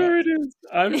mechanic. sure it is.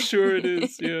 I'm sure it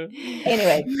is. Yeah.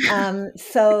 Anyway,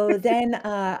 so then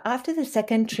after the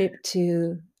second trip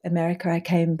to America, I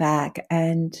came back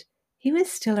and he was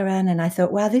still around, and I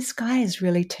thought, wow, this guy is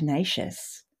really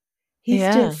tenacious. He's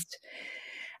Yeah. just,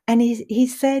 and he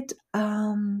said,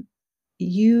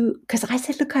 because I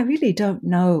said, look, I really don't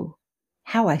know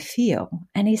how I feel.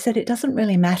 And he said, it doesn't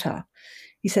really matter.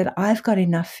 He said, I've got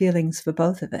enough feelings for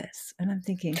both of us. And I'm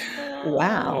thinking,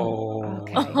 wow,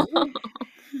 okay. Oh.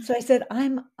 So I said,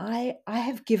 I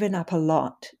have given up a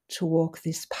lot to walk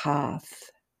this path,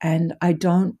 and I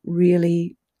don't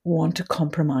really want to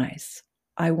compromise.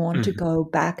 I want to Mhm. go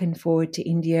back and forward to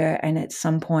India, and at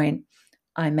some point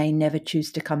I may never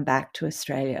choose to come back to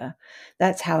Australia.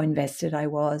 That's how invested I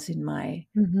was in my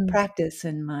Mhm. practice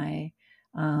and my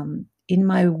in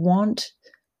my want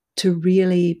to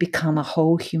really become a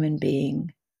whole human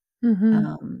being.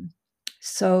 Mhm.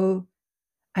 So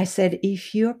I said,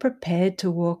 if you're prepared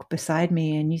to walk beside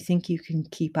me and you think you can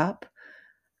keep up,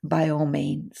 by all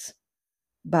means.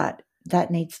 But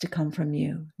that needs to come from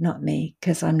you, not me,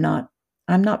 because I'm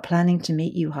not planning to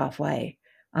meet you halfway.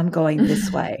 I'm going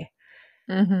this way.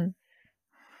 Mhm.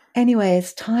 Anyway,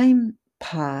 as time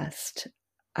passed,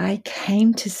 I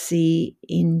came to see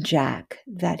in Jack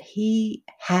that he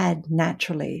had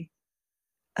naturally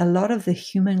a lot of the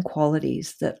human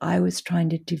qualities that I was trying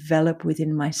to develop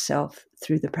within myself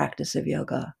through the practice of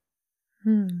yoga.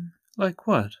 Hmm. Like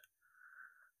what?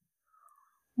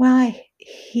 Well,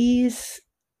 he's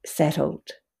settled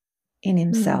in Hmm.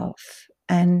 himself,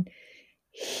 and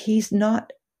he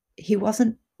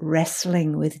wasn't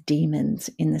wrestling with demons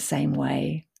in the same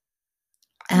way.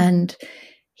 And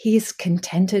he's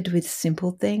contented with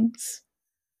simple things.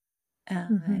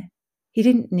 Mhm. He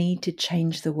didn't need to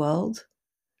change the world.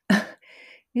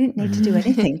 He didn't need to do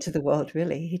anything to the world,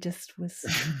 really. He just was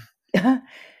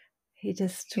he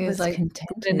just He was was like in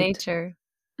contented. nature.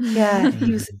 Yeah,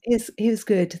 Mhm. he was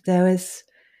good.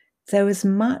 There was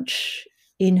much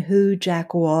in who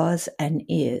Jack was and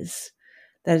is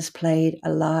that has played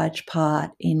a large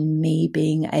part in me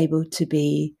being able to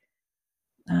be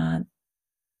uh,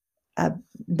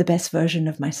 the best version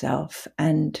of myself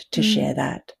and to share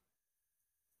that.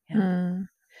 Yeah. Mm.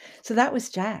 So that was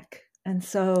Jack. And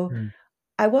so Mm.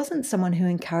 I wasn't someone who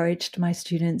encouraged my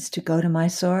students to go to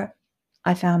Mysore.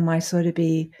 I found Mysore to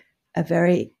be a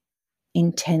very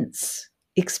intense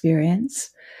experience.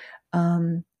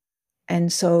 And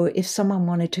so if someone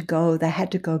wanted to go, they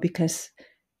had to go because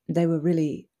they were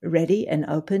really ready and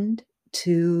open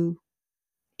to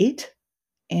it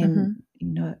and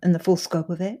Mhm. in the full scope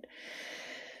of it.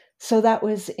 So that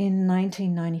was in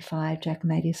 1995. Jack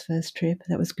made his first trip.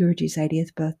 That was Guruji's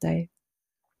 80th birthday,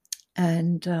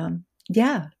 and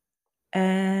yeah,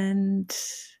 and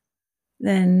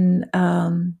then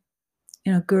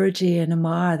Guruji and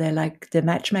Amar, they're like the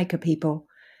matchmaker people.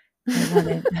 They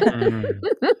wanted. Mm.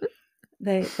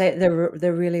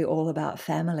 They're really all about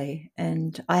family,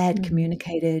 and I had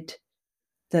communicated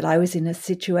that I was in a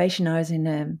situation, I was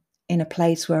in a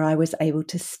place where I was able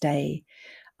to stay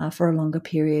for a longer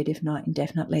period, if not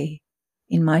indefinitely,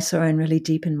 in Mysore and really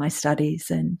deepen my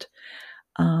studies. And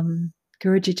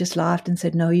Guruji just laughed and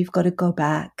said, "No, you've got to go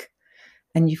back,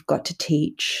 and you've got to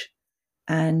teach,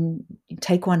 and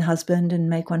take one husband and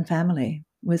make one family."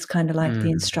 Was kind of like the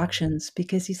Mm. instructions,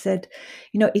 because he said,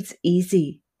 it's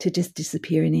easy to just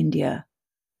disappear in India.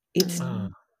 It's Ah.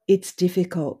 it's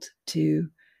difficult to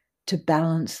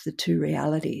balance the two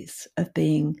realities of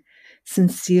being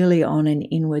sincerely on an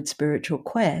inward spiritual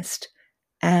quest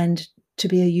and to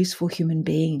be a useful human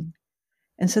being.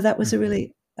 And so that was a Mhm.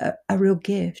 really a real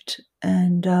gift.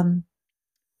 And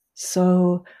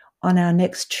so on our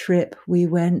next trip, we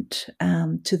went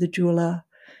to the jeweler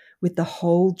with the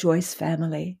whole Joyce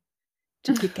family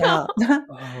to pick out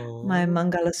my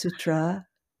Mangala Sutra.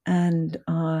 And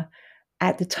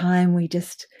at the time, we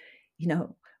just,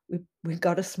 we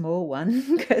got a small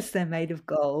one because they're made of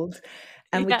gold.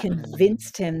 And we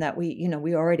convinced him that we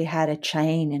already had a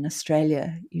chain in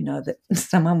Australia, that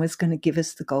someone was going to give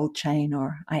us the gold chain,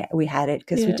 or we had it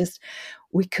because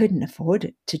we couldn't afford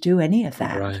it to do any of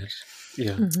that. Right.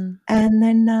 Yeah. Mm-hmm. And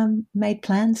then made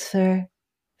plans for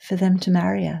them to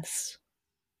marry us.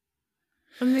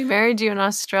 And they married you in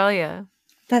Australia.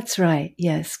 That's right.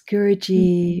 Yes.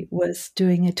 Guruji was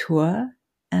doing a tour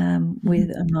with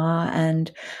Amar,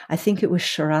 and I think it was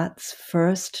Sharat's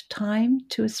first time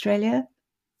to Australia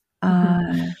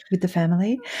with the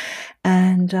family.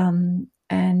 And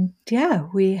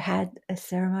we had a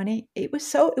ceremony. It was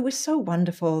so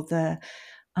wonderful.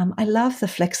 I love the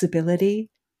flexibility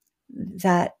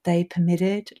that they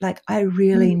permitted. Like, I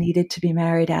really needed to be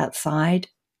married outside.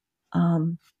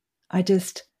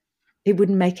 It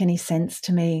wouldn't make any sense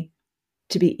to me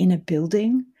to be in a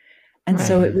building. And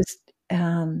so it was,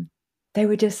 they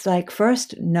were just like,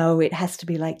 first, no, it has to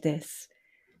be like this.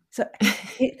 So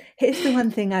here's the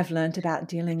one thing I've learned about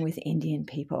dealing with Indian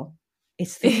people.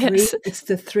 It's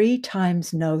the 3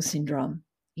 times no syndrome,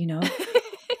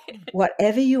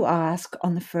 Whatever you ask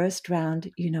on the first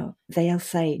round, they'll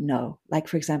say no. Like,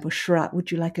 for example, Sharat,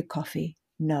 would you like a coffee?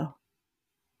 No.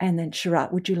 And then,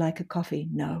 Sharat, would you like a coffee?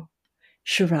 No.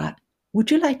 Sharat, would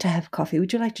you like to have coffee?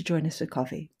 Would you like to join us for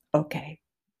coffee? Okay.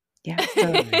 Yeah.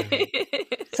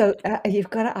 So you've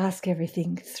got to ask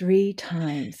everything 3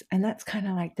 times. And that's kind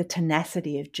of like the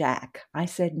tenacity of Jack. I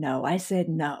said no.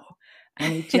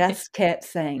 And he just kept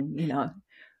saying,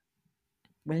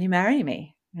 will you marry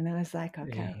me? And I was like,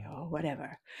 okay,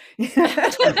 whatever.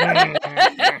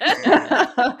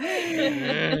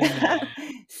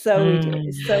 So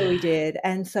we did.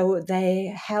 And so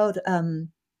they held,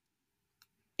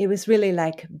 it was really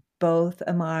like both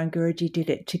Amar and Guruji did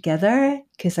it together,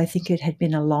 because I think it had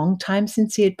been a long time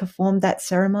since he had performed that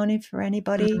ceremony for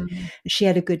anybody. She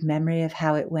had a good memory of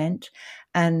how it went.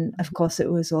 And of course, it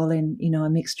was all in, a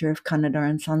mixture of Kannada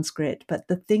and Sanskrit. But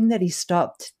the thing that he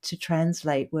stopped to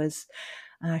translate was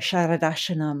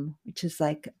Sharadashanam, which is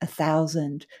like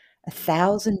 1,000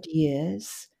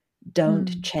 years,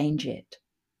 don't change it.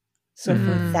 So for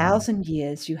 1,000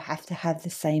 years, you have to have the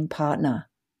same partner.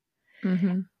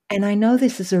 And I know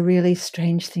this is a really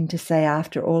strange thing to say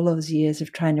after all those years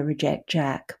of trying to reject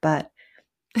Jack, but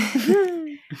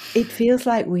it feels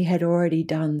like we had already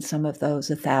done some of those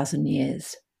 1,000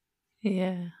 years.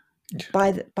 Yeah.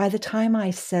 By the time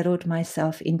I settled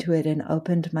myself into it and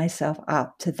opened myself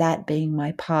up to that being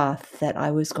my path, that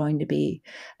I was going to be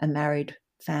a married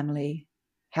family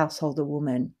householder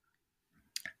woman,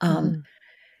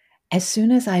 as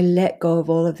soon as I let go of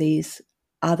all of these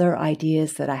other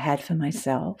ideas that I had for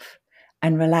myself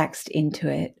and relaxed into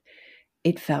it,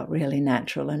 it felt really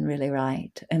natural and really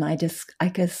right. And I just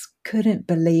couldn't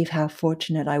believe how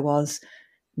fortunate I was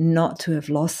not to have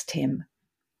lost him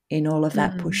in all of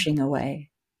that pushing away.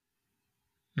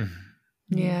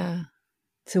 Yeah.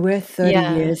 So we're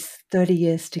 30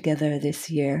 years together this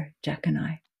year, Jack and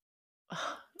I.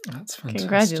 That's fantastic.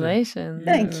 Congratulations.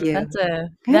 Thank you.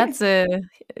 That's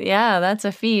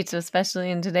a feat, especially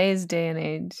in today's day and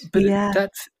age. But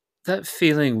that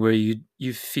feeling where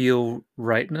you feel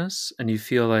rightness and you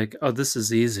feel like, oh, this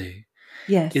is easy,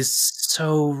 is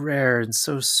so rare and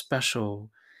so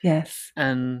special. Yes.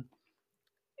 And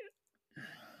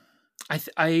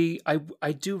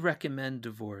I do recommend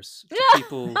divorce to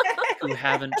people who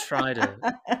haven't tried it,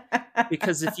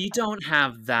 because if you don't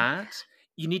have that,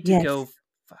 you need to go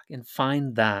fucking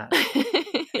find that.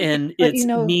 And it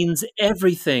means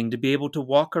everything to be able to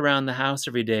walk around the house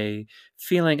every day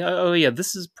feeling, oh yeah,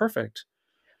 this is perfect.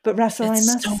 But Russell, I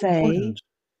must say, important.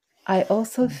 I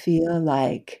also feel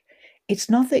like it's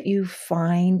not that you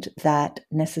find that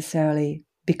necessarily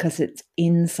because it's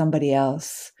in somebody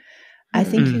else. I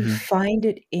think you find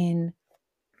it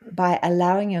by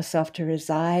allowing yourself to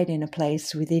reside in a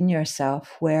place within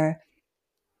yourself where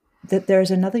that there's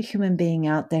another human being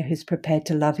out there who's prepared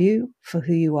to love you for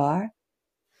who you are,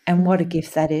 and what a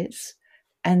gift that is.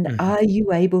 And are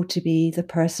you able to be the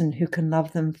person who can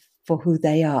love them for who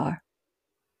they are?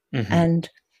 And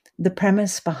the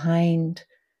premise behind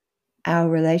our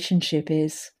relationship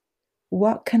is,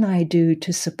 what can I do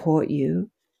to support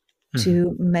you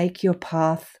to make your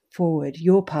path forward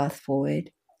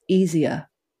easier?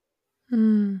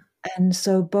 And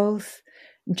so both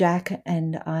Jack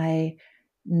and I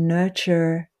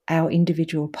nurture our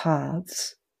individual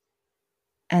paths,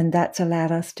 and that's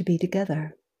allowed us to be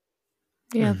together.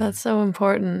 Yeah, that's so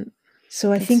important.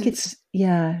 So I think it's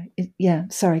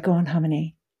sorry, go on,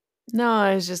 Harmony. No,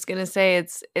 I was just gonna say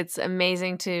it's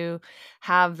amazing to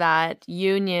have that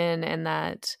union and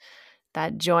that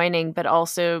joining, but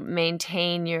also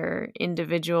maintain your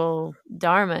individual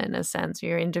dharma in a sense,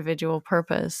 your individual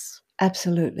purpose.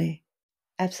 Absolutely.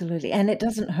 Absolutely. And it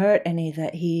doesn't hurt any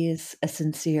that he is a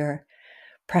sincere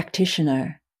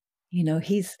practitioner. You know,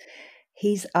 he's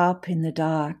up in the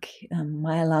dark.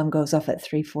 My alarm goes off at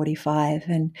 3:45,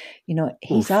 and you know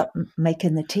he's Oof. up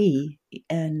making the tea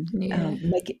and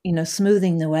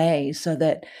smoothing the way so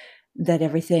that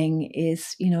everything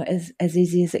is as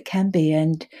easy as it can be.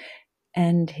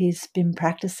 And he's been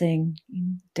practicing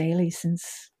daily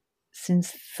since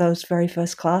those very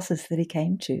first classes that he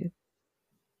came to.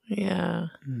 Yeah.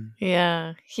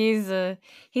 Yeah. He's a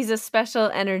special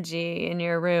energy in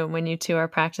your room when you two are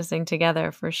practicing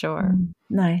together, for sure.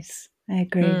 Nice. I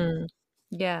agree.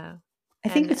 Yeah. I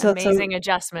think And it's also amazing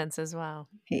adjustments as well.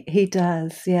 He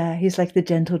does. Yeah. He's like the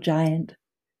gentle giant.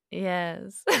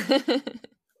 Yes.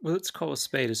 Well, let's call a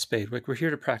spade a spade. Like, we're here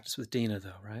to practice with Dena,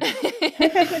 though, right?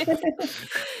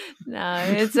 No,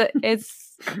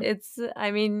 it's I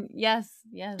mean, yes,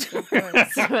 of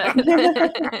course. I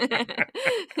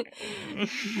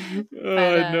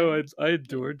know. I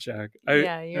adore Jack.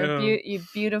 You're a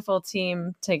beautiful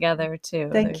team together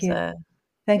too. Thank you.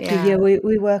 Thank you. Yeah,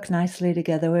 we work nicely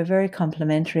together. We're very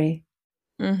complementary.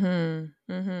 I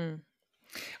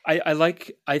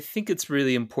think it's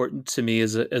really important to me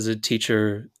as a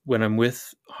teacher when I'm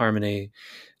with Harmony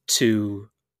to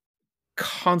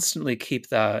constantly keep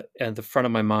that at the front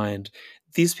of my mind.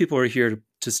 These people are here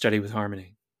to study with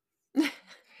Harmony.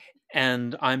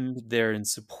 And I'm there in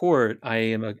support. I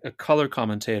am a color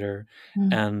commentator,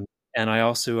 and I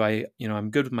also I'm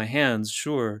good with my hands,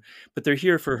 sure, but they're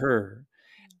here for her.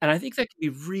 And I think that can be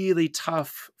really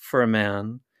tough for a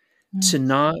man to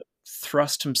not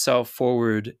thrust himself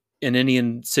forward in any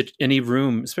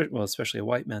room, especially a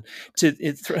white man, to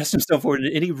thrust himself forward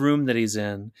in any room that he's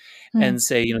in and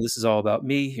say, this is all about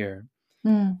me here.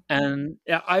 And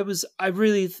I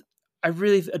really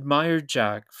admired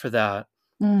Jack for that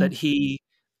he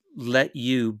let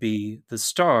you be the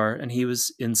star and he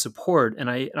was in support. And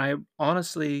I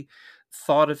honestly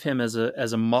thought of him as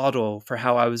a model for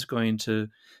how I was going to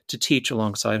teach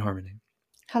alongside Harmony.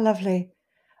 How lovely.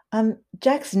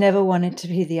 Jack's never wanted to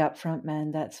be the upfront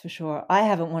man, that's for sure. I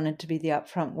haven't wanted to be the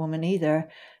upfront woman either.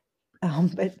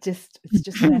 But it's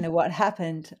just kind of what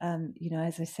happened.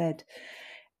 As I said,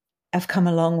 I've come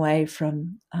a long way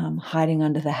from hiding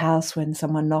under the house when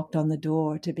someone knocked on the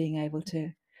door to being able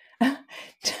to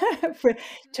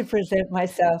to present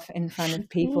myself in front of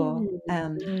people.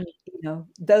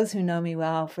 Those who know me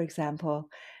well, for example,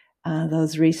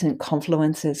 those recent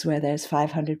confluences where there's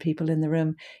 500 people in the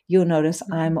room, you'll notice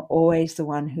I'm always the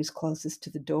one who's closest to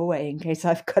the doorway in case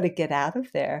I've got to get out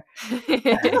of there. You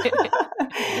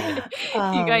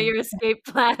got your escape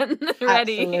plan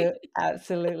ready.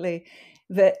 Absolutely.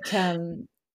 But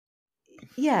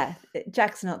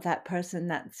Jack's not that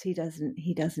person. He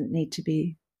doesn't need to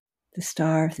be the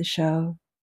star of the show.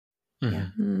 Yeah.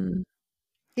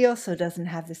 He also doesn't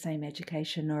have the same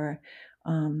education or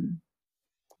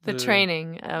the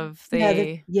training of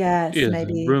maybe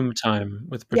room time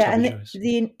with Patabi Joyce.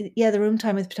 The room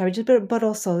time with Patabi Joyce, but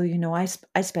also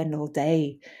I spend all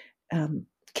day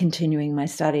continuing my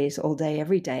studies all day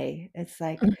every day. It's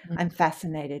like I'm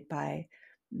fascinated by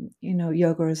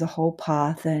yoga as a whole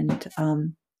path, and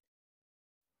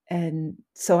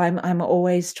so I'm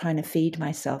always trying to feed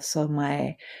myself, so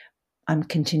I'm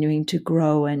continuing to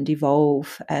grow and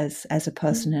evolve as a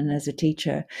person and as a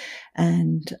teacher.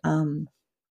 And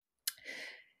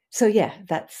so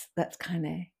that's kind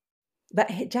of. But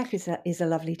Jack is a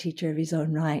lovely teacher of his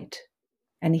own right,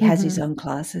 and he has his own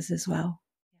classes as well.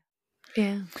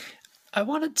 Yeah, I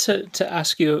wanted to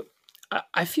ask you.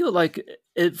 I feel like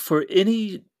for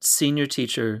any senior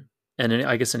teacher, and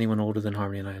I guess anyone older than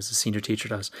Harmony and I as a senior teacher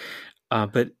does,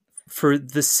 but for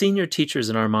the senior teachers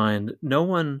in our mind, no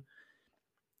one,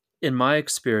 in my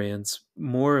experience,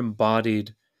 more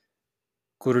embodied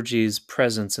Guruji's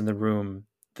presence in the room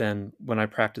than when I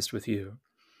practiced with you.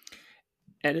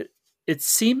 And it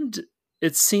seemed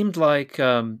like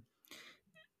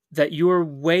that your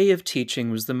way of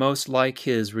teaching was the most like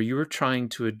his, where you were trying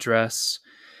to address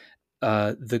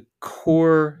the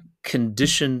core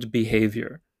conditioned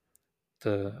behavior,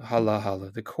 the hala,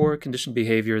 the core conditioned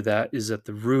behavior that is at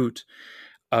the root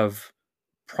of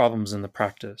problems in the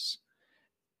practice.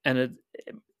 And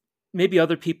maybe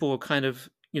other people will kind of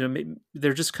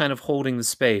they're just kind of holding the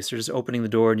space. They're just opening the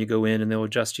door and you go in and they'll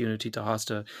adjust you in a Theta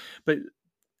Hasta. But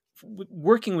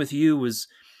working with you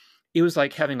it was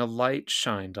like having a light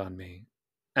shined on me.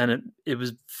 And it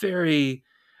was very,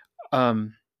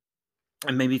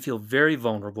 it made me feel very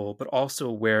vulnerable, but also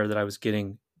aware that I was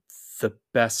getting the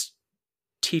best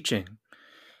teaching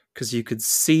because you could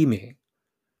see me.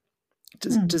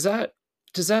 Does that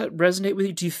resonate with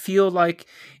you? Do you feel like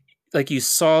you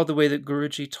saw the way that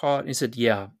Guruji taught and you said,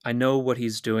 yeah, I know what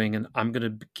he's doing and I'm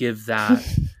going to give that,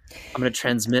 I'm going to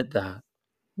transmit that?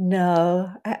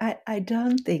 No, I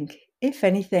don't think. If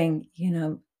anything,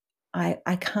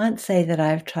 I can't say that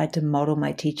I've tried to model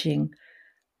my teaching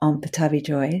on Patabi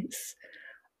Joyce.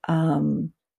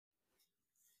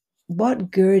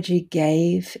 What Guruji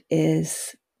gave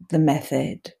is the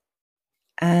method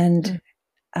and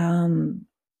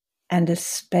a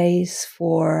space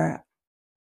for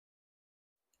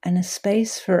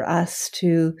us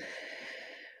to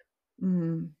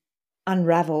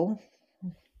unravel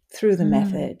through the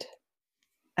method.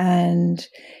 And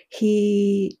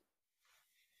he,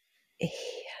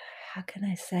 how can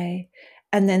I say?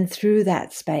 And then through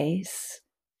that space,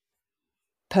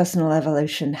 personal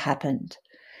evolution happened.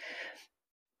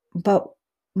 But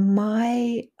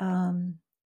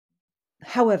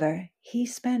however, he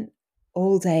spent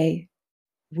all day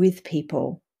with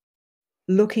people,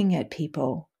 looking at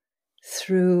people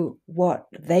through what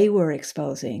they were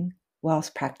exposing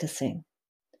whilst practicing.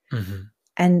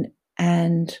 And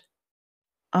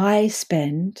I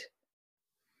spend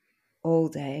all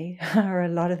day, or a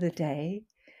lot of the day,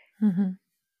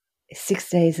 6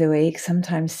 days a week,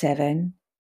 sometimes 7,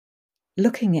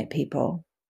 looking at people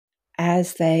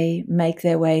as they make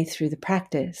their way through the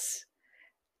practice.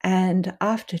 And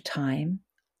after time,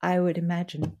 I would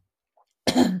imagine,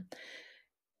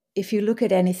 if you look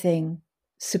at anything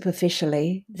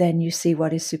superficially, then you see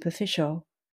what is superficial.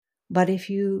 But if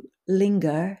you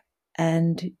linger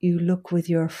and you look with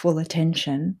your full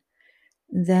attention,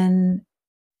 then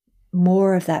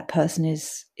more of that person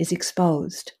is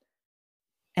exposed.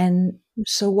 And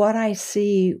so what I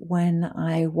see when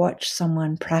I watch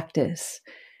someone practice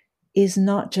is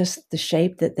not just the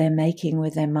shape that they're making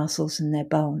with their muscles and their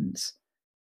bones,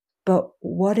 but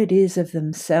what it is of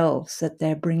themselves that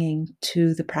they're bringing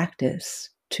to the practice,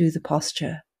 to the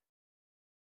posture.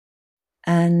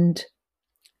 And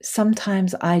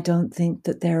sometimes I don't think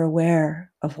that they're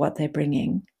aware of what they're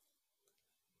bringing.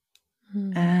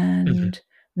 And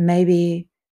maybe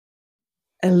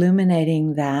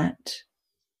illuminating that,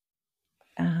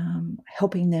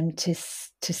 helping them to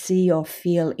see or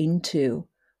feel into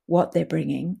what they're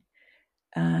bringing,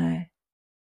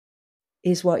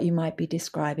 is what you might be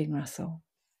describing, Russell.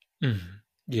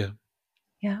 Yeah,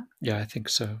 I think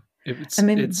so. It's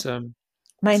my it's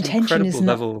intention is incredible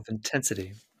level of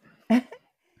intensity.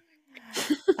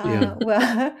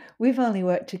 Well, we've only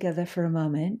worked together for a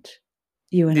moment,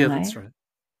 you and I. That's right.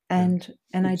 And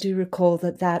I do recall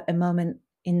that a moment,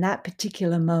 in that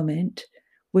particular moment,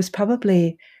 was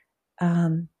probably,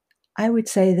 I would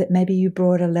say that maybe you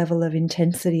brought a level of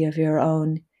intensity of your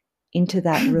own into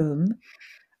that room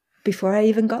before I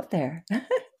even got there.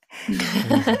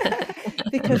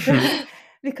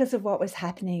 because of what was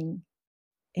happening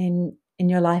in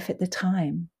your life at the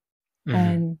time.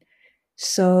 And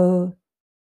so,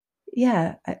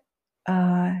 yeah,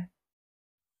 I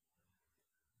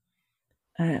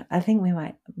think we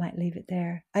might leave it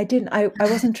there. I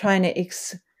wasn't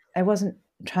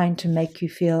trying to make you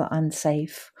feel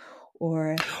unsafe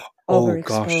or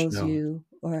overexpose you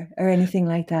or anything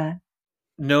like that.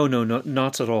 No,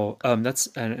 not at all. That's,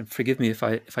 and forgive me if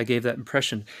I gave that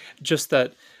impression. Just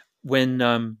that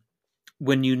when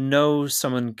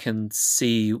someone can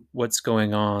see what's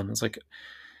going on, it's like,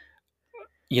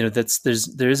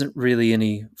 there isn't really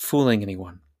any fooling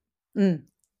anyone.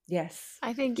 Yes,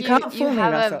 I think you can't fool me,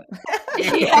 Russell.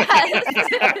 Yes.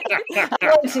 I'm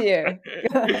on to you.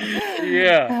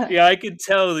 Yeah, I could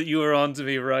tell that you were on to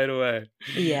me right away.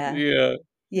 Yeah. You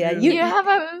have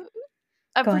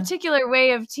a particular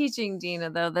way of teaching, Dena,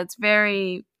 though, that's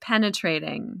very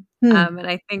penetrating. And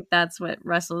I think that's what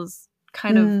Russell's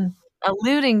kind of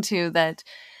alluding to, that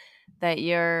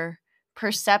your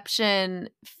perception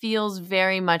feels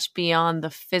very much beyond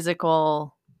the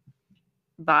physical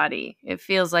body. It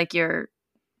feels like you're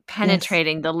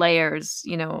penetrating the layers,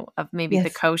 of maybe the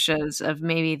koshas, of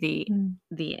maybe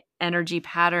the energy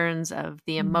patterns, of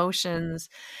the emotions,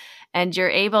 and you're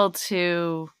able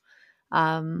to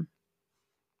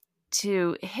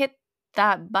hit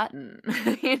that button,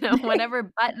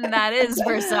 whatever button that is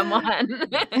for someone,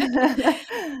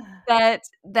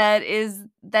 that is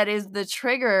the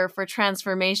trigger for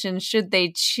transformation, should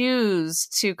they choose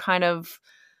to kind of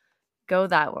go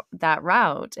that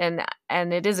route. And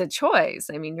it is a choice.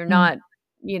 I mean, you're not,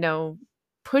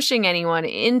 pushing anyone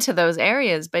into those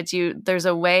areas, but there's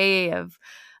a way of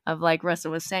like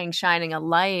Russell was saying, shining a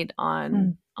light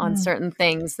on certain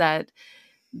things that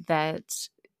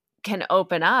can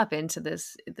open up into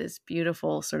this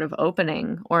beautiful sort of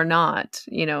opening, or not,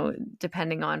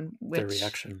 depending on the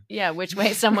reaction. Yeah, which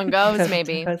way someone goes,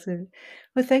 maybe.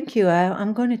 Well, thank you.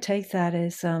 I'm going to take that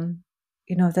as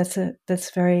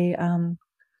that's very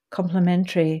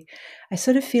complimentary. I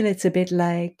sort of feel it's a bit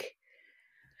like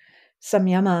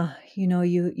samyama.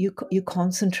 You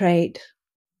concentrate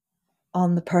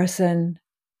on the person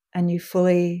and you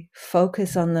fully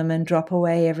focus on them and drop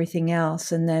away everything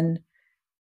else, and then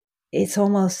it's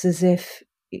almost as if,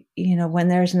 when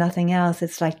there's nothing else,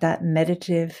 it's like that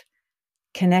meditative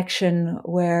connection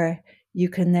where you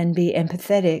can then be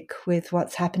empathetic with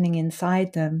what's happening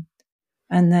inside them.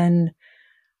 And then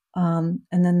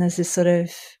there's this sort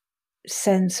of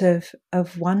sense of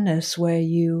oneness where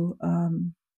you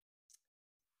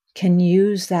can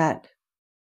use that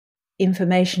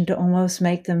information to almost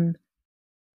make them,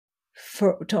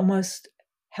 to almost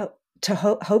help to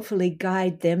hopefully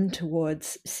guide them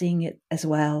towards seeing it as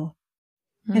well.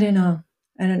 I don't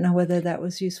know whether that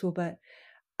was useful, but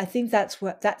I think that's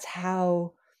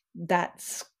how that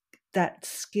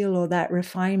skill or that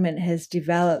refinement has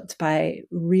developed, by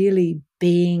really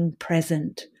being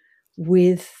present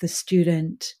with the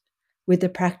student, with the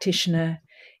practitioner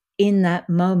in that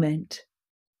moment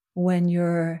when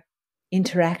you're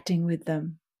interacting with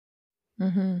them.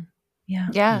 Mm-hmm.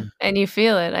 Yeah. And you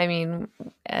feel it. I mean,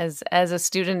 as a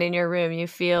student in your room, you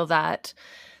feel that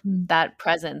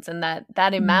presence, and that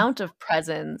amount of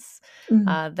presence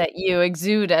that you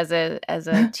exude as a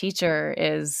teacher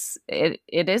is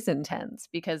intense,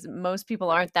 because most people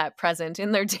aren't that present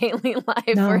in their daily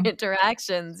life or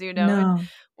interactions, And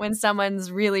when someone's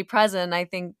really present, I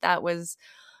think that was,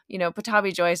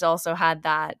 Patabi Joyce also had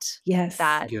that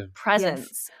presence.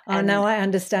 Yes. Oh, now I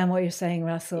understand what you're saying,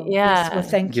 Russell. Yeah. Yes. Well,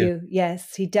 thank you.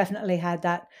 Yes, he definitely had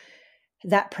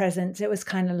that presence. It was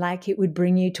kind of like it would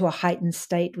bring you to a heightened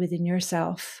state within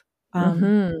yourself.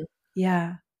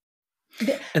 Yeah.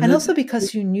 And also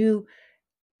because you knew,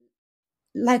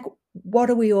 like, what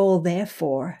are we all there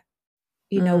for?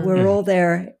 We're all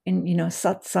there in,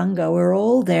 satsanga. We're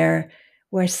all there.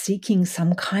 We're seeking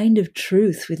some kind of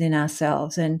truth within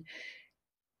ourselves. And,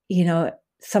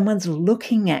 someone's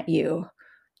looking at you,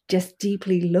 just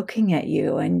deeply looking at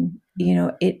you. And,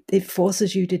 it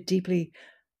forces you to deeply,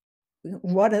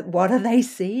 what are they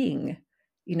seeing?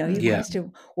 You asked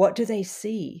him, what do they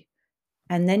see?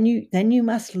 And then you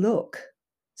must look.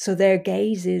 So their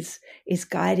gaze is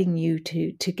guiding you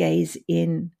to gaze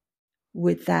in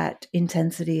with that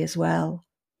intensity as well.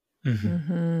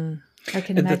 I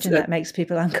can imagine that makes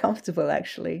people uncomfortable,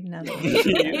 actually. Now that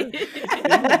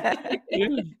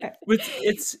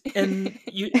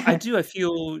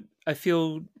I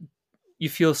feel you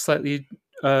feel slightly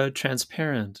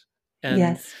transparent, and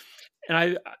yes.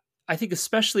 And I think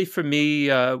especially for me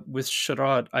with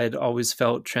Sharat, I had always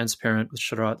felt transparent with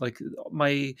Sharat. Like,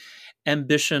 my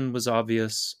ambition was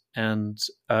obvious, and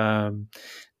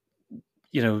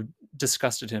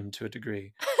disgusted him to a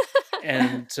degree,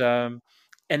 and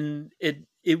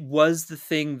it was the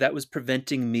thing that was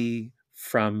preventing me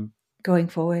from going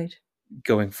forward.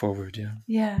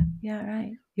 Yeah,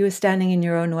 right. You were standing in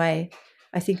your own way.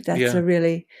 I think that's a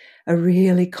really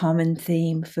common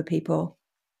theme for people.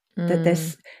 That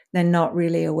they're not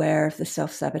really aware of the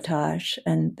self-sabotage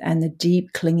and the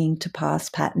deep clinging to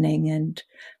past patterning and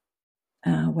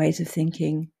ways of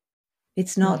thinking.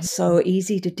 It's not so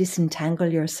easy to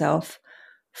disentangle yourself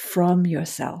from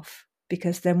yourself,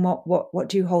 because then what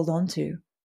do you hold on to?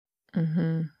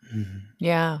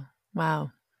 Yeah.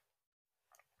 Wow.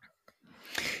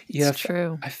 Yeah, it's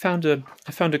true. I found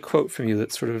a quote from you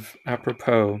that's sort of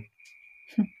apropos.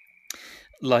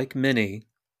 Like many,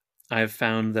 I have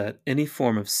found that any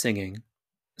form of singing,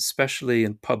 especially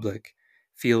in public,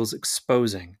 feels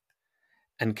exposing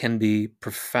and can be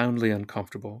profoundly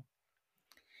uncomfortable.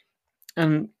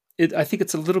 And I think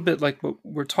it's a little bit like what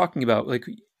we're talking about, like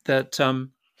that.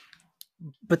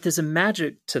 But there's a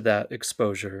magic to that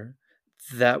exposure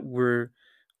that we're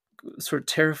sort of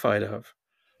terrified of.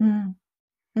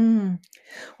 Well,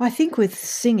 I think with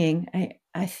singing,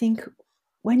 I think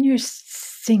when you're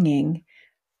singing,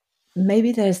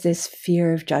 maybe there's this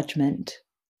fear of judgment,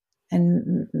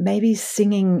 and maybe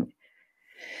singing,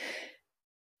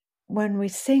 when we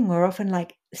sing, we're often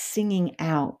like singing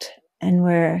out,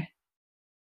 and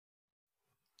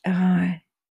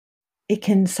it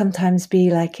can sometimes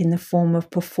be like in the form of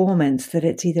performance, that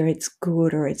it's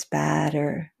good or it's bad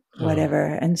or whatever.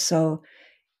 And so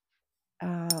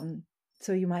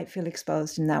you might feel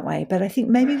exposed in that way. But I think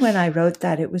maybe when I wrote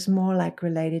that, it was more like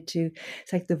related to,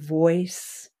 it's like the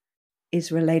voice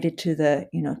is related to the,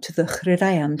 to the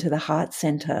hridayam, to the heart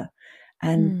center.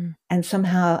 And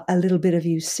somehow a little bit of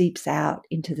you seeps out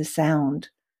into the sound.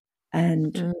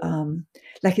 And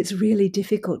like it's really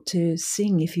difficult to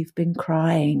sing if you've been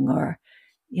crying or,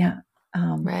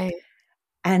 right.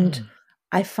 And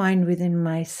I find within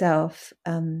myself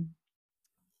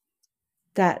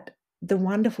that the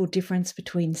wonderful difference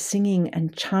between singing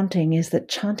and chanting is that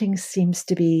chanting seems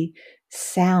to be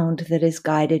sound that is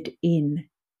guided in,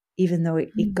 even though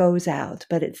it goes out,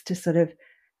 but it's just sort of,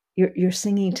 you're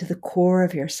singing to the core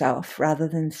of yourself rather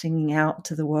than singing out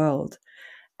to the world.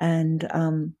 And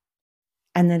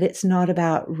that it's not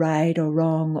about right or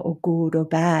wrong or good or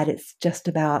bad. It's just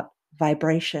about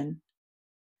vibration.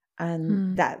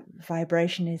 And that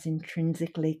vibration is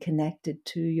intrinsically connected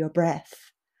to your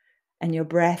breath. And your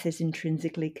breath is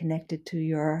intrinsically connected to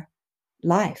your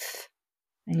life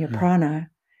and your prana.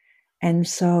 And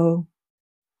so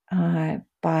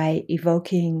by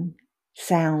evoking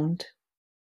sound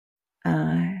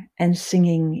and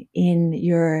singing in,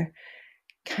 you're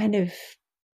kind of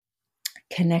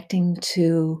connecting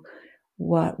to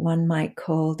what one might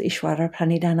call Ishwara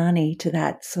Pranidhanani, to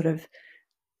that sort of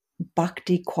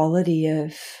bhakti quality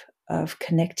of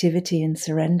connectivity and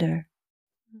surrender.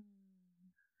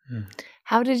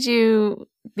 How did you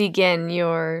begin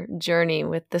your journey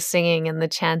with the singing and the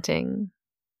chanting?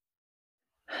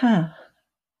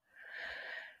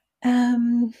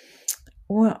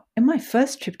 Well, in my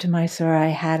first trip to Mysore, I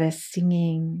had a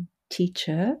singing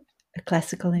teacher, a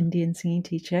classical Indian singing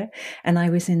teacher, and I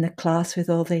was in the class with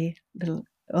all the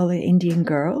Indian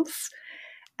girls,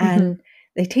 and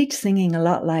they teach singing a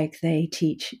lot like they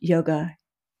teach yoga,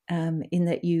 in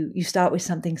that you start with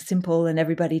something simple and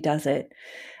everybody does it.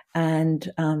 And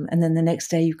then the next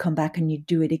day you come back and you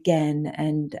do it again.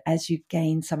 And as you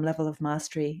gain some level of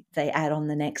mastery, they add on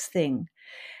the next thing.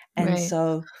 And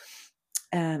so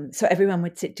everyone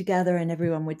would sit together and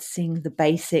everyone would sing the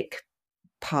basic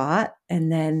part. And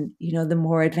then, the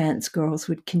more advanced girls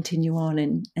would continue on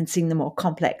and sing the more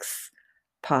complex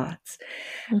parts.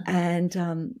 And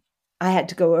I had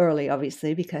to go early,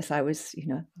 obviously, because I was,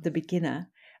 the beginner.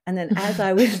 And then as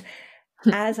I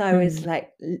was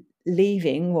like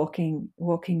leaving,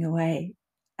 walking away,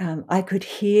 I could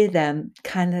hear them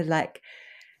kind of like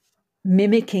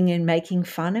mimicking and making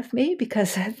fun of me,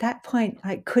 because at that point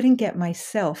I couldn't get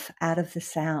myself out of the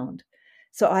sound.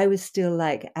 So I was still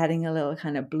like adding a little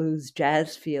kind of blues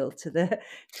jazz feel to the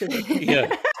to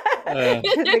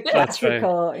the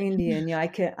classical Indian.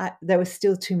 There was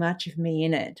still too much of me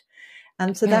in it.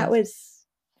 So that was,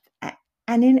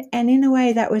 and in a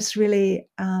way that was really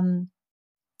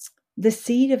the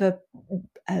seed of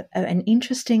an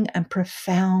interesting and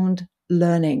profound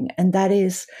learning, and that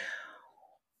is,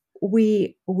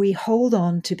 we hold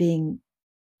on to being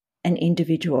an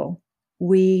individual.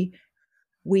 We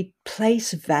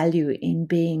place value in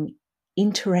being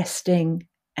interesting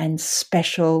and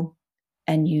special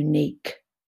and unique.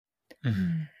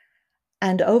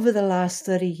 And over the last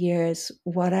 30 years,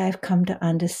 what I've come to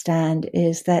understand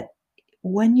is that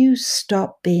when you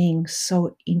stop being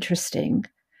so interesting,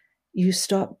 you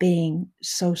stop being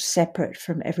so separate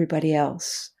from everybody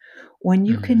else. When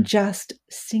you can just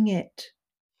sing it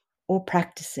or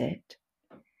practice it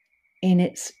in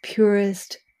its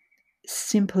purest,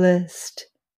 simplest,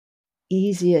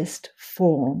 easiest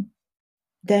form,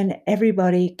 then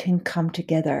everybody can come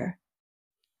together.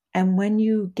 And when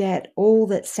you get all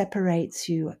that separates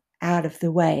you out of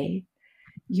the way,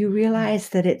 you realize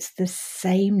that it's the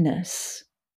sameness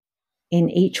in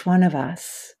each one of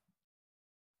us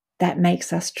that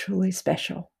makes us truly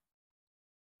special.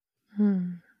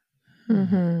 And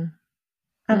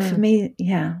for me,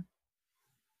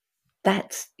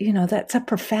 that's a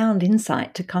profound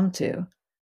insight to come to,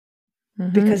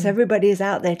 because everybody is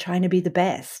out there trying to be the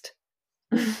best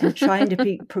and trying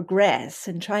to progress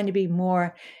and trying to be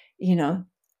more,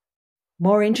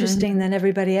 more interesting than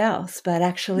everybody else. But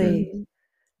actually,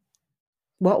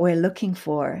 what we're looking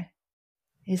for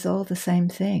is all the same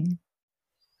thing.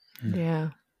 Yeah.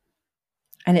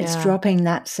 And it's dropping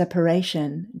that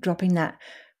separation, dropping that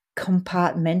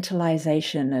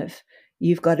compartmentalization of,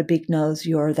 you've got a big nose,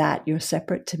 you're that, you're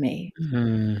separate to me.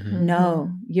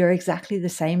 No, you're exactly the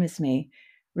same as me,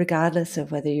 regardless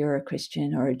of whether you're a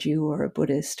Christian or a Jew or a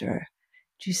Buddhist. Or,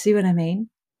 do you see what I mean?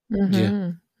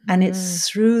 Mm-hmm. And it's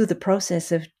through the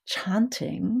process of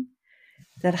chanting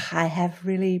that I have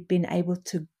really been able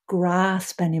to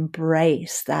grasp and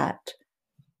embrace that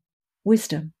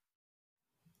wisdom.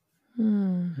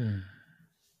 And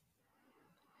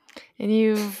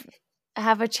you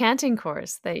have a chanting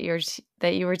course that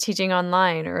you were teaching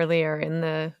online earlier in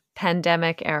the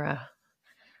pandemic era.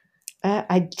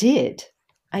 I did.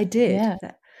 Yeah.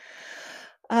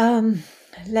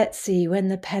 Let's see, when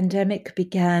the pandemic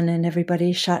began and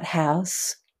everybody shut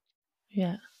house,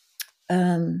 Yeah.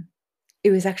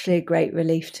 it was actually a great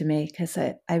relief to me because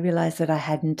I realized that I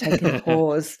hadn't taken a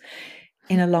pause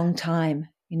in a long time.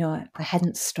 I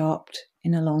hadn't stopped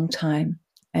in a long time.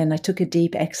 And I took a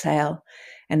deep exhale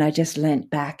and I just leant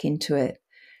back into it.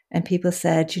 And people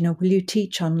said, will you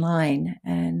teach online?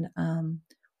 And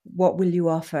what will you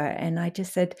offer? And I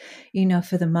just said,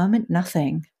 for the moment,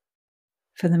 nothing.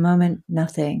 For the moment,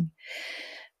 nothing.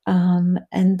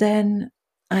 And then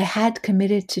I had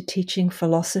committed to teaching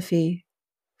philosophy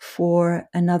for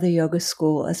another yoga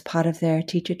school as part of their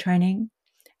teacher training.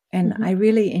 And I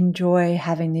really enjoy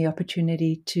having the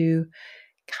opportunity to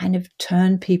kind of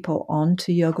turn people on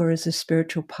to yoga as a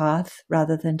spiritual path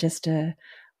rather than just an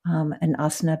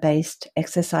asana-based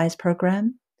exercise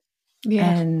program. Yeah.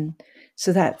 And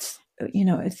so that's,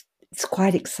 it's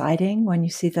quite exciting when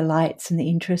you see the lights and the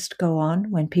interest go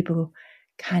on, when people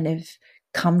kind of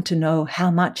come to know how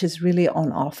much is really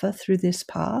on offer through this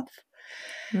path.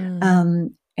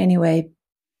 Anyway,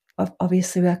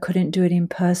 obviously I couldn't do it in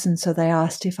person, so they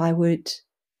asked if I would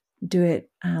do it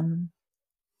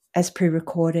as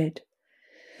pre-recorded.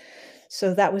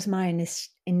 So that was my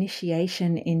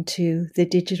initiation into the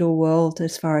digital world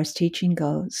as far as teaching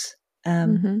goes.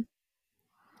 And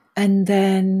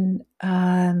then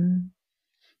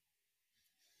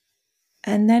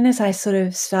as I sort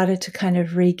of started to kind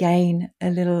of regain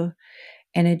a little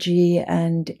energy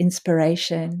and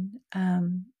inspiration,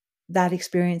 that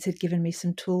experience had given me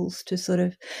some tools to sort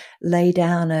of lay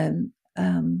down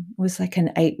was like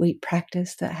an 8-week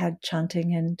practice that had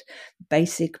chanting and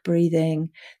basic breathing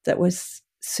that was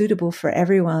suitable for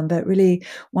everyone. But really,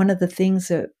 one of the things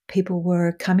that people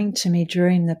were coming to me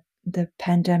during the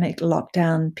pandemic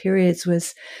lockdown periods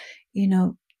was,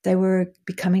 they were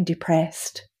becoming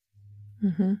depressed.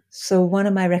 So one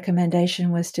of my recommendations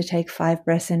was to take 5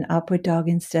 breaths in upward dog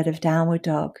instead of downward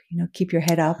dog. Keep your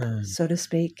head up, so to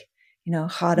speak.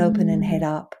 Heart open and head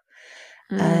up,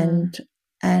 and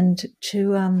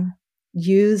to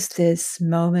use this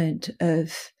moment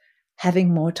of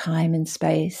having more time and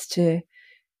space to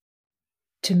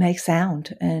make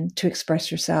sound and to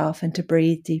express yourself and to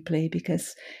breathe deeply,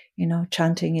 because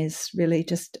chanting is really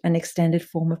just an extended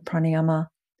form of pranayama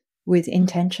with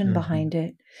intention behind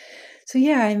it. So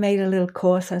yeah, I made a little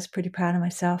course. I was pretty proud of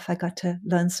myself. I got to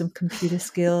learn some computer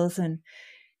skills and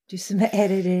do some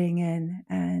editing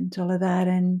and all of that.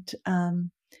 And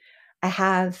I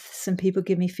have some people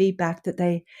give me feedback that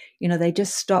they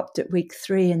just stopped at week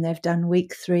 3 and they've done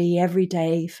week 3 every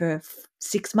day for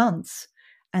 6 months.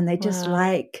 And they just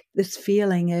like this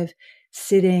feeling of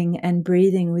sitting and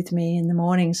breathing with me in the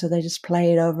morning. So they just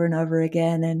play it over and over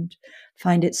again and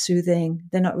find it soothing.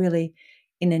 They're not really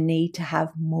in a need to have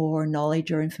more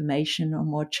knowledge or information or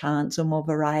more chants or more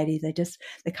variety. They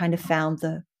kind of found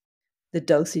the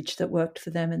dosage that worked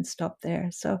for them and stopped there.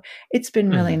 So it's been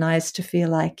really nice to feel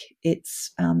like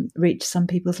it's reached some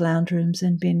people's lounge rooms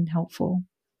and been helpful.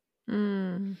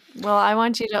 Well, I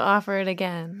want you to offer it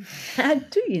again.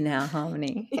 Do you now,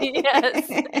 Harmony? Yes.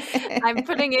 I'm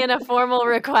putting in a formal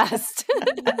request.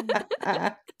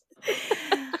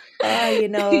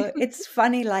 It's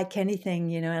funny, like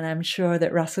anything, and I'm sure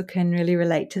that Russell can really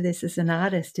relate to this as an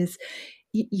artist, is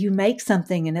you make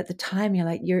something and at the time you're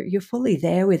like, you're fully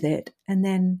there with it. And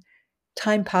then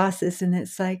time passes and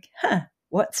it's like,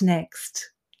 what's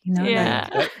next?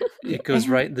 It goes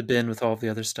right in the bin with all the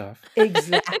other stuff.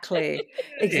 Exactly.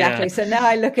 Yeah. So now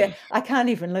I can't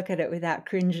even look at it without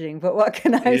cringing, but what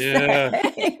can I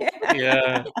say?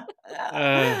 Yeah.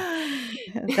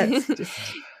 That's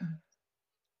just...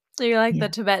 So you're like the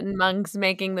Tibetan monks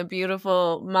making the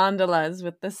beautiful mandalas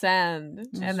with the sand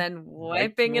and then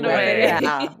wiping it away.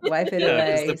 Wipe it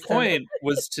away. The point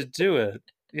was to do it.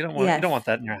 You don't want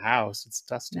that in your house. It's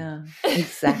dusty. No,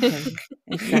 exactly.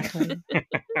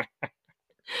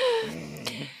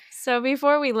 So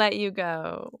before we let you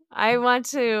go, I want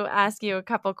to ask you a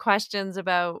couple questions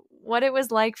about what it was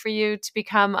like for you to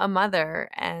become a mother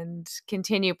and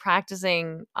continue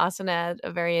practicing asana at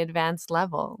a very advanced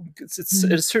level. It's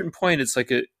at a certain point, it's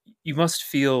like you must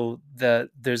feel that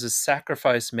there's a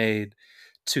sacrifice made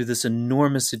to this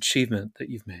enormous achievement that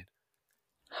you've made.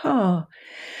 Oh,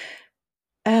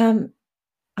 I'm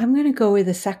going to go with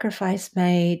a sacrifice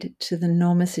made to the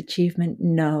enormous achievement,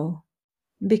 no,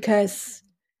 because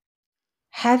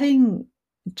having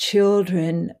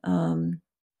children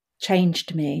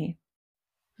changed me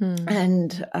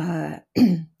and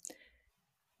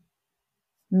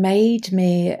made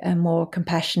me a more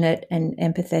compassionate and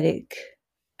empathetic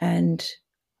and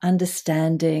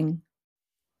understanding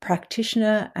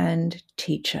practitioner and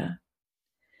teacher.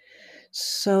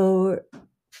 So,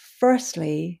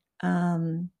 firstly,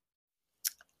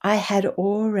 I had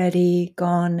already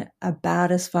gone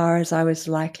about as far as I was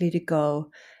likely to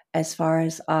go as far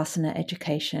as asana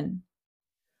education.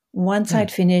 Once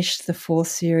I'd finished the 4th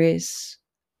series,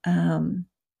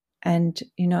 and,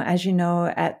 as you know,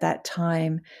 at that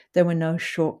time, there were no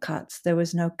shortcuts. There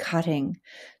was no cutting.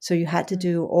 So you had to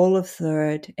do all of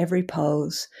 3rd, every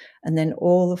pose, and then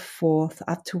all of 4th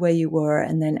up to where you were,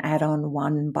 and then add on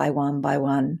one by one by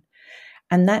one.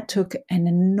 And that took an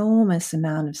enormous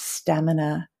amount of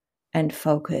stamina and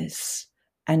focus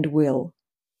and will.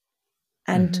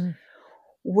 And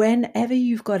whenever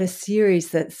you've got a series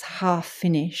that's half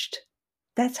finished,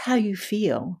 that's how you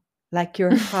feel, like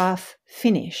you're half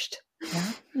finished.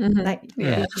 Yeah. Like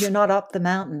you're not up the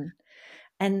mountain.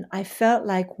 And I felt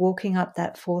like walking up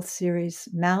that 4th series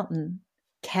mountain,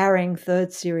 carrying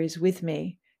 3rd series with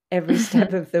me every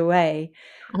step of the way.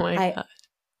 Oh my God.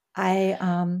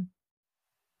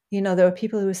 There were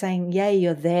people who were saying, "Yay,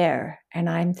 you're there." And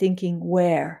I'm thinking,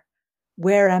 where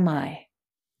am I?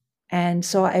 And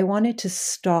so I wanted to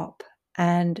stop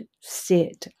and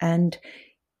sit and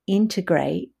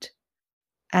integrate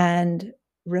and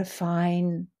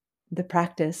refine the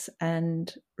practice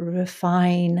and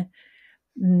refine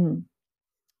to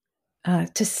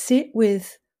sit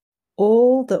with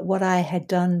all that what I had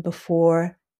done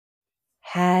before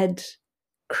had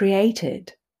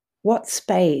created. What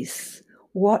space,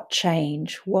 what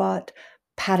change, what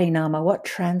parinama, what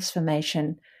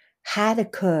transformation had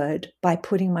occurred by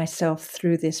putting myself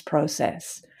through this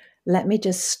process. Let me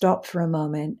just stop for a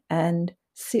moment and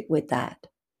sit with that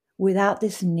without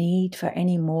this need for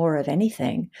any more of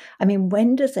anything. I mean,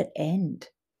 when does it end?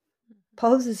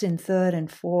 Poses in 3rd and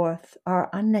 4th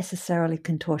are unnecessarily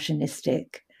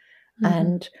contortionistic.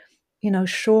 And,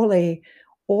 surely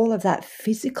all of that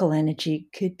physical energy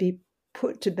could be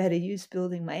put to better use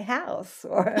building my house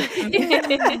or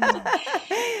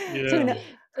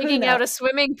Taking out a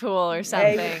swimming pool or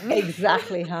something.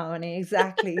 Exactly, Harmony,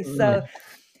 exactly. So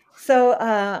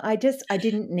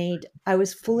I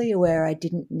was fully aware I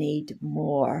didn't need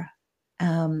more,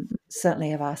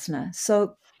 certainly of asana.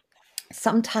 So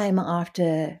sometime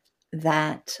after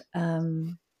that,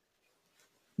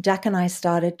 Jack and I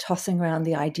started tossing around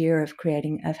the idea of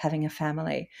having a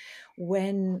family.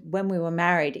 When we were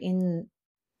married, in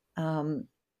the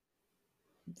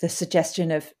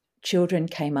suggestion of children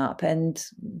came up, and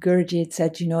Guruji had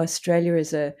said,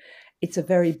 Australia it's a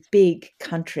very big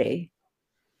country.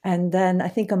 And then I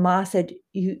think Amar said,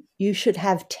 you should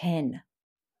have 10.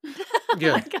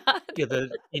 Yeah. Oh my God.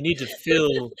 You need to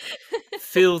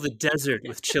fill the desert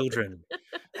with children.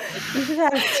 You should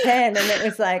have 10. And it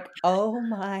was like, oh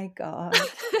my God.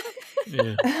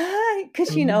 Yeah. Because,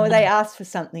 they ask for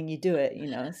something, you do it,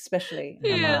 especially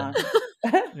Amar.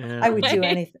 I would do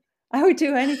anything. I would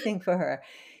do anything for her.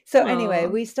 So anyway,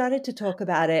 we started to talk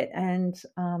about it, and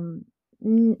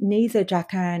neither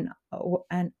Jacka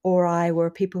or I were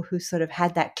people who sort of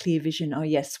had that clear vision. Oh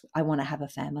yes, I want to have a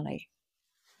family.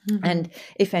 And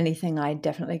if anything, I'd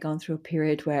definitely gone through a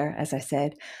period where, as I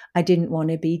said, I didn't want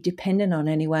to be dependent on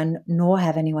anyone, nor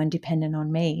have anyone dependent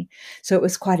on me. So it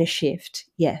was quite a shift,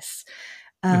 yes.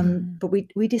 But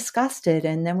we discussed it,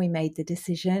 and then we made the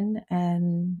decision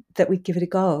that we'd give it a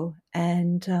go.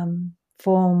 And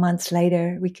 4 months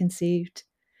later, we conceived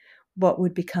what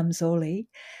would become Zoli.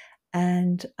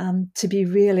 And to be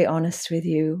really honest with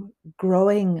you,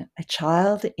 growing a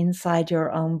child inside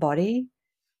your own body,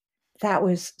 that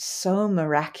was so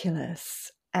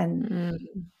miraculous. And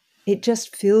it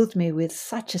just filled me with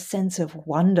such a sense of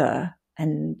wonder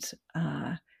and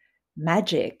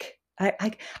magic.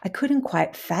 I couldn't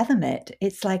quite fathom it.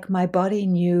 It's like my body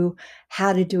knew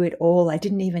how to do it all. I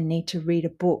didn't even need to read a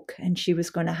book, and she was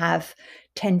going to have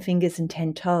 10 fingers and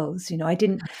 10 toes. I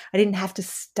didn't have to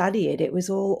study it. It was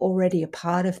all already a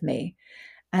part of me.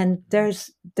 And there's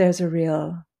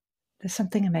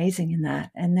something amazing in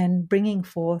that. And then bringing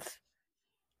forth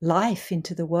life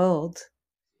into the world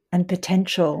and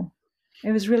potential.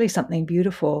 It was really something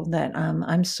beautiful that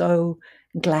I'm so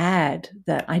glad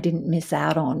that I didn't miss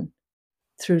out on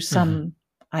through some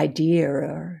idea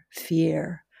or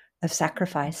fear of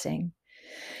sacrificing.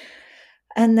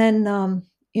 And then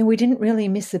we didn't really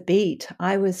miss a beat.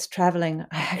 I was traveling.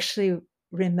 I actually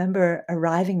remember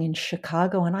arriving in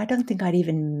Chicago, and I don't think I'd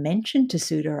even mentioned to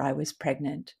Suda I was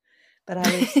pregnant, but I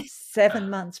was 7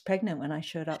 months pregnant when I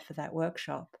showed up for that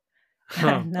workshop.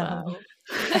 And, Wow.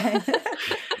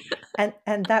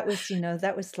 and that was,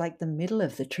 that was like the middle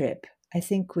of the trip. I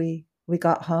think we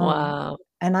got home, Wow.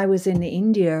 and I was in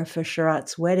India for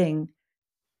Sharat's wedding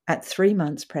at 3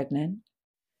 months pregnant.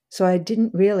 So I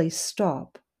didn't really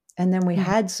stop. And then we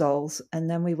had Zols, and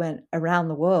then we went around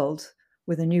the world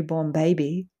with a newborn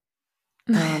baby.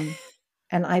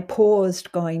 And I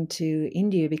paused going to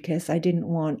India because I didn't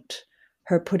want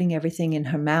her putting everything in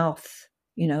her mouth,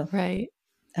 Right.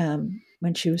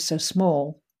 when she was so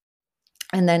small.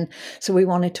 And then, so we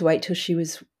wanted to wait till she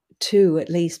was 2 at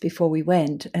least before we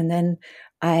went. And then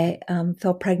I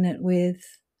fell pregnant with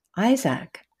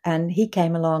Isaac, and he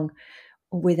came along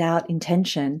without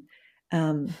intention,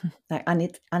 like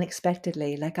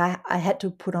unexpectedly. Like I had to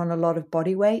put on a lot of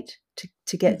body weight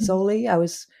to get Zoli. I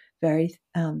was very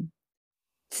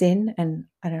thin, and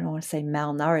I don't want to say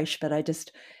malnourished, but I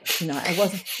just, I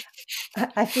wasn't.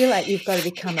 I feel like you've got to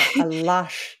become a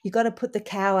lush. You got to put the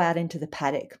cow out into the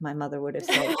paddock. My mother would have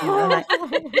said, like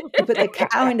you put the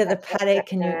cow into the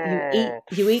paddock, and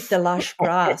you eat the lush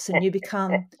grass, and you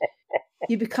become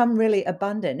really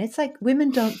abundant. It's like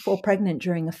women don't fall pregnant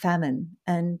during a famine,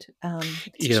 and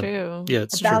It's true. Yeah,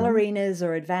 it's true. ballerinas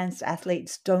or advanced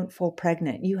athletes don't fall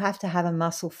pregnant. You have to have a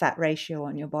muscle fat ratio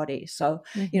on your body. So,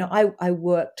 I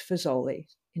worked for Zoli.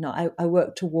 I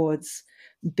worked towards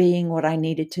being what I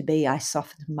needed to be. I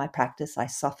softened my practice. I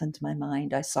softened my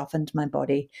mind. I softened my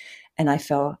body, and I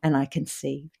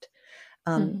conceived.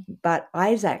 But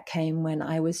Isaac came when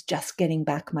I was just getting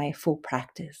back my full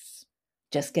practice,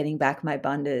 just getting back my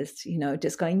bandhas,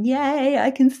 just going, yay,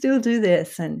 I can still do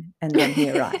this. And then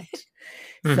he arrived.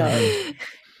 So,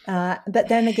 but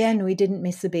then again, we didn't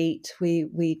miss a beat.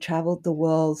 We traveled the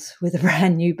world with a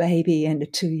brand new baby and a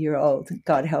 2-year-old.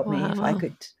 God help me if I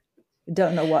could.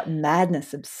 Don't know what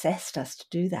madness obsessed us to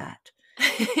do that.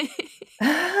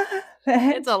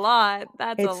 It's a lot.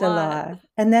 It's a lot.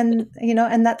 And then,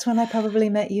 and that's when I probably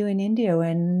met you in India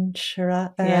when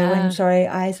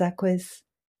Isaac was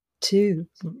 2.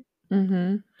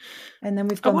 Mm-hmm. And then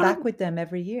we've gone back with them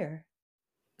every year.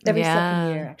 Every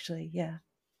second year, actually. Yeah.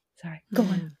 Sorry. Go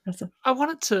on, Russell. I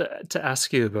wanted to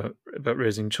ask you about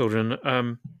raising children.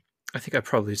 I think I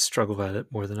probably struggle at it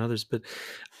more than others, but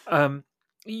I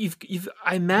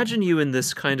imagine you in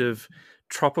this kind of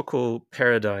tropical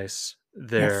paradise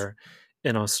there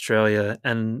in Australia,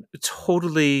 and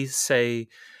totally, say,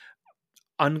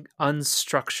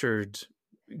 unstructured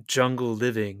jungle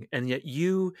living, and yet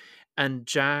you and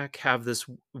Jack have this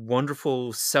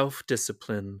wonderful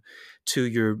self-discipline to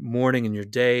your morning and your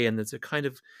day, and there's a kind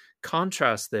of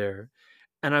contrast there.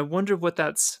 And I wonder what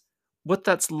that's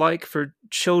like for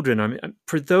children. I mean,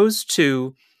 for those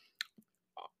two,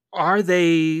 are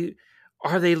they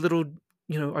little,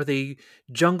 are they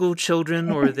jungle children,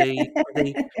 or are they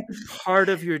part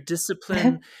of your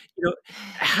discipline?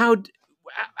 How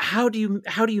do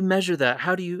you measure that?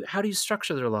 How do you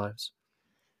structure their lives?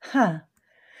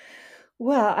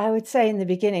 Well, I would say in the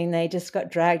beginning they just got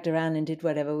dragged around and did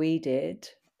whatever we did,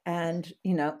 and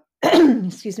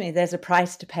excuse me, there's a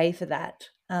price to pay for that,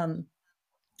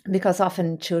 because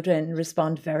often children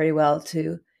respond very well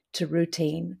to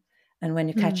routine. And when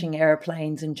you're catching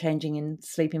airplanes and changing in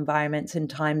sleep environments and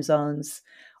time zones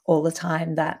all the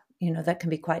time, that that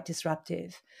can be quite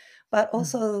disruptive. But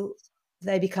also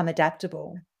they become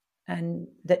adaptable, and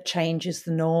that change is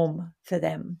the norm for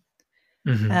them.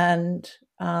 And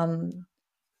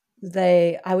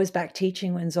I was back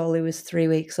teaching when Zoli was 3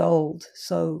 weeks old,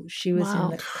 so she was in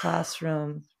the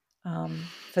classroom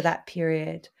for that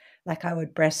period. Like, I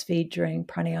would breastfeed during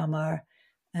pranayama,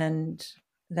 and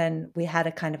then we had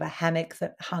a kind of a hammock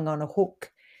that hung on a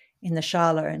hook in the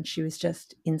shala, and she was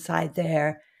just inside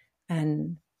there.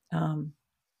 And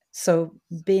so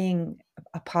being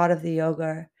a part of the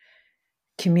yoga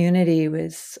community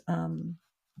was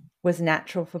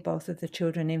natural for both of the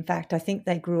children. In fact, I think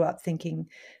they grew up thinking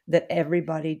that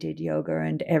everybody did yoga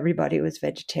and everybody was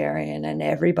vegetarian and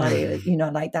everybody,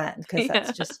 like that, because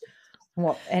that's just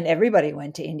what. And everybody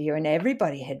went to India and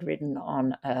everybody had ridden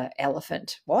on an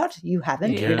elephant. What? You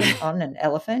haven't ridden on an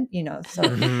elephant?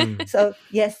 So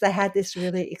yes, they had this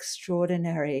really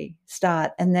extraordinary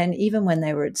start. And then even when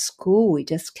they were at school, we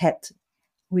just kept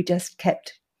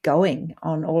going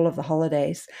on all of the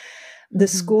holidays. The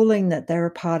schooling that they're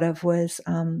a part of was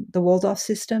the Waldorf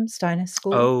system, Steiner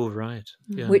School. Oh, right.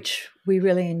 Yeah. Which we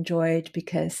really enjoyed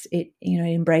because it,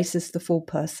 embraces the full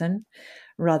person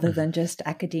rather than just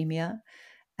academia.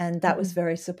 And that was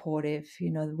very supportive. We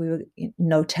were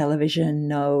no television,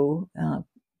 no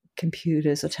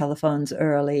computers or telephones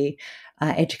early.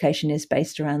 Education is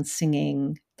based around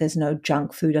singing. There's no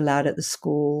junk food allowed at the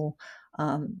school.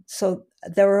 So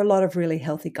there were a lot of really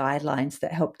healthy guidelines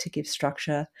that helped to give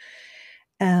structure.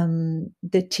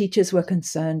 The teachers were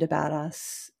concerned about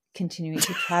us continuing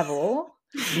to travel.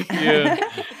 Yeah.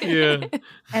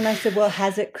 And I said, well,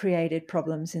 has it created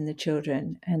problems in the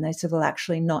children? And they said, well,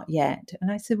 actually not yet. And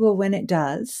I said, well, when it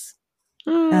does,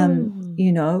 when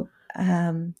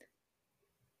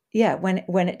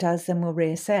it does, then we'll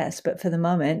reassess. But for the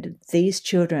moment, these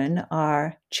children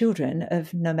are children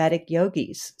of nomadic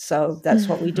yogis. So that's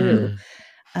what we do.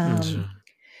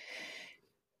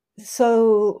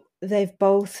 So they've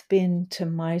both been to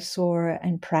Mysore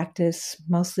and practice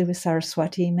mostly with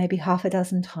Saraswati, maybe half a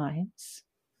dozen times,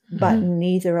 but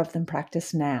neither of them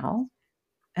practice now.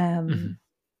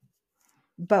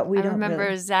 But we don't remember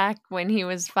really. Zach, when he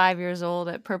was 5 years old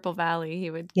at Purple Valley,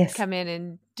 he would come in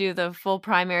and do the full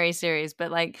primary series, but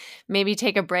like maybe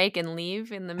take a break and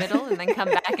leave in the middle and then come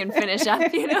back and finish up,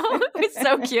 It was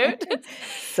so cute.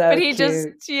 But he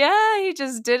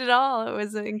just did it all. It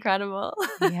was incredible.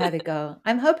 He had to go.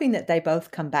 I'm hoping that they both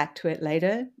come back to it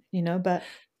later, but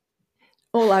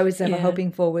all I was ever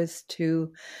hoping for was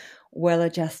two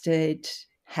well-adjusted,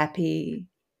 happy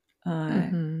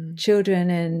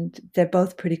children, and they're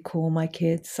both pretty cool, my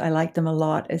kids. I like them a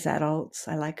lot as adults.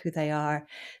 I like who they are.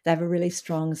 They have a really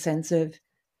strong sense of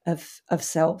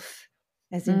self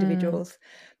as individuals.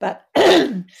 But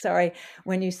sorry,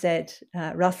 when you said,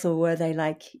 Russell, were they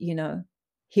like,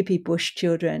 hippie bush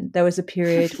children? There was a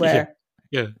period where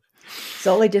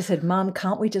Zolly just said, Mom,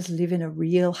 can't we just live in a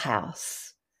real house?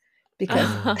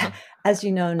 Because as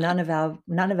you know, none of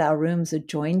our rooms are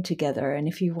joined together. And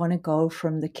if you want to go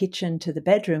from the kitchen to the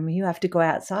bedroom, you have to go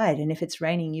outside. And if it's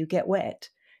raining, you get wet.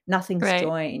 Nothing's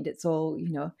joined. It's all,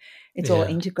 all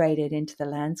integrated into the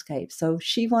landscape. So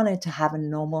she wanted to have a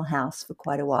normal house for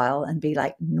quite a while and be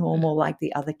like normal like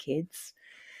the other kids.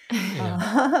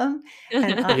 And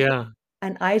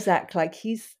Isaac, like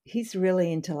he's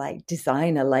really into like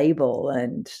design a label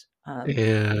and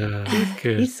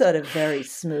he's sort of very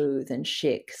smooth and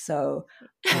chic. So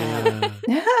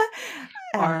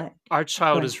our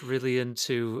child is really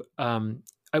into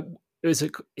is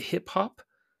it hip hop?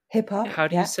 Hip hop. How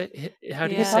do you say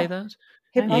that?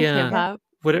 Hip hop. Yeah.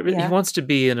 Whatever he wants to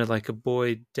be in a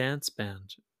boy dance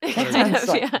band.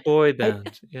 Boy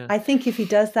band. I think if he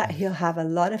does that, he'll have a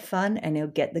lot of fun and he'll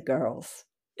get the girls.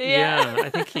 Yeah, I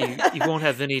think he won't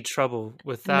have any trouble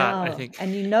with that. No. I think,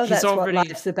 and that's what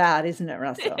life's about, isn't it,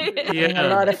 Russell? Having a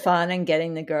lot of fun and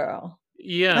getting the girl.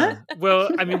 Yeah. Well,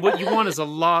 I mean, what you want is a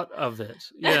lot of it.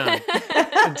 Yeah.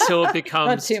 Until it becomes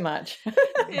not too much.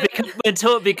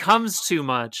 Until it becomes too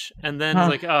much, and then it's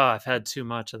like, oh, I've had too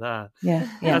much of that. Yeah.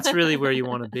 That's really where you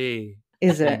want to be.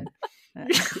 Is it?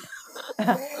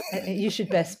 You should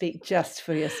best speak just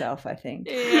for yourself, I think.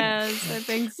 Yes, I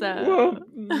think so. Well,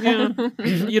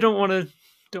 you don't want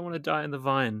to die in the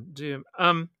vine, do you?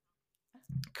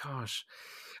 Gosh,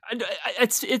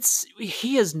 it's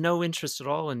he has no interest at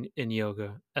all in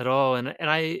yoga at all, and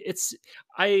I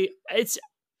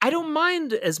don't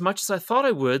mind as much as I thought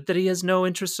I would that he has no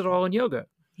interest at all in yoga.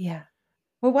 Yeah.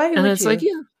 Well, why would you? And it's like,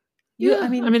 I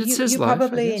mean, it's his life. You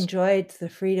probably enjoyed the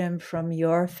freedom from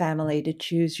your family to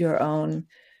choose your own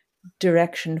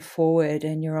direction forward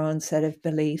and your own set of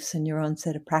beliefs and your own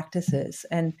set of practices.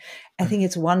 And I think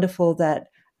it's wonderful that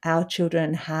our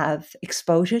children have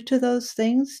exposure to those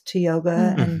things, to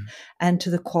yoga and to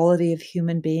the quality of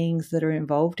human beings that are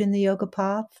involved in the yoga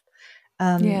path.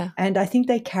 And I think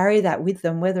they carry that with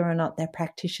them, whether or not they're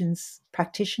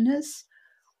practitioners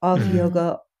of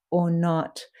yoga or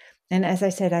not. And as I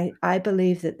said, I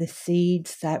believe that the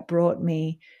seeds that brought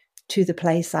me to the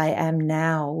place I am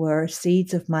now were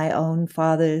seeds of my own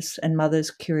father's and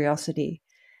mother's curiosity.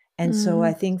 And so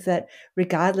I think that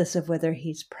regardless of whether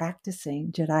he's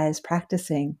practicing, Jedi is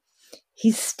practicing,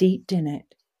 he's steeped in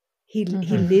it. He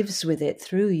lives with it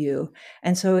through you.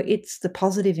 And so it's the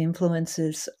positive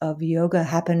influences of yoga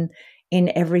happen in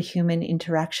every human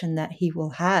interaction that he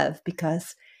will have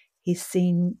because he's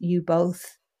seen you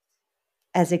both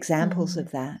as examples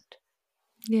of that.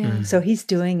 Yeah. So he's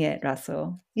doing it,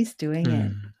 Russell. He's doing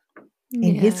it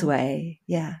in his way.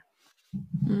 Yeah.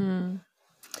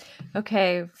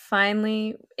 Okay.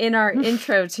 Finally, in our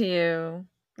intro to you,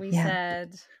 we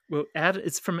said... Well,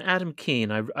 it's from Adam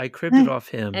Keene. I cribbed it off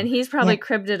him. And he's probably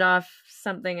cribbed it off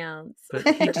something else.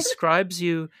 But he describes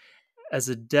you as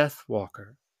a death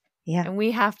walker. Yeah. And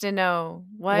we have to know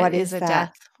what is a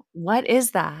death. What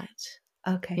is that?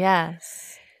 Okay.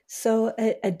 Yes. So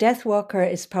a death walker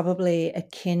is probably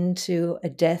akin to a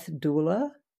death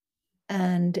doula,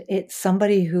 and it's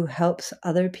somebody who helps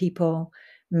other people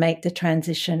make the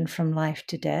transition from life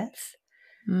to death.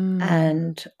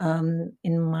 And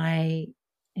in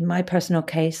my personal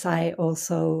case, I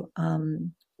also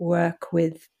work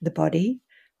with the body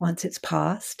once it's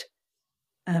passed,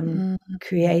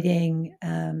 creating,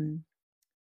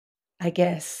 I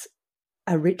guess,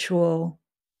 a ritual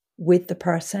with the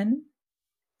person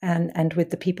and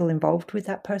with the people involved with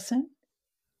that person.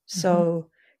 So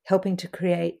helping to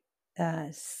create a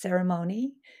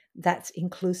ceremony that's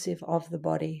inclusive of the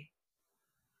body.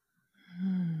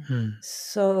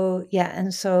 So, yeah,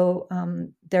 and so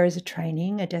there is a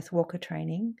training, a death walker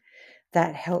training,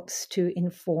 that helps to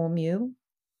inform you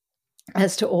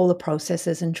as to all the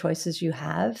processes and choices you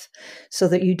have, so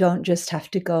that you don't just have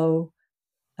to go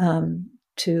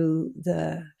to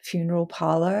the funeral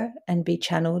parlor and be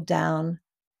channeled down,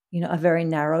 a very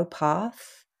narrow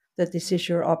path, that this is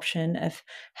your option of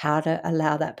how to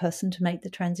allow that person to make the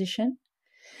transition.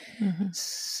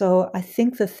 So I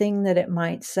think the thing that it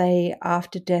might say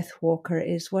after Death Walker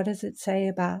is, what does it say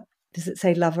about, does it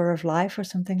say lover of life or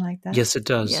something like that? Yes, it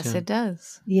does. Yes, yeah. it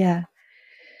does. Yeah.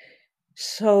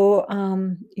 So,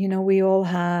 we all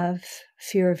have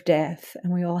fear of death,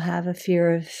 and we all have a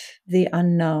fear of the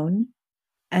unknown.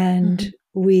 And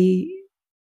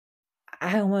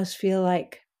I almost feel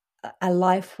like a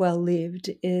life well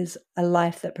lived is a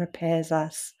life that prepares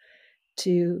us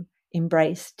to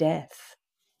embrace death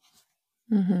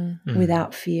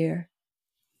without fear.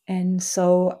 And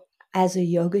so as a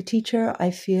yoga teacher, I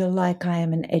feel like I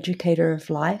am an educator of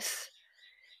life,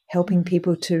 helping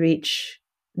people to reach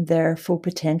their full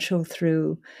potential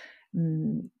through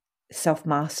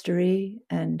self-mastery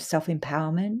and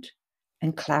self-empowerment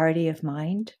and clarity of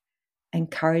mind and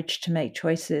courage to make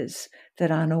choices that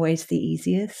aren't always the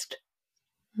easiest.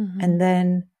 And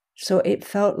then, so it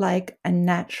felt like a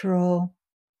natural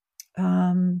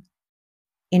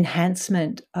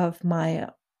enhancement of my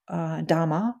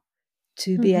Dharma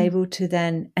to be able to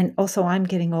then, and also I'm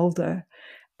getting older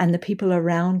and the people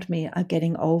around me are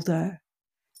getting older.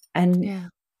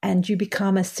 And you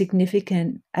become a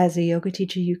significant, as a yoga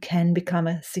teacher, you can become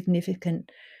a significant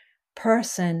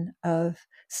person of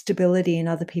stability in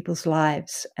other people's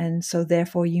lives. And so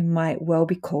therefore you might well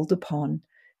be called upon,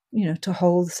 to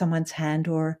hold someone's hand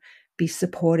or be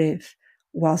supportive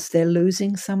whilst they're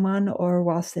losing someone or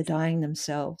whilst they're dying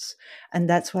themselves. And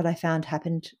that's what I found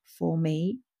happened for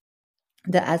me,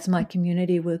 that as my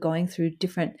community were going through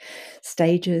different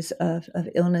stages of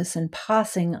illness and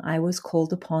passing, I was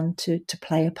called upon to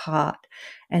play a part.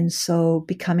 And so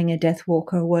becoming a death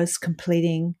walker was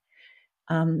completing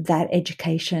that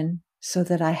education, so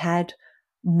that I had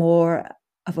more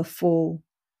of a full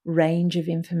range of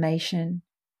information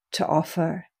to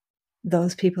offer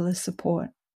those people as support.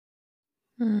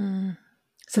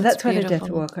 So that's what a death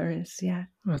walker is. Yeah.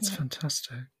 That's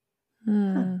fantastic.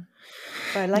 But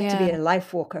I'd like to be a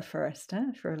life walker first.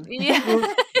 I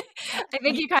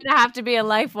think you kind of have to be a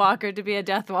life walker to be a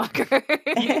death walker.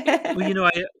 Well,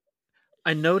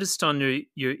 I noticed on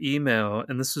your email,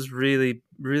 and this was really,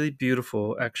 really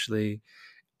beautiful, actually.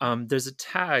 There's a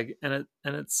tag, and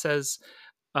it says,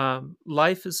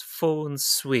 "Life is full and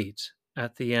sweet"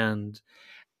 at the end.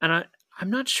 And I'm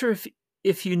not sure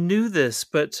if you knew this,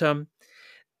 but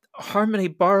Harmony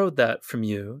borrowed that from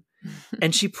you,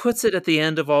 and she puts it at the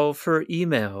end of all of her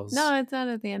emails. No, it's not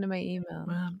at the end of my email.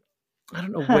 Well, I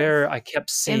don't know where I kept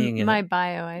seeing in my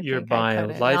bio. Your bio.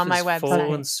 Life on my is website.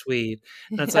 full and sweet.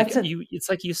 And it's like it's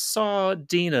like you saw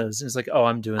Dena's, and it's like, oh,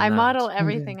 I'm doing that. I model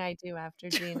everything I do after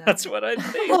Dena. That's what I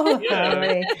think. Oh,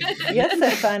 Harry, you're so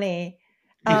funny.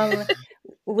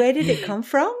 Where did it come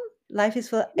from? Life is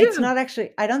full. It's not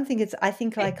actually. I don't think it's. I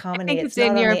think like Harmony. It's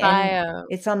in your bio.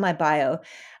 It's on my bio.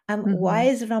 Why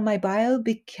is it on my bio?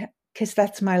 Because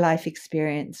that's my life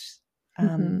experience.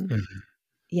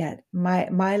 Yeah,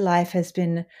 my life has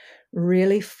been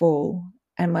really full,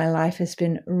 and my life has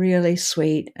been really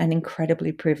sweet and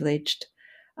incredibly privileged.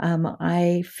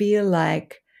 I feel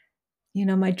like,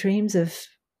 my dreams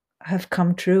have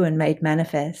come true and made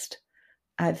manifest.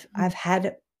 I've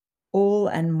had all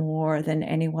and more than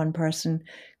any one person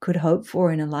could hope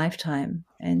for in a lifetime,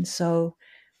 and so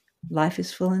life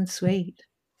is full and sweet.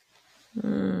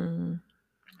 And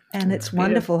it's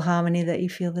wonderful, Harmony, that you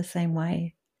feel the same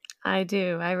way. I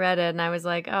do. I read it and I was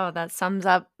like, oh, that sums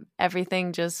up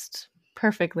everything just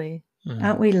perfectly.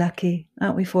 Aren't we lucky?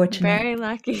 Aren't we fortunate? Very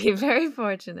lucky. Very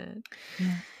fortunate.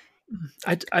 Yeah.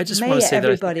 I just want to say that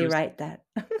everybody write that.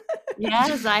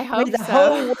 Yes, I May hope the so.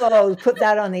 whole world put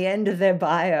that on the end of their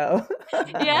bio.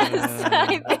 Yes,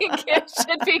 I think it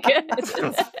should be good.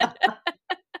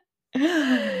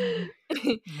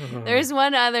 There's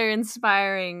one other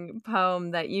inspiring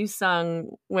poem that you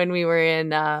sung when we were in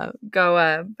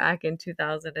Goa back in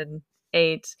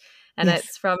 2008, and Yes.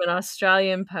 it's from an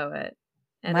Australian poet.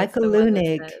 And it's Michael the one that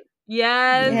Lunig. says,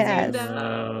 yes, you Yes.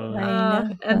 know. I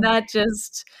know. And that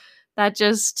just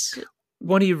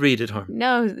Why don't you read it, Harm?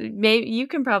 no, maybe you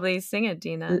can probably sing it,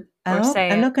 Dena, or say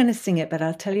I'm it. not going to sing it, but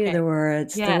I'll tell you Okay. the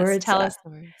words. Yes, The words tell are, us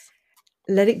the words.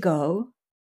 let it go,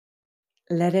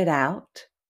 let it out,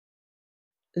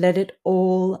 let it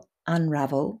all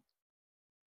unravel,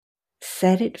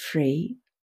 set it free,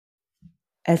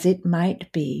 as it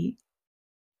might be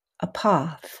a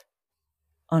path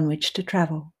on which to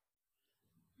travel.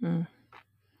 Mm.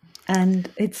 And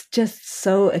it's just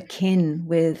so akin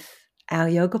with our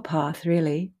yoga path,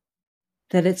 really,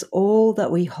 that it's all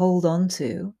that we hold on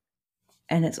to,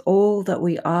 and it's all that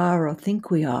we are or think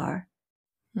we are,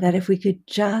 that if we could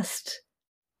just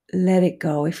let it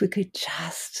go, if we could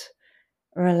just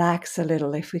relax a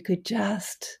little, if we could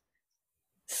just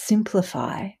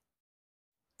simplify,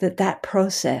 that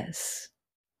process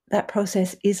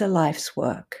is a life's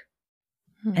work.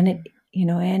 And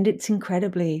it's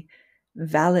incredibly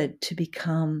valid to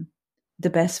become the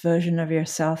best version of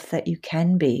yourself that you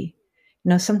can be.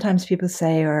 Sometimes people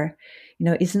say, or,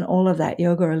 isn't all of that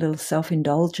yoga a little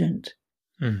self-indulgent?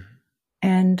 Mm.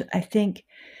 And I think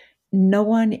no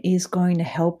one is going to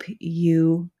help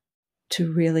you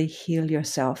to really heal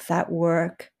yourself. That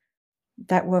work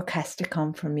has to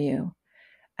come from you.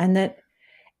 And that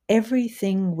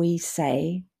everything we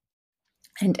say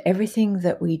and everything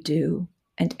that we do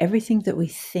and everything that we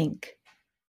think,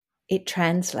 it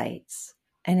translates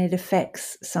and it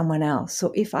affects someone else.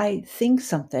 So if I think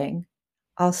something,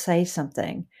 I'll say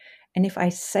something. And if I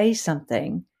say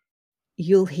something,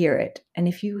 you'll hear it. And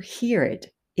if you hear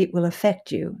it, it will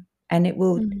affect you and it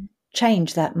will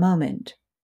change that moment.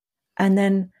 And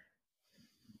then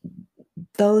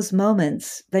those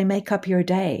moments, they make up your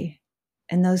day.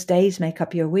 And those days make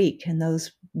up your week. And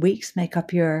those weeks make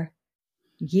up your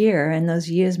year. And those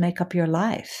years make up your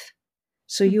life.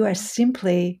 So you are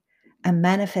simply a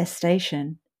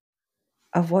manifestation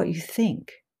of what you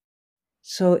think.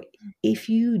 So if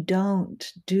you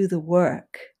don't do the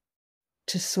work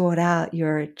to sort out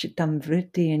your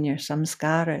chittamvritti and your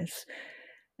samskaras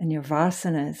and your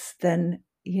vasanas, then,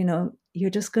 you're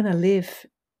just going to live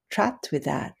trapped with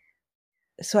that.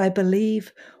 So I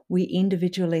believe we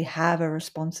individually have a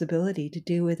responsibility to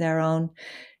deal with our own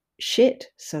shit,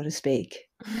 so to speak.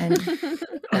 And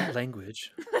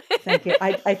Language. thank you.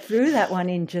 I threw that one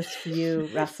in just for you,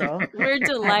 Russell. We're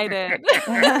delighted.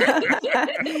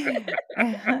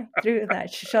 Through that.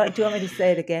 Do you want me to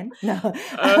say it again? No.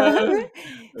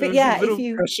 But yeah, if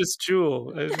you precious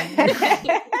jewel.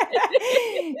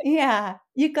 Yeah,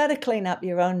 you got to clean up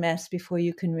your own mess before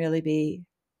you can really be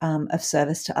of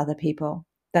service to other people.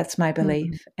 That's my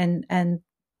belief. And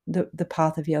the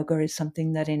path of yoga is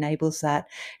something that enables that.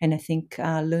 And I think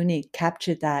Looney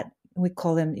captured that. We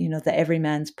call him, the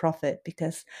everyman's prophet,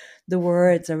 because the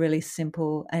words are really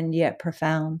simple and yet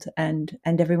profound, and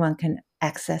everyone can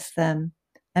access them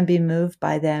and be moved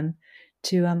by them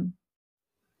to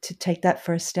take that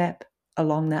first step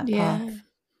along that path.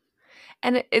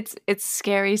 And it's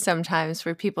scary sometimes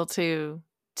for people to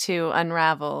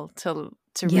unravel, to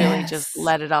really just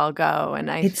let it all go.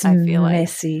 And I feel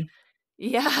messy.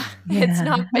 It's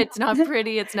not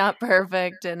pretty, it's not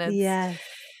perfect, and it's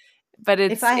but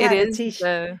it is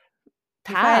the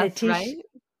path, right?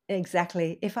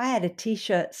 Exactly. If I had a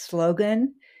t-shirt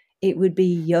slogan, it would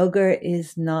be yoga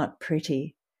is not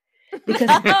pretty. Because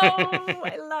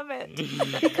I love it.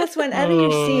 Because whenever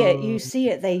you see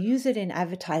it, they use it in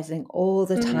advertising all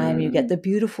the time. You get the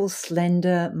beautiful,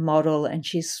 slender model, and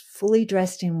she's fully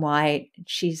dressed in white.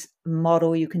 She's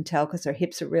model, you can tell, because her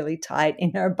hips are really tight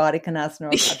in her Baddha Konasana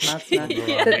or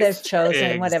Padmasana that they've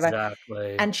chosen, whatever.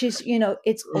 And she's,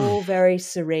 it's all very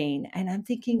serene. And I'm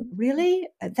thinking, really?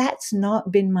 That's not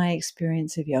been my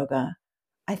experience of yoga.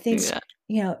 I think,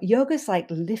 yoga's like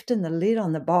lifting the lid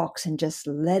on the box and just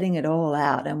letting it all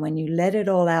out. And when you let it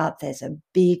all out, there's a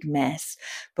big mess.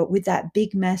 But with that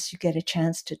big mess, you get a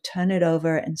chance to turn it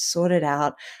over and sort it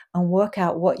out and work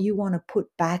out what you want to put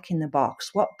back in the box,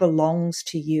 what belongs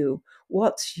to you,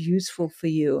 what's useful for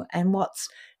you, and what's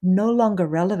no longer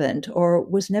relevant or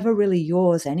was never really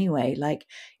yours anyway. Like,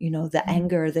 the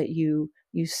anger that you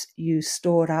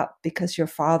stored up because your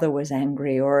father was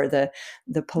angry, or the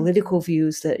political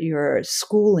views that your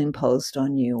school imposed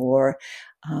on you, or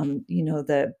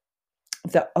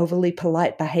the overly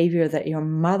polite behavior that your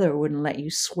mother wouldn't let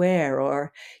you swear,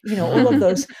 or all of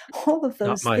those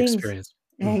Not my things. experience.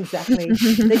 Exactly,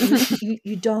 that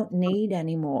you don't need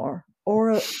anymore,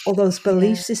 or those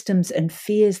belief systems and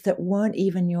fears that weren't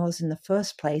even yours in the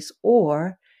first place,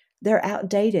 or they're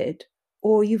outdated,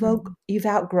 or you've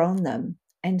outgrown them.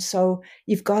 And so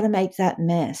you've got to make that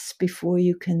mess before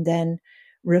you can then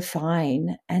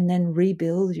refine and then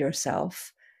rebuild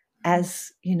yourself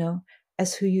as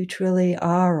as who you truly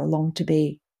are or long to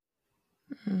be.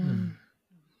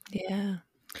 Yeah.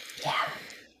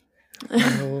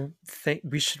 Well,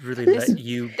 we should really let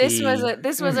you be. This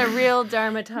was a real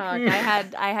Dharma talk. I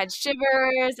had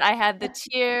shivers, I had the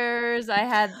tears, I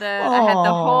had the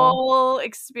whole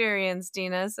experience,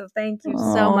 Dena. So thank you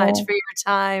so much for your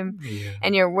time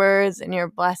and your words and your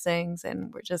blessings.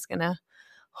 And we're just gonna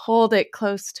hold it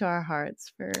close to our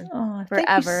hearts for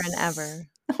forever and ever.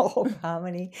 Oh,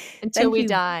 Harmony. Until we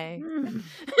die.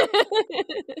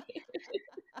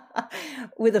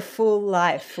 With a full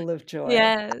life full of joy.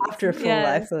 Yes. After a full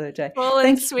life full of joy. Full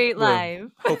and sweet life.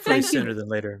 Hopefully sooner than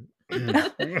later.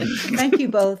 Thank you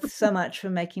both so much for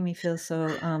making me feel so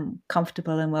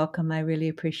comfortable and welcome. I really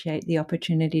appreciate the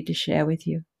opportunity to share with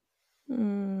you.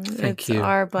 Thank you. It's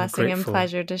our blessing and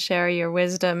pleasure to share your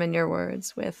wisdom and your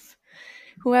words with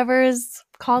whoever is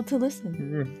called to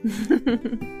listen.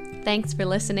 Thanks for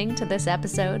listening to this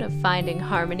episode of Finding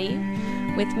Harmony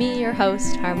with me, your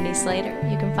host, Harmony Slater.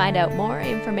 You can find out more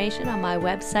information on my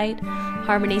website,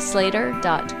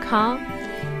 harmonyslater.com,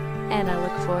 and I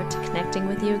look forward to connecting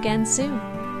with you again soon.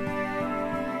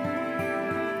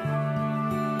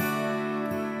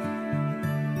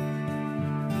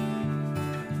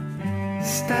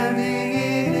 Standing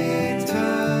in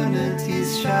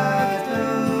eternity's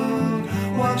shadow,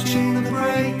 watching the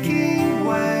breaking